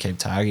definitely keep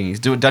tagging. He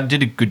did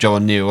a good job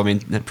on Neale. I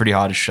mean, pretty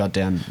hard to shut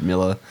down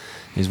Miller.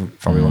 He's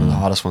probably one of the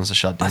hardest ones to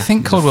shut down. I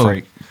think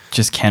Caldwell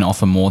just can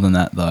offer more than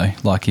that though.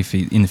 Like if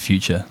he in the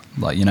future,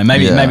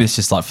 maybe it's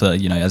just like for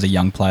as a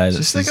young player.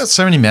 Just they got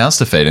so many mouths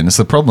to feed, and it's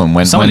the problem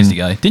when someone needs to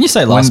go. Didn't you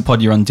say last pod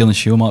you're on Dylan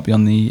Shield might be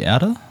on the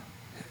outer?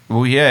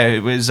 Well, yeah,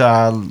 it was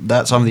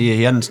that time of the year.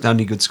 He hadn't done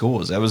any good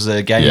scores. That was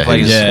the game he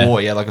played against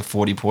Sport. He had like a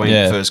 40-point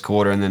first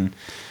quarter and then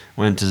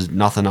went to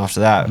nothing after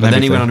that. But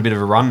then he went on a bit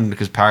of a run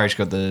because Parrish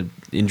got the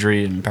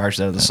injury and Parrish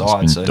out of the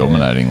side. He's been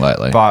dominating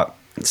lately. But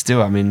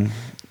still, I mean,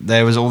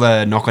 there was all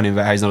the knock on him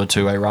about he's not a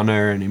two-way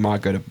runner and he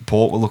might go to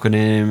Port. We're looking at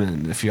him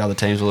and a few other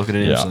teams were looking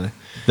at him. Yeah. So.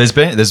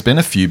 There's been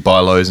a few buy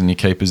lows in your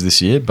keepers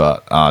this year,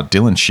 but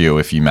Dylan Shield,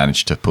 if you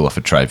manage to pull off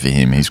a trade for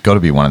him, he's got to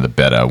be one of the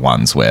better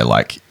ones where,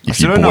 like, if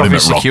you bought him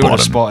at rock bottom. A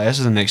spot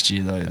Essendon next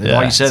year, though. Yeah,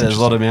 like you said, there's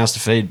a lot of mouths to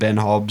feed. Ben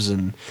Hobbs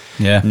and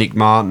Nick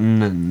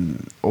Martin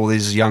and all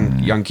these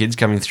young kids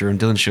coming through, and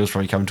Dylan Shield's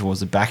probably coming towards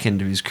the back end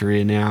of his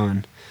career now,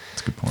 and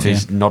that's a good point. If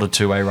he's not a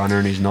two-way runner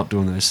and he's not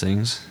doing those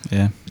things.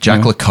 Yeah.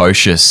 Jack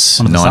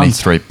Lukosius,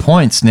 93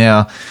 points.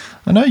 Now,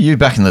 I know you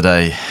back in the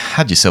day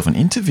had yourself an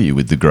interview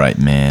with the great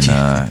man.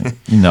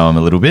 You know him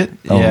a little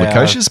bit,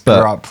 Lukosius.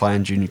 I grew up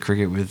playing junior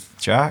cricket with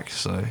Jack.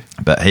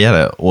 But he had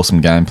an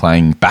awesome game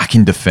playing back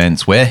in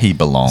defence where he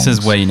belongs. This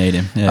is where you need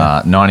him.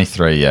 Yeah.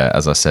 93,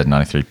 as I said,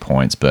 93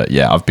 points. But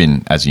yeah, I've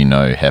been, as you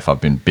know, Hef, I've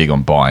been big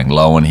on buying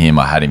low on him.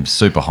 I had him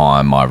super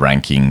high in my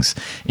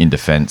rankings in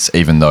defence,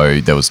 even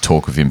though there was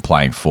talk of him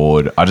playing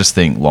forward. I just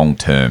think long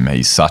term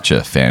he's such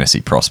a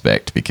fantasy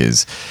prospect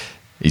because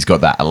he's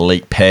got that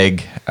elite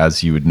peg,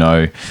 as you would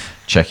know,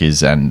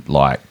 Checkers, and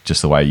like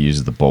just the way he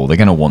uses the ball. They're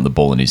going to want the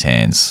ball in his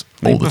hands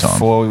all the time.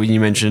 Before, when you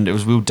mentioned it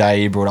was Will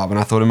Day you brought up, and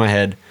I thought in my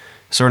head,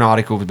 I saw an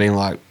article being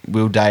like,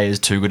 Will Day is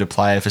too good a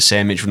player for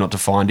Sam Mitchell not to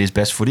find his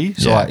best footy.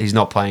 So like, he's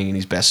not playing in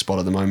his best spot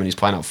at the moment. He's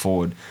playing up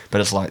forward. But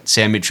it's like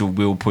Sam Mitchell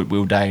will put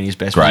Will Day in his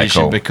best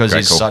position because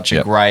he's such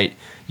a great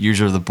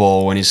user of the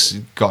ball, and he's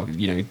got,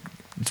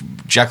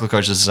 Jack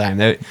Lukosius is the same.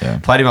 They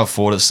played him up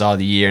forward at the start of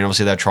the year, and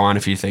obviously they're trying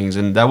a few things,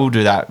 and they will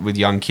do that with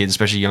young kids,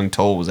 especially young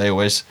tools. They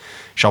always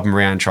shop them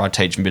around, try to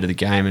teach them a bit of the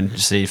game, and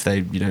see if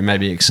they,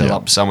 maybe excel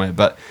up somewhere.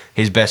 But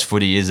his best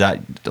footy is that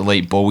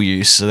elite ball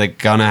use, so they're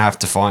gonna have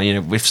to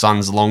find. If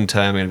Suns long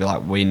term, are gonna be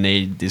like, we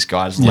need this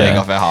guy's leg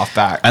off our half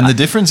back. And the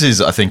difference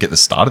is, I think, at the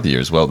start of the year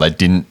as well, they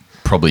didn't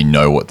probably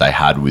know what they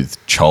had with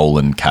Chol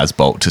and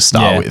Casbolt to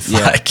start with.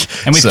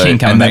 And with King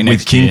coming back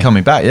next year.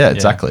 Coming back,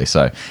 exactly.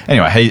 So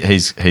anyway,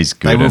 he's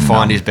good. They will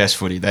find his best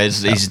footy.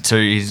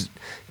 His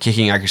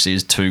kicking accuracy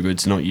is too good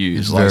to not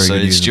use. So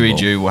Stewie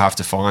Dew will have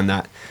to find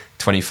that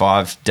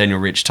 25 Daniel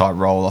Rich type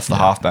role off the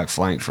halfback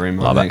flank for him.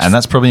 Love it. And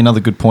that's probably another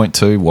good point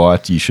too, why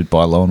you should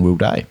buy low on Will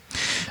Day.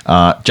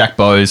 Jack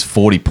Bowes,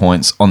 40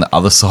 points on the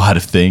other side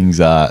of things,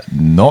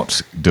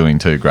 not doing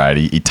too great.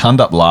 He turned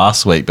up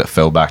last week but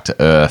fell back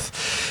to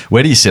earth.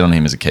 Where do you sit on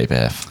him as a keeper,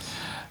 F?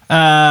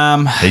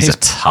 He's a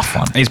tough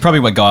one. He's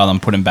probably what guy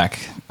I'm putting back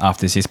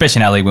after this year,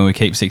 especially in our league when we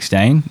keep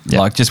 16.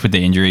 Like just with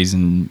the injuries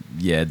and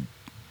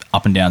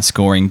up and down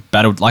scoring,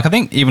 battled. Like I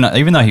think even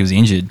though he was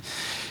injured,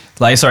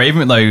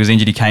 even though he was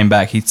injured, he came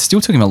back. It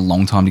still took him a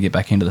long time to get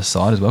back into the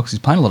side as well because he's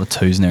playing a lot of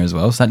twos in there as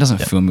well. So that doesn't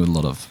fill me with a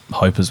lot of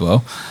hope as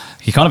well.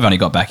 He kind of only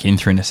got back in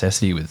through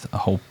necessity with a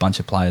whole bunch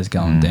of players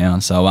going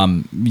down. So,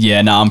 I'm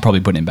probably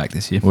putting him back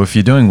this year. Well, if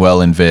you're doing well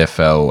in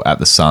VFL at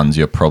the Suns,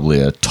 you're probably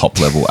a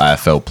top-level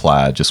AFL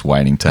player just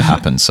waiting to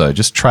happen. So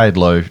just trade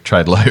low all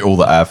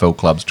the AFL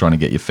clubs trying to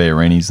get your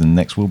Fiorenis and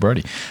next Will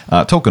Brodie.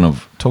 Talking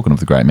of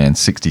the great man,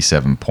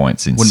 67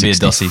 points in 65% Wouldn't be a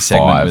Dossie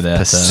segment without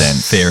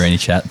Fiorini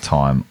chat.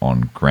 Time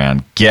on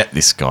ground. Get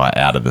this guy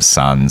out of the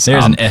Suns.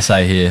 There's an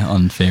essay here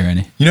on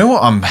Fiorini. You know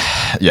what?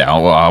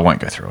 I won't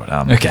go through it.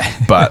 Okay.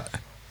 But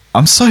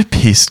I'm so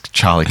pissed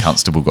Charlie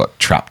Constable got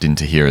trapped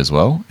into here as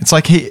well. It's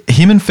like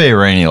him and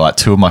Fiorini are like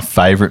two of my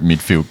favourite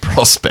midfield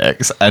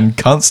prospects, and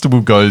Constable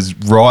goes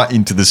right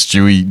into the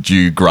Stewie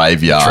Dew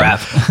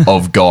graveyard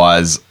of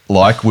guys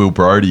like Will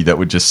Brodie that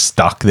were just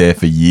stuck there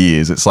for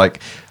years. It's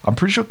like, I'm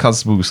pretty sure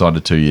Constable signed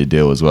a 2-year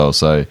deal as well.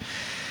 So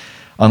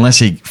unless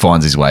he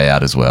finds his way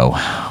out as well,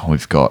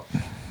 we've got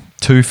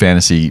 2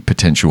 fantasy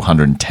potential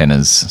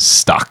 110ers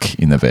stuck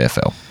in the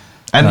VFL.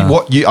 And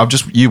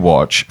you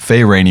watch,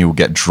 Fiorini will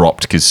get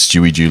dropped because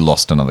Stewie Dew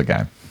lost another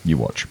game. You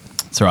watch.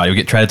 It's all right. You'll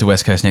get traded to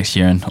West Coast next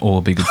year and all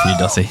will be good for you,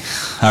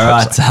 Dossie. All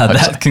right.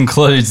 That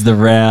concludes the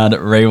Round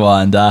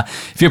Rewind.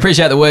 If you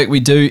appreciate the work we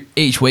do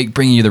each week,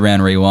 bringing you the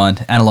Round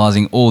Rewind,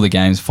 analysing all the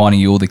games, finding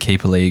you all the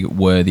Keeper League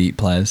worthy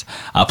players,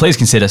 please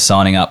consider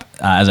signing up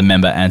as a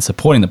member and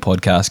supporting the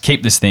podcast.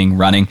 Keep this thing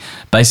running.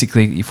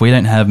 Basically, if we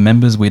don't have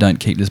members, we don't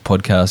keep this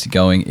podcast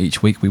going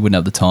each week. We wouldn't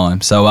have the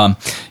time. So,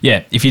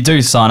 if you do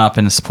sign up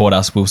and support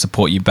us, we'll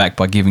support you back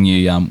by giving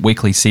you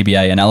weekly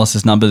CBA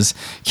analysis numbers,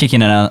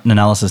 kick-in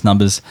analysis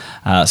numbers,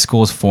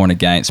 scores for and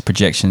against,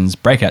 projections,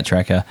 breakout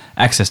tracker,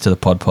 access to the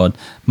pod,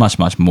 much,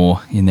 much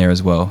more in there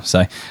as well.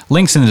 So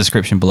links in the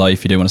description below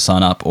if you do want to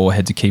sign up, or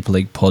head to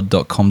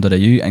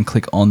keeperleaguepod.com.au and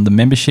click on the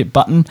membership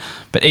button.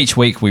 But each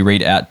week we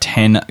read out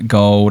 10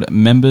 gold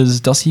members.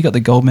 Dossie, you got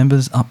the gold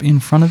members up in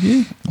front of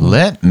you?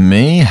 Let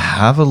me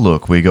have a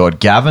look. We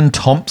got Gavin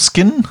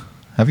Thompson.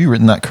 Have you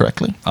written that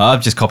correctly?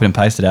 I've just copied and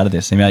pasted out of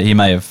this. He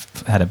may have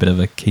had a bit of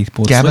a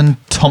keyboard Gavin slip.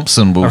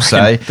 Thompson will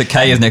say. The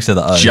K is next to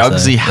the O.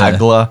 Jugsy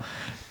Hagler.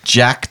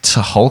 Jack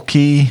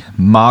Taholke,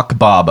 Mark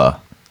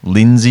Barber,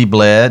 Lindsay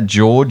Blair,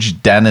 George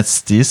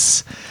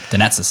Danatsis,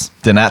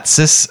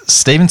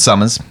 Stephen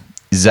Summers,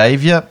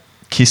 Xavier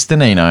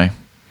Kistanino,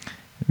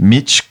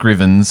 Mitch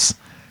Grivens,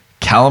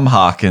 Callum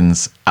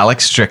Harkins,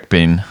 Alex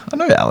Streckbin. I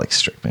know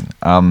Alex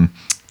Streckbin.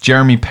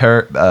 Jeremy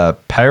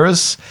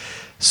Paris,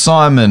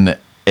 Simon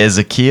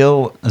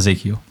Ezekiel,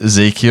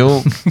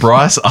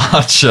 Bryce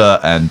Archer,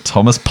 and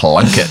Thomas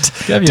Plunkett.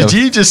 Did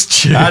you just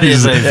choose? That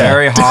is a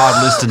very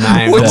hard list of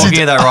names. I'm looking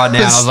at that right now,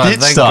 and I was like,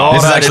 thank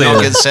God I did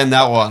not get send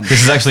that one.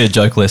 This is actually a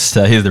joke list.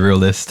 Here's the real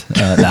list.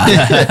 Good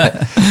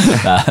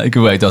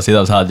work, Dossie.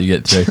 That was hard to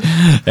get through.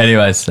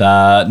 Anyways,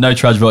 no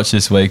Trudge Watch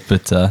this week,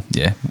 but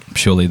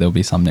surely there'll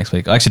be some next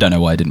week. I actually don't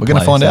know why I didn't. We're going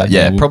to find out.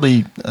 Yeah,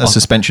 probably a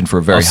suspension for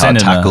a very hard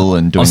tackle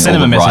and doing all the right things. I'll send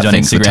him a message on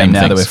Instagram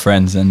now that we're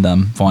friends and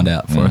find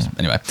out for us.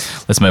 Anyway,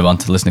 let's move on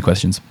to listener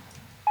questions.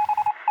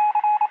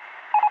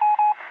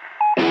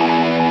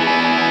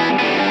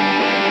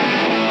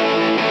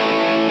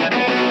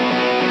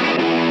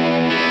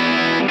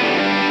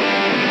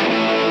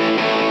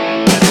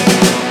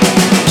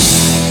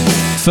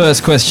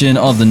 First question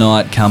of the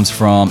night comes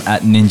from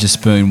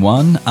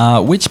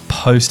 @NinjaSpoon1. Which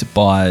post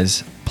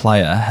buys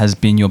player has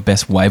been your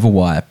best waiver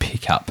wire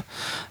pickup?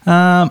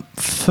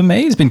 For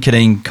me, it's been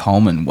Kadeen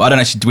Coleman. We don't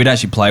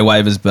actually play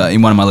waivers, but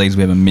in one of my leagues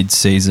we have a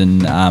mid-season.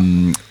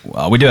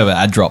 We do have an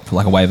ad drop,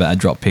 like a waiver ad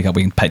drop pickup.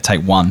 We can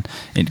take one.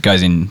 It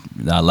goes in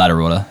ladder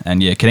order,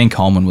 and Kadeen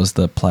Coleman was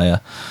the player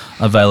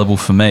available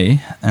for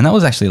me, and that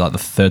was actually like the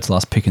third to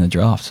last pick in the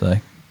draft. So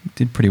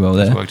did pretty well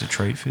there. Worked a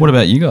treat for you. What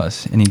about you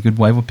guys? Any good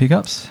waiver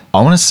pickups?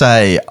 I want to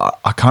say,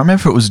 I can't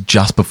remember if it was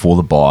just before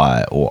the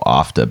buy or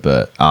after,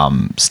 but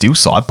still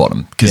side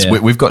bottom because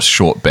we've got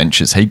short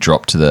benches. He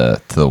dropped to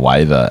the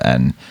waiver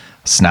and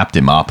snapped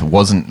him up.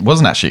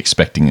 Wasn't actually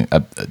expecting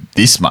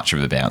this much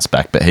of a bounce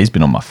back, but he's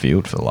been on my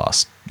field for the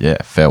last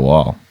fair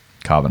while,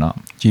 carving up.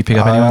 Do you pick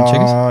up anyone,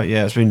 Chiggers?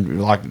 Yeah, it's been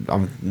like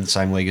I'm in the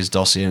same league as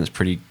Dossie, and it's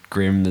pretty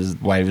grim. The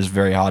waivers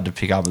very hard to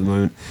pick up at the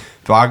moment.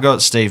 But I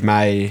got Steve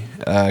May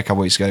a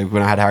couple weeks ago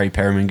when I had Harry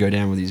Perryman go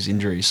down with his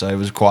injury, so it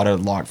was quite a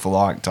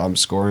like-for-like time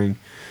scoring.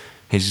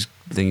 I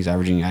think he's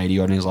averaging 80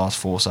 odd in his last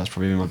 4, so that's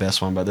probably my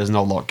best one. But there's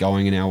not a lot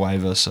going in our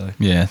waiver, so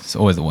yeah, it's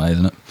always the way,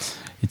 isn't it?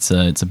 It's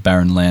a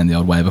barren land, the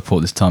old waiver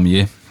port this time of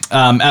year.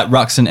 At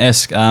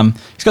Ruxin-esque,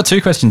 he's got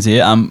 2 questions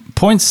here.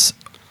 Points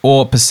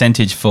or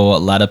percentage for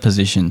ladder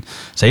position.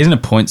 So he's in a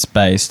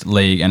points-based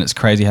league, and it's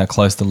crazy how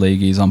close the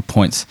league is on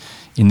points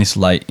in this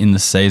late in the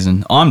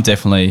season. I'm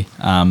definitely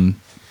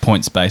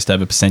points-based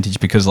over percentage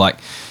because, like,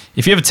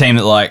 if you have a team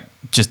that, like,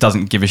 just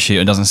doesn't give a shit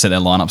or doesn't set their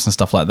lineups and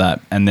stuff like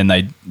that, and then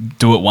they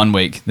do it one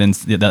week, then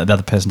the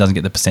other person doesn't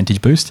get the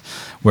percentage boost.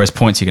 Whereas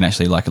points, you can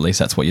actually at least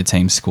that's what your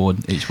team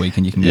scored each week,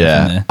 and you can go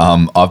from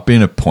there. I've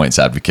been a points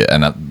advocate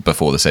and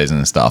before the season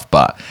and stuff,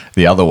 but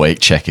the other week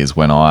checkers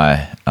when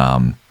I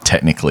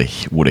technically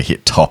would have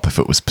hit top if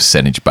it was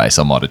percentage based.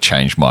 I might have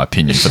changed my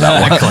opinion for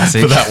that one.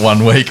 Classic. For that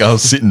 1 week. I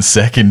was sitting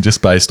second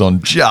just based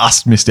on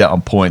just missed out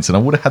on points, and I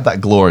would have had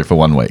that glory for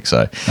 1 week.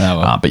 So,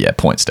 but yeah,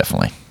 points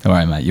definitely. All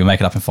right, mate. You'll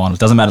make it up in finals.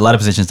 Doesn't matter. Ladder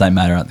positions don't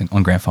matter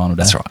on grand final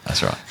day.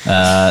 That's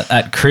right.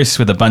 At Chris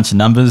with a bunch of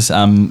numbers.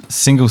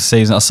 Single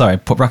season. Oh, sorry.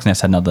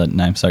 Brockness had another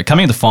name. Sorry.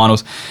 Coming into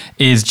finals,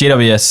 is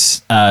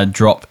GWS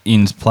drop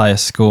in player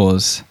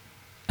scores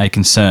a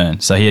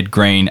concern? So he had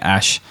Green,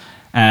 Ash,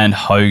 and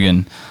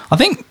Hogan. I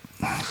think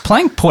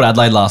playing Port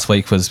Adelaide last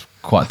week was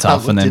quite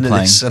tough, and then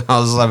playing. I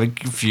was like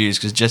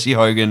confused because Jesse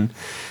Hogan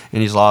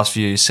in his last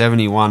few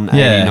 71,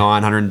 89,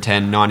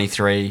 110,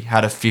 93,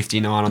 had a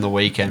 59 on the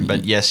weekend.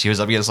 But yes, he was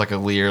up against like a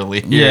Lear.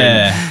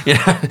 Yeah.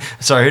 And,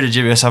 sorry, who did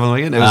GWS have on the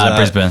weekend? It was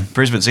Brisbane.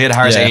 Brisbane. So he had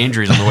Harris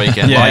Andrews on the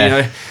weekend.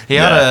 He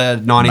had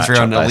a 93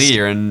 on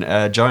Lear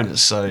and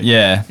Jonas. So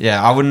yeah,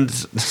 I wouldn't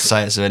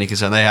say it's of any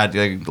concern.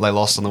 They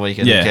lost on the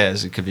weekend. Who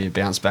cares? It could be a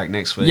bounce back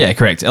next week. Yeah,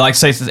 correct. Like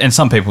say, and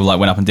some people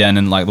went up and down.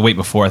 And like the week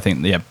before, I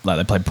think they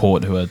played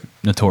Port, who are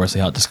notoriously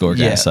hard to score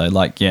against. So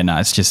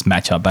it's just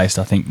matchup based.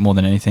 I think more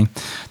than anything.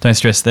 Don't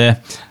stress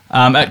there.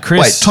 At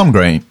Chris, wait, Tom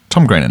Green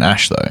and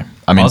Ash though.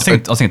 I mean, I was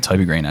thinking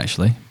Toby Green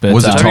actually. But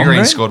was it Toby Tom Green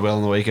Green? scored well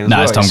on the weekend?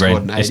 No, it's Tom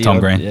Green. It's Tom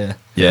Green.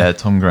 Yeah,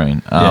 Tom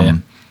Green.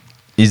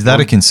 Is that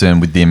a concern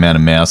with the amount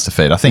of mouths to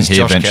feed? I think he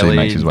Josh eventually Kelly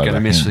makes his way back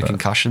in. miss with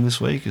concussion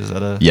this week? Is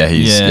that a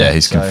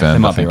he's confirmed. He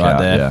might be right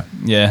there.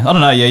 Yeah, I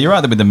don't know. Yeah, you're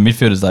right there with the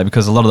midfielders though,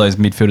 because a lot of those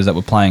midfielders that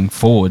were playing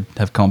forward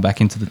have come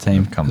back into the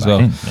team as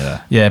well.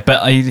 Yeah,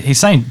 but he's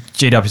saying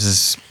GWS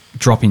is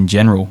drop in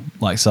general.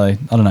 So I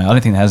don't know. I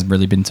don't think there has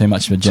really been too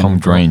much of a general Tom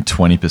Green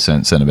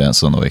 20% centre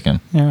bounce on the weekend.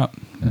 Yeah, right.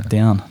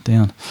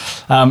 Down.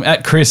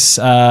 At Chris,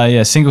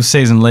 single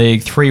season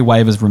league, 3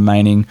 waivers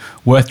remaining,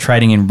 worth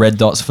trading in red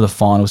dots for the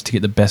finals to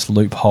get the best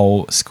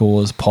loophole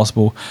scores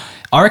possible.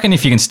 I reckon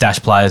if you can stash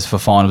players for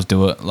finals,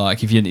 do it.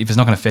 Like if it's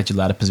not going to affect your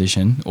ladder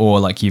position,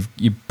 or like you're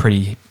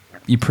pretty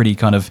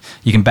kind of,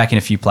 you can back in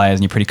a few players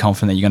and you're pretty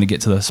confident that you're going to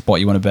get to the spot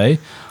you want to be.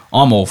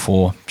 I'm all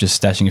for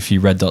just stashing a few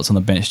red dots on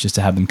the bench just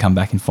to have them come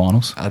back in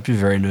finals. I'd be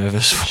very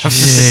nervous.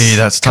 Gee,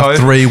 that's tough.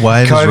 3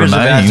 waivers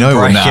remaining.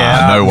 No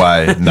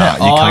way. No,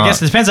 I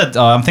guess it depends.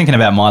 I'm thinking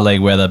about my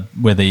league where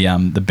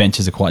the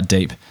benches are quite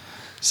deep.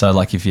 So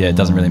it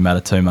doesn't really matter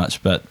too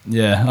much. But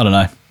yeah, I don't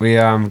know. We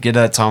get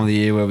that time of the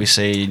year where we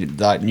see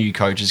like new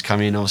coaches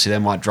come in. Obviously, they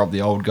might drop the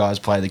old guys,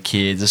 play the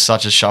kids. There's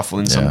such a shuffle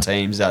in some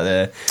teams out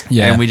there.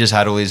 Yeah. And we just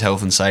had all these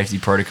health and safety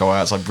protocol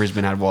outs. Like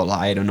Brisbane had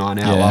 8 or 9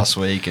 out last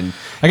week. And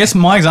I guess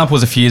my example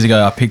was a few years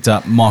ago. I picked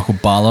up Michael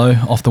Barlow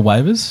off the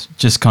waivers,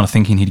 just kind of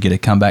thinking he'd get a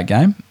comeback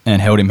game,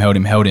 and held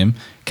him.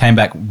 Came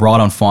back right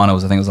on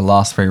finals, I think it was the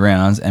last 3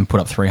 rounds, and put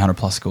up 300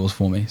 plus scores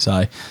for me.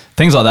 So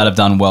things like that have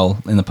done well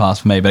in the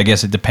past for me. But I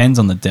guess it depends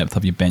on the depth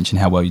of your bench and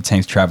how well your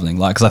team's travelling.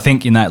 Because I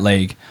think in that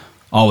league,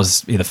 I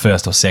was either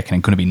first or second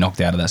and couldn't be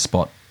knocked out of that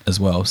spot as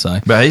well. So,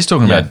 but he's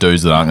talking about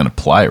dudes that aren't going to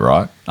play,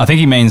 right? I think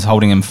he means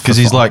holding him because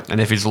he's like, and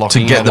if he's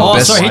locking to get the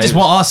best. Sorry, he just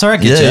want. Sorry, I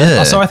get you.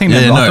 Yeah. Sorry, I think.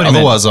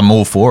 Otherwise, I'm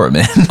all for it,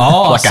 man.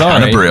 Like a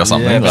Hanbury or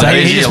something. Yeah, so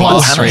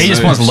he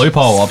just wants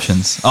loophole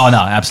options. Oh no,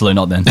 absolutely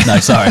not. Then no,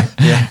 sorry.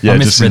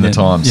 Just in the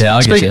times. Yeah,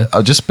 I get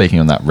you. Just speaking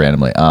on that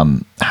randomly,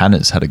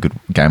 Hannah's had a good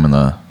game on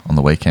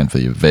the weekend for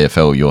your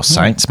VFL, your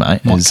Saints,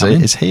 mate.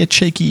 Is he a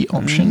cheeky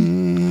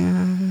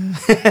option?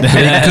 They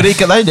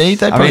probably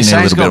need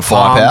a little bit of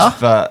firepower.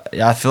 But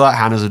I feel like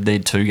Hannah's would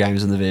need 2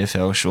 games in the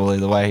VFL, surely,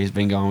 the way he's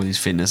been going with his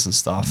fitness and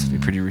stuff. It'd be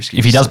pretty risky.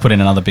 If he does put in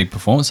another big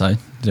performance, though,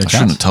 I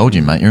shouldn't have told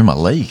you, mate. You're in my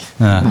league.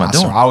 What am I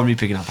doing? I wouldn't be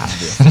picking up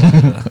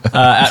Hannah.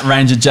 At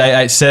Ranger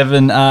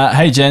J87,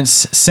 hey gents,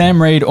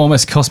 Sam Reid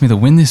almost cost me the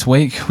win this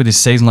week with his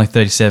season like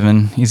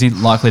 37. Is he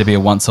likely to be a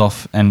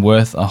once-off and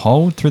worth a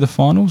hold through the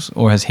finals,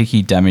 or has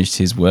Hickey damaged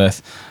his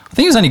worth? I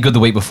think he was only good the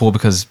week before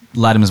because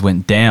Latimer's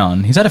went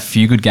down. He's had a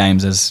few good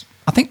games.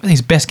 I think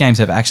his best games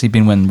have actually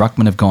been when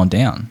Ruckman have gone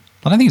down.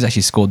 I don't think he's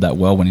actually scored that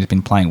well when he's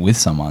been playing with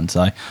someone.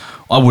 So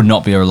I would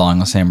not be relying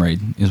on Sam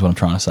Reid, is what I'm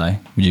trying to say.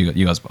 Would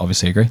you guys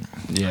obviously agree?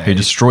 Yeah. He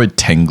destroyed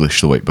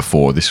Tenglish the week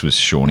before. This was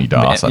Shawnee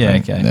Das, I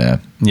think. Okay.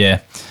 Yeah.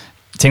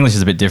 Tenglish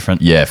is a bit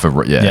different.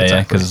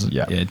 Exactly.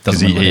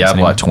 Because he had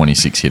like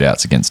 26 hit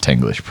outs against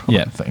Tenglish.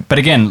 Yeah. But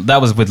again,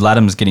 that was with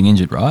Latimer's getting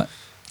injured, right?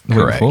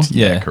 Correct.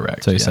 Yeah,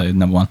 correct. So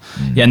number 1.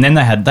 Yeah, and then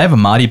they have a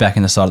Marty back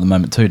in the side at the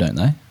moment too, don't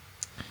they?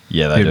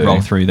 Yeah, they do.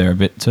 Roll through there a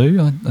bit too,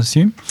 I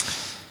assume.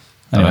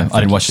 Anyway, I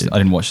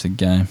didn't watch the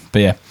game,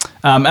 but yeah.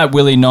 At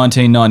Willie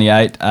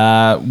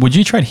 1998, would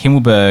you trade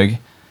Himmelberg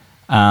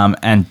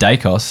and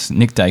Dacos,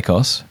 Nick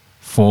Dacos,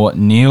 for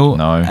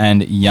Neil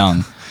and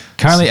Young?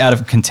 Currently out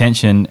of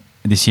contention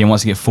this year and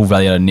wants to get full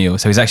value out of Neil,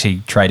 so he's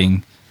actually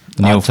trading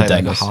Neil I'd for take that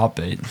in a Dacos.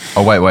 heartbeat.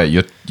 Oh wait,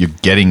 you're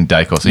getting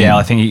Dacos in. Yeah,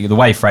 I think the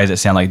way he phrased it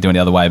sounded like doing it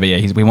the other way, but yeah,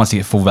 he wants to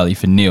get full value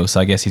for Neil, so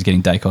I guess he's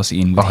getting Dacos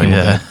in with Oh,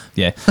 Himmelberg.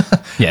 Yeah,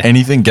 yeah,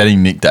 Anything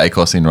getting Nick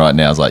Dacos in right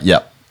now is like,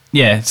 yep.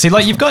 yeah. See,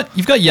 like you've got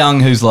Young,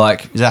 who's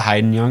like, Is that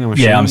Hayden Young?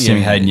 I'm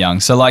assuming Hayden Young.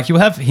 So like you'll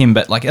have him,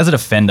 but like as a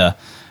defender,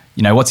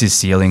 you know, what's his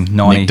ceiling?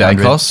 90, Nick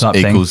 100 Dacos type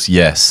thing. equals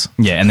yes.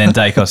 Yeah, and then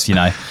Dacos, you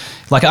know,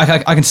 like I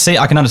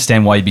can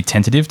understand why you'd be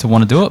tentative to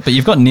want to do it, but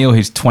you've got Neil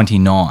who's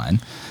 29,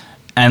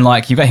 and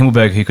like you've got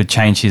Himmelberg who could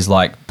change his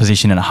like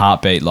position in a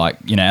heartbeat, like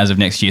you know, as of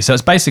next year. So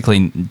it's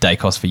basically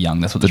Dacos for Young.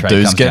 That's what the The trade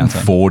dude's comes down getting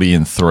to. 40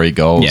 and 3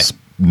 goals, Yeah.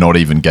 not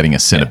even getting a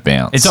centre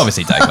bounce. It's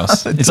obviously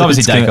Dacos. It's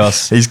obviously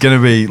Dacos. He's going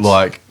to be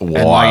like And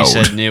like wild.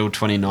 you said, Neil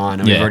 29,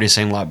 and Yeah. we've already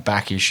seen like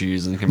back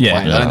issues and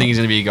complaints. Yeah. I don't think he's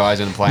going to be a guy who's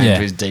going to play Yeah.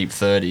 into his deep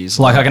 30s.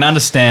 Like I can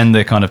understand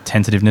the kind of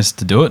tentativeness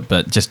to do it,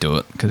 but just do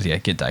it because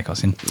get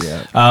Dacos in.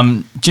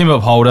 Yeah. Jim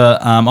Bob Holder.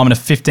 I'm in a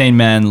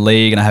 15-man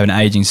league and I have an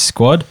aging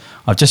squad.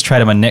 I've just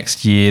traded my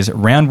next year's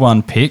round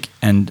 1 pick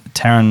and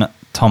Taron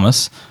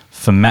Thomas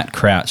for Matt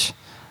Crouch.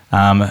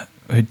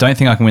 Who don't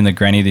think I can win the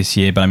granny this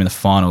year, but I'm in the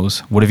finals.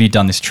 What have you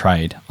done this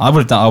trade? I would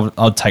have done.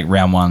 I'd take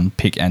round 1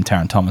 pick and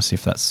Taron Thomas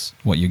if that's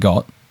what you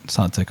got. It's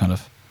hard to kind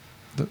of.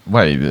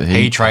 Wait,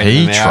 He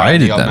traded them out,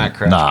 he got them. Matt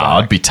Crouch Nah,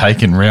 back. I'd be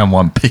taking round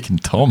 1 pick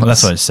and Thomas. Well,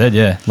 that's what I said.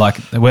 Yeah, like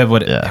whoever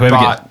Yeah. whoever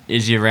But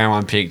is your round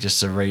 1 pick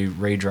just a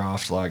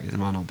redraft? Like, it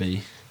might not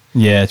be.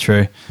 Yeah,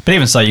 true. But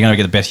even so, you're going to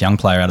get the best young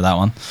player out of that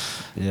one.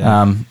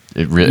 Yeah.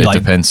 It like-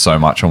 depends so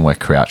much on where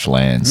Crouch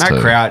lands. Matt too.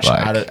 Crouch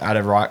Like, at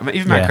a right.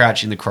 Even Matt Yeah.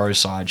 Crouch in the Crow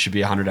side should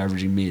be 100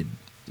 averaging mid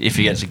if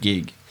he gets a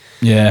gig.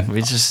 Yeah,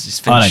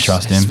 It's I don't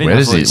trust him. Where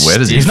does he- where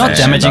does he he's not fit?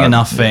 damaging No.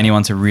 enough for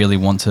anyone to really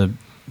want to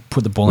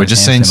put the ball. We're in his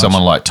just hands seeing too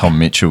someone much. like Tom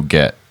Mitchell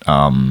get,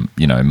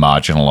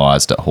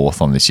 marginalised at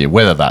Hawthorn this year.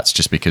 Whether that's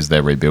just because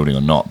they're rebuilding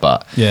or not,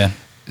 but Yeah,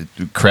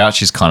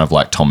 Crouch is kind of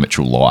like Tom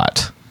Mitchell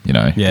light. You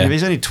know, yeah. Yeah, but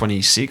he's only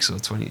 26 or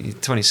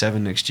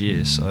 27 next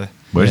year, so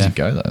Where does Yeah. he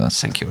go though? That's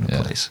St Kilda,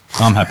 yeah. please.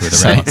 I'm happy with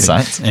the round.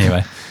 Saints.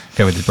 Anyway,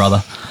 go with his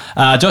brother.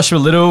 Joshua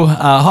Little.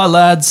 Hi,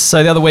 lads.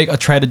 So the other week I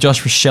traded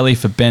Josh Shelley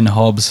for Ben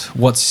Hobbs.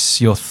 What's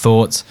your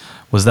thoughts?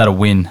 Was that a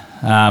win?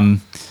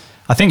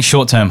 I think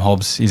short-term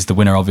Hobbs is the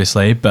winner,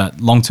 obviously,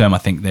 but long-term I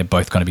think they're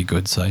both going to be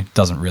good, so it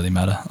doesn't really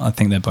matter. I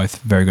think they're both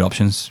very good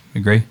options.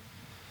 Agree?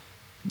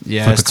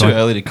 Yeah, Flip it's a too coin.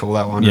 early to call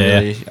that one, Yeah.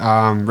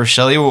 really.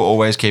 Rochelle will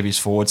always keep his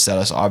forward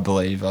status, I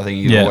believe. I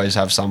think he'll Yeah. always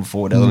have some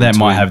forward element. That to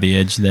might him. have the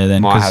edge there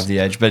then. Might 'cause have the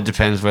edge, but it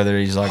depends whether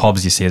he's like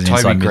Hobbs you see as an Toby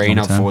inside mid Green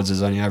up long-term. forwards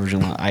is only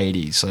averaging like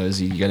 80, so is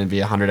he going to be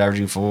 100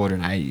 averaging forward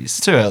and 80? It's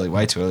too early,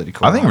 way too early to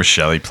call. I think that.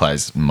 Rochelle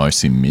plays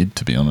mostly mid,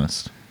 to be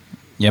honest.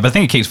 Yeah, but I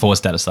think he keeps forward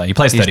status though. He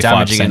plays he's 35%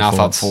 damaging enough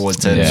forwards. up forward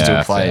to Yeah,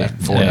 still play fair.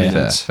 40 Yeah,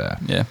 minutes. Fair.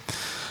 Yeah.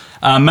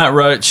 Matt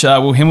Roach,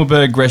 will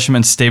Himmelberg, Gresham,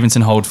 and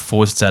Stevenson hold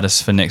forward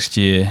status for next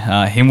year?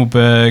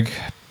 Himmelberg,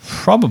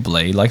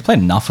 probably. Like, played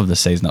enough of the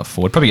season up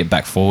forward. Probably get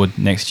back forward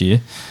next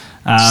year.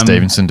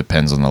 Stevenson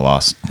depends on the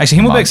last. Actually,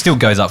 Himmelberg month. still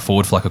goes up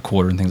forward for like a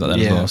quarter and things like that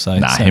as Yeah. well. So,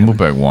 Nah, so-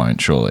 Himmelberg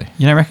won't, surely.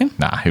 You don't reckon?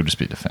 Nah, he'll just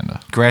be a defender.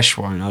 Gresh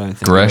won't, I don't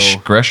think. Gresh, at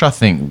all. Gresh, I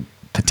think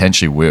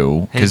potentially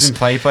will He's because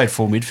been he played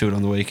full midfield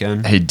on the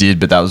weekend. he did,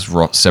 but that was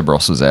Seb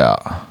Ross was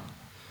out.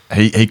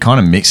 He kind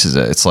of mixes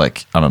it. It's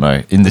like I don't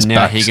know. In this And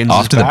now back Higgins is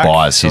after the back,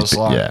 buys, so he's it's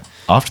been, like- yeah.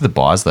 After the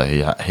buys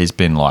though, he's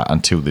been like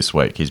until this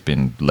week, he's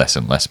been less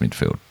and less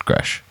midfield.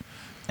 Gresh.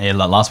 Yeah,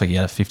 like last week he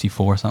had a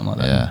 54 or something like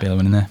that. Yeah. Barely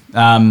went in there.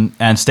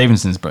 And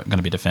Stevenson's going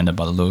to be defended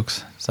by the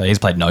looks. So he's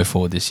played no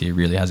forward this year,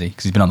 really, has he?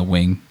 Because he's been on the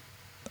wing.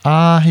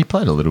 He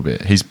played a little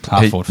bit.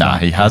 Half forward for him.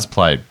 he has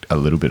played a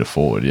little bit of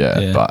forward,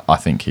 Yeah. but I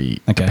think he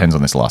Okay. depends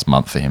on this last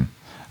month for him.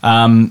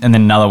 And then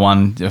another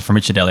one from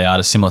Richard Elliott,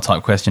 a similar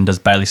type question. Does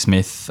Bailey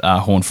Smith,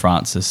 Horn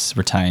Francis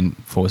retain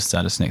forward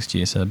status next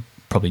year? So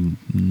probably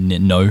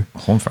no.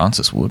 Horn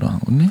Francis would,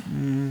 wouldn't he?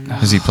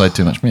 Because he played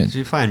too much Is mid.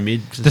 he playing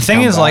mid? The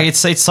thing is, like, it's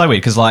so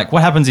weird because, like,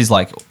 what happens is,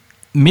 like,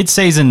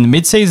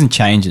 mid-season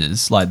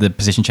changes, like the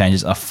position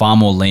changes, are far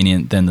more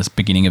lenient than the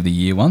beginning of the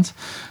year ones.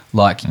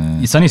 Like,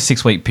 it's only a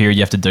 6-week period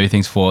you have to do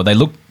things for. They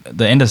look at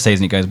the end of the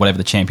season, it goes whatever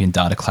the champion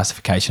data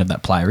classification of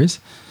that player is.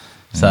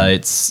 So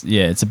it's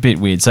a bit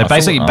weird. So I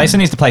thought, basically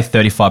needs to play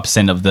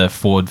 35% of the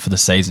forward for the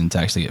season to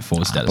actually get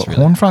forward status. But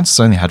Really. Horn Francis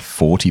only had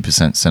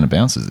 40% centre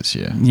bounces this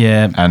year.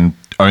 Yeah. And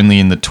only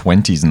in the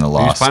 20s in the He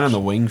was last. playing on the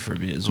wing for a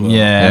bit as well. Yeah.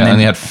 Yeah, and then-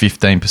 only had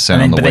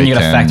 15% on the but then you got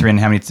to weekend. factor in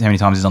how many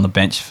times he's on the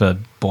bench for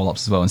ball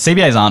ups as well. And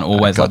CBAs aren't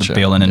always like Gotcha. the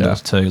be-all and end-all Yeah.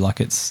 too. Like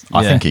it's.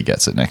 I yeah. think he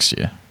gets it next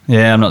year.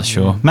 Yeah, I'm not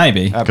sure.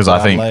 Maybe. At Because Port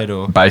I think, Adelaide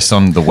or based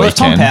on the Well, if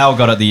Tom weekend. Powell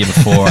got it the year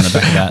before on the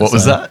back of that. What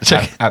was so- that?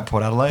 Check. at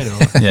Port Adelaide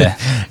or Yeah,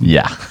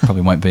 Yeah.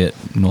 probably won't be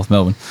at North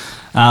Melbourne.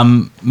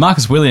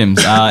 Marcus Williams,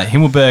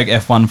 Himmelberg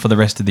F1 for the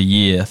rest of the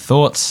year.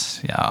 Thoughts?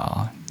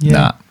 Yeah.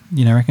 Nah.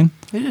 You know, reckon?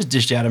 he just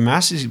dished out a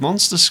massive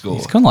monster score.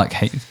 He's gone like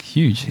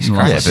huge in the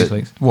last Yeah, 6 but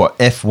weeks. what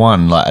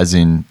F1 like as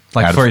in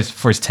Like out for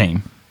of- his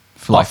team.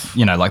 For like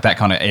like that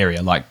kind of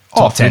area, like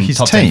top for 10, his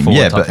top team, 10 forward,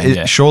 yeah. top But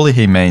 10, surely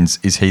he means,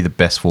 is he the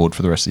best forward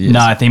for the rest of the year? No,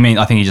 I think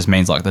he just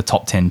means like the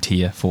top 10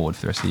 tier forward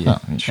for the rest of the year.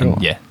 Oh, sure.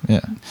 And, yeah.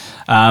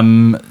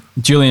 Yeah.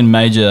 Julian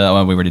Major,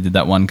 well, we already did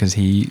that one because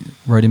he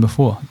wrote in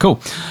before. Cool.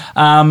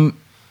 All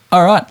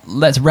right,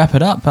 let's wrap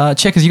it up.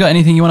 Checkers, you got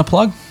anything you want to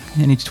plug?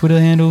 Any Twitter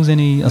handles?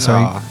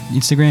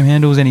 Instagram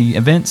handles? Any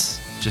events?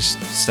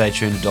 Just stay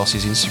tuned to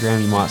Dossie's Instagram.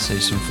 You might see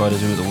some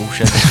photos of him at the Wolf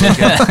Shed this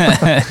weekend.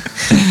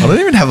 I don't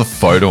even have a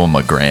photo on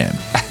my gram.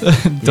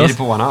 You need to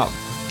put one up.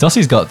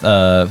 Dossie's got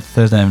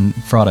Thursday and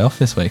Friday off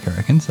this week, I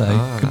reckon. So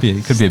could be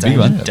a big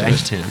one.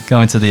 Dangetown.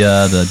 Going to the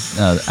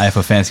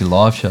AFL Fantasy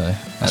Live show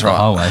at the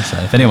Highway. So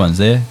if anyone's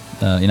there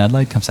in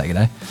Adelaide, come say good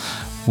day.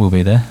 We'll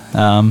be there.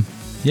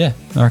 Yeah,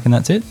 I reckon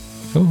that's it.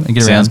 Cool. And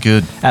get Sounds around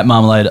good. At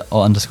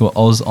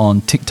Marmalade_Oz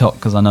on TikTok,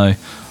 because I know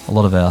a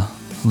lot of our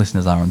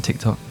listeners are on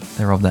TikTok.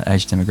 They're of that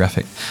age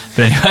demographic.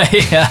 But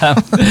anyway,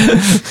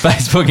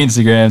 Facebook,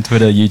 Instagram,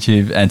 Twitter,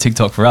 YouTube, and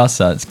TikTok for us.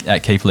 It's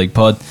at Keeper League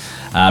Pod.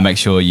 Make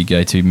sure you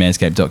go to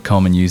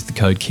manscaped.com and use the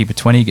code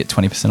Keeper20, get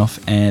 20% off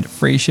and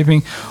free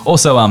shipping.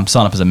 Also,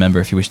 sign up as a member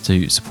if you wish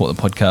to support the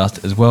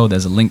podcast as well.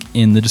 There's a link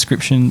in the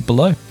description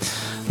below.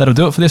 That'll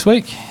do it for this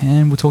week,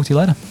 and we'll talk to you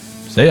later.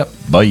 See ya.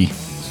 Bye.